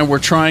does. And we're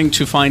trying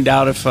to find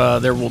out if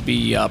there will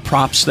be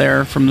props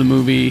there from the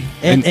movie,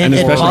 and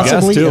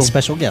possibly a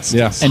special guest.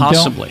 Yes, and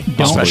possibly.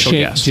 Don't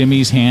shake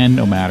Jimmy's hand,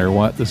 no matter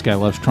what. This guy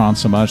loves Tron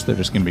so much they're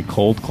just going to be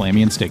cold,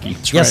 clammy, and sticky.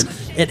 That's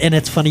yes, right. And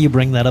it's funny you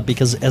bring that up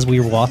because as we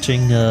were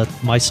watching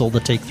My Soul to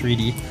Take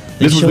 3D,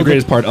 this was the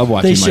greatest part of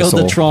watching My Soul. They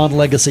showed the Tron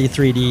Legacy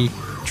 3D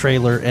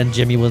trailer, and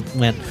Jimmy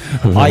went,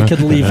 "I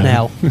could leave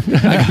now."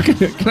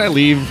 Can I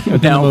leave?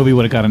 Now, the movie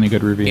would have got any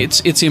good review.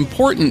 It's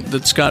important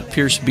that Scott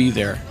Pierce be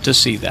there to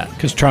see that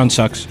because Tron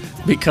sucks.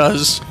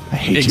 Because I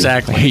hate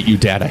exactly, you. I hate you,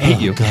 Dad. I hate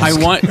you.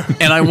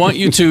 I want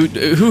you to.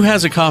 Who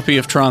has a copy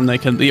of Tron?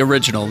 The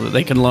original that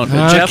they can loan.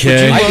 Okay. Jeff, would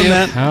you loan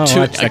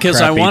that?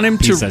 Because I want him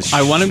to.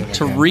 I want him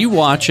to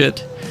rewatch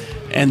it,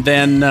 and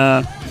then.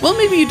 Well,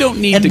 maybe you don't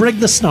need to bring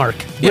the snark.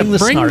 Bring the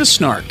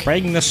snark.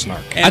 Bring the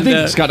snark. And, I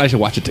think Scott and I should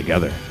watch it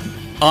together.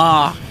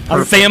 Our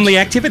family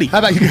activity. How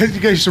about you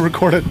guys should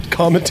record a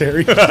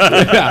commentary?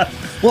 Yeah.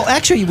 Well,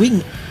 actually,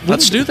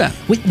 let's do that.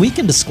 We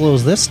can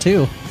disclose this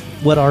too.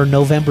 What our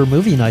November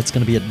movie night's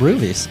going to be at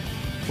Broovies.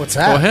 What's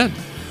that? Go ahead.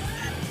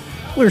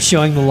 We're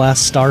showing The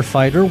Last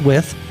Starfighter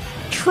with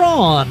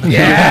Tron.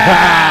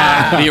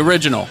 Yeah, the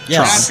original.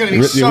 Yes. Tron.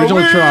 That's the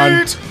original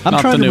Tron.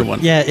 Not the new one.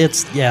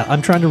 Yeah,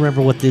 I'm trying to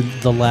remember what the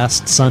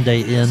last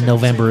Sunday in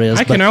November is.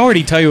 I can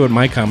already tell you what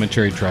my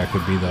commentary track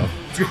would be, though.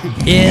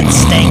 It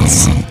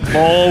stinks.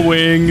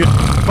 Bowling.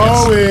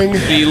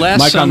 The last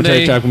my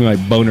Sunday. commentary track when my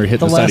boner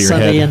hit the side of your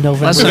Sunday head. In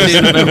November. Last Sunday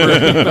in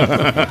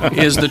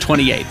November is the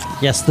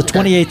 28th. Yes, the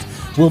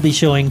 28th. We'll be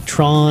showing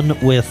Tron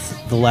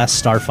with The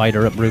Last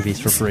Starfighter at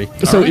Broovies for free.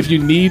 So if you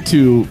need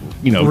to,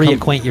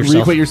 reacquaint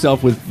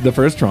yourself with the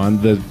first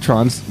Tron, the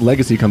Tron's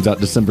Legacy comes out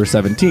December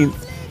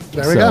 17th.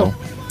 There we go.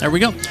 There we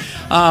go.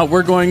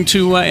 We're going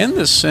to end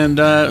this and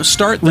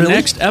start the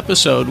next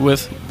episode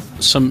with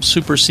some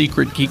super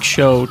secret Geek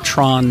Show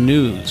Tron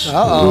news.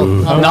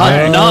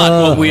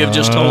 Not what we have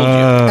just told you.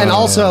 And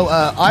also,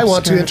 I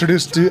want to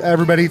introduce to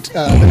everybody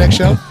the next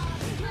show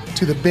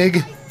to the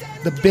big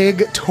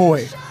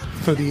toy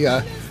for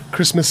the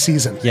Christmas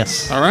season.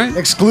 Yes. All right.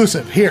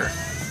 Exclusive here.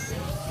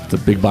 It's a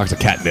big box of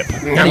catnip.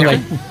 Anyway,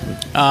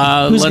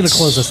 who's going to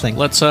close this thing?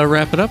 Let's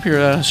wrap it up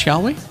here,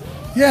 shall we?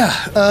 Yeah.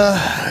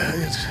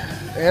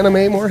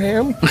 Anime more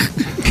ham.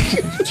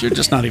 You're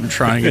just not even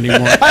trying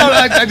anymore.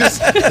 I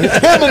just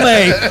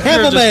Hamame.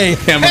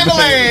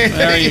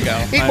 There you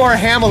go. Eat more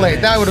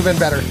Hamilade. That would have been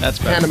better. That's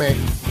better. Anime.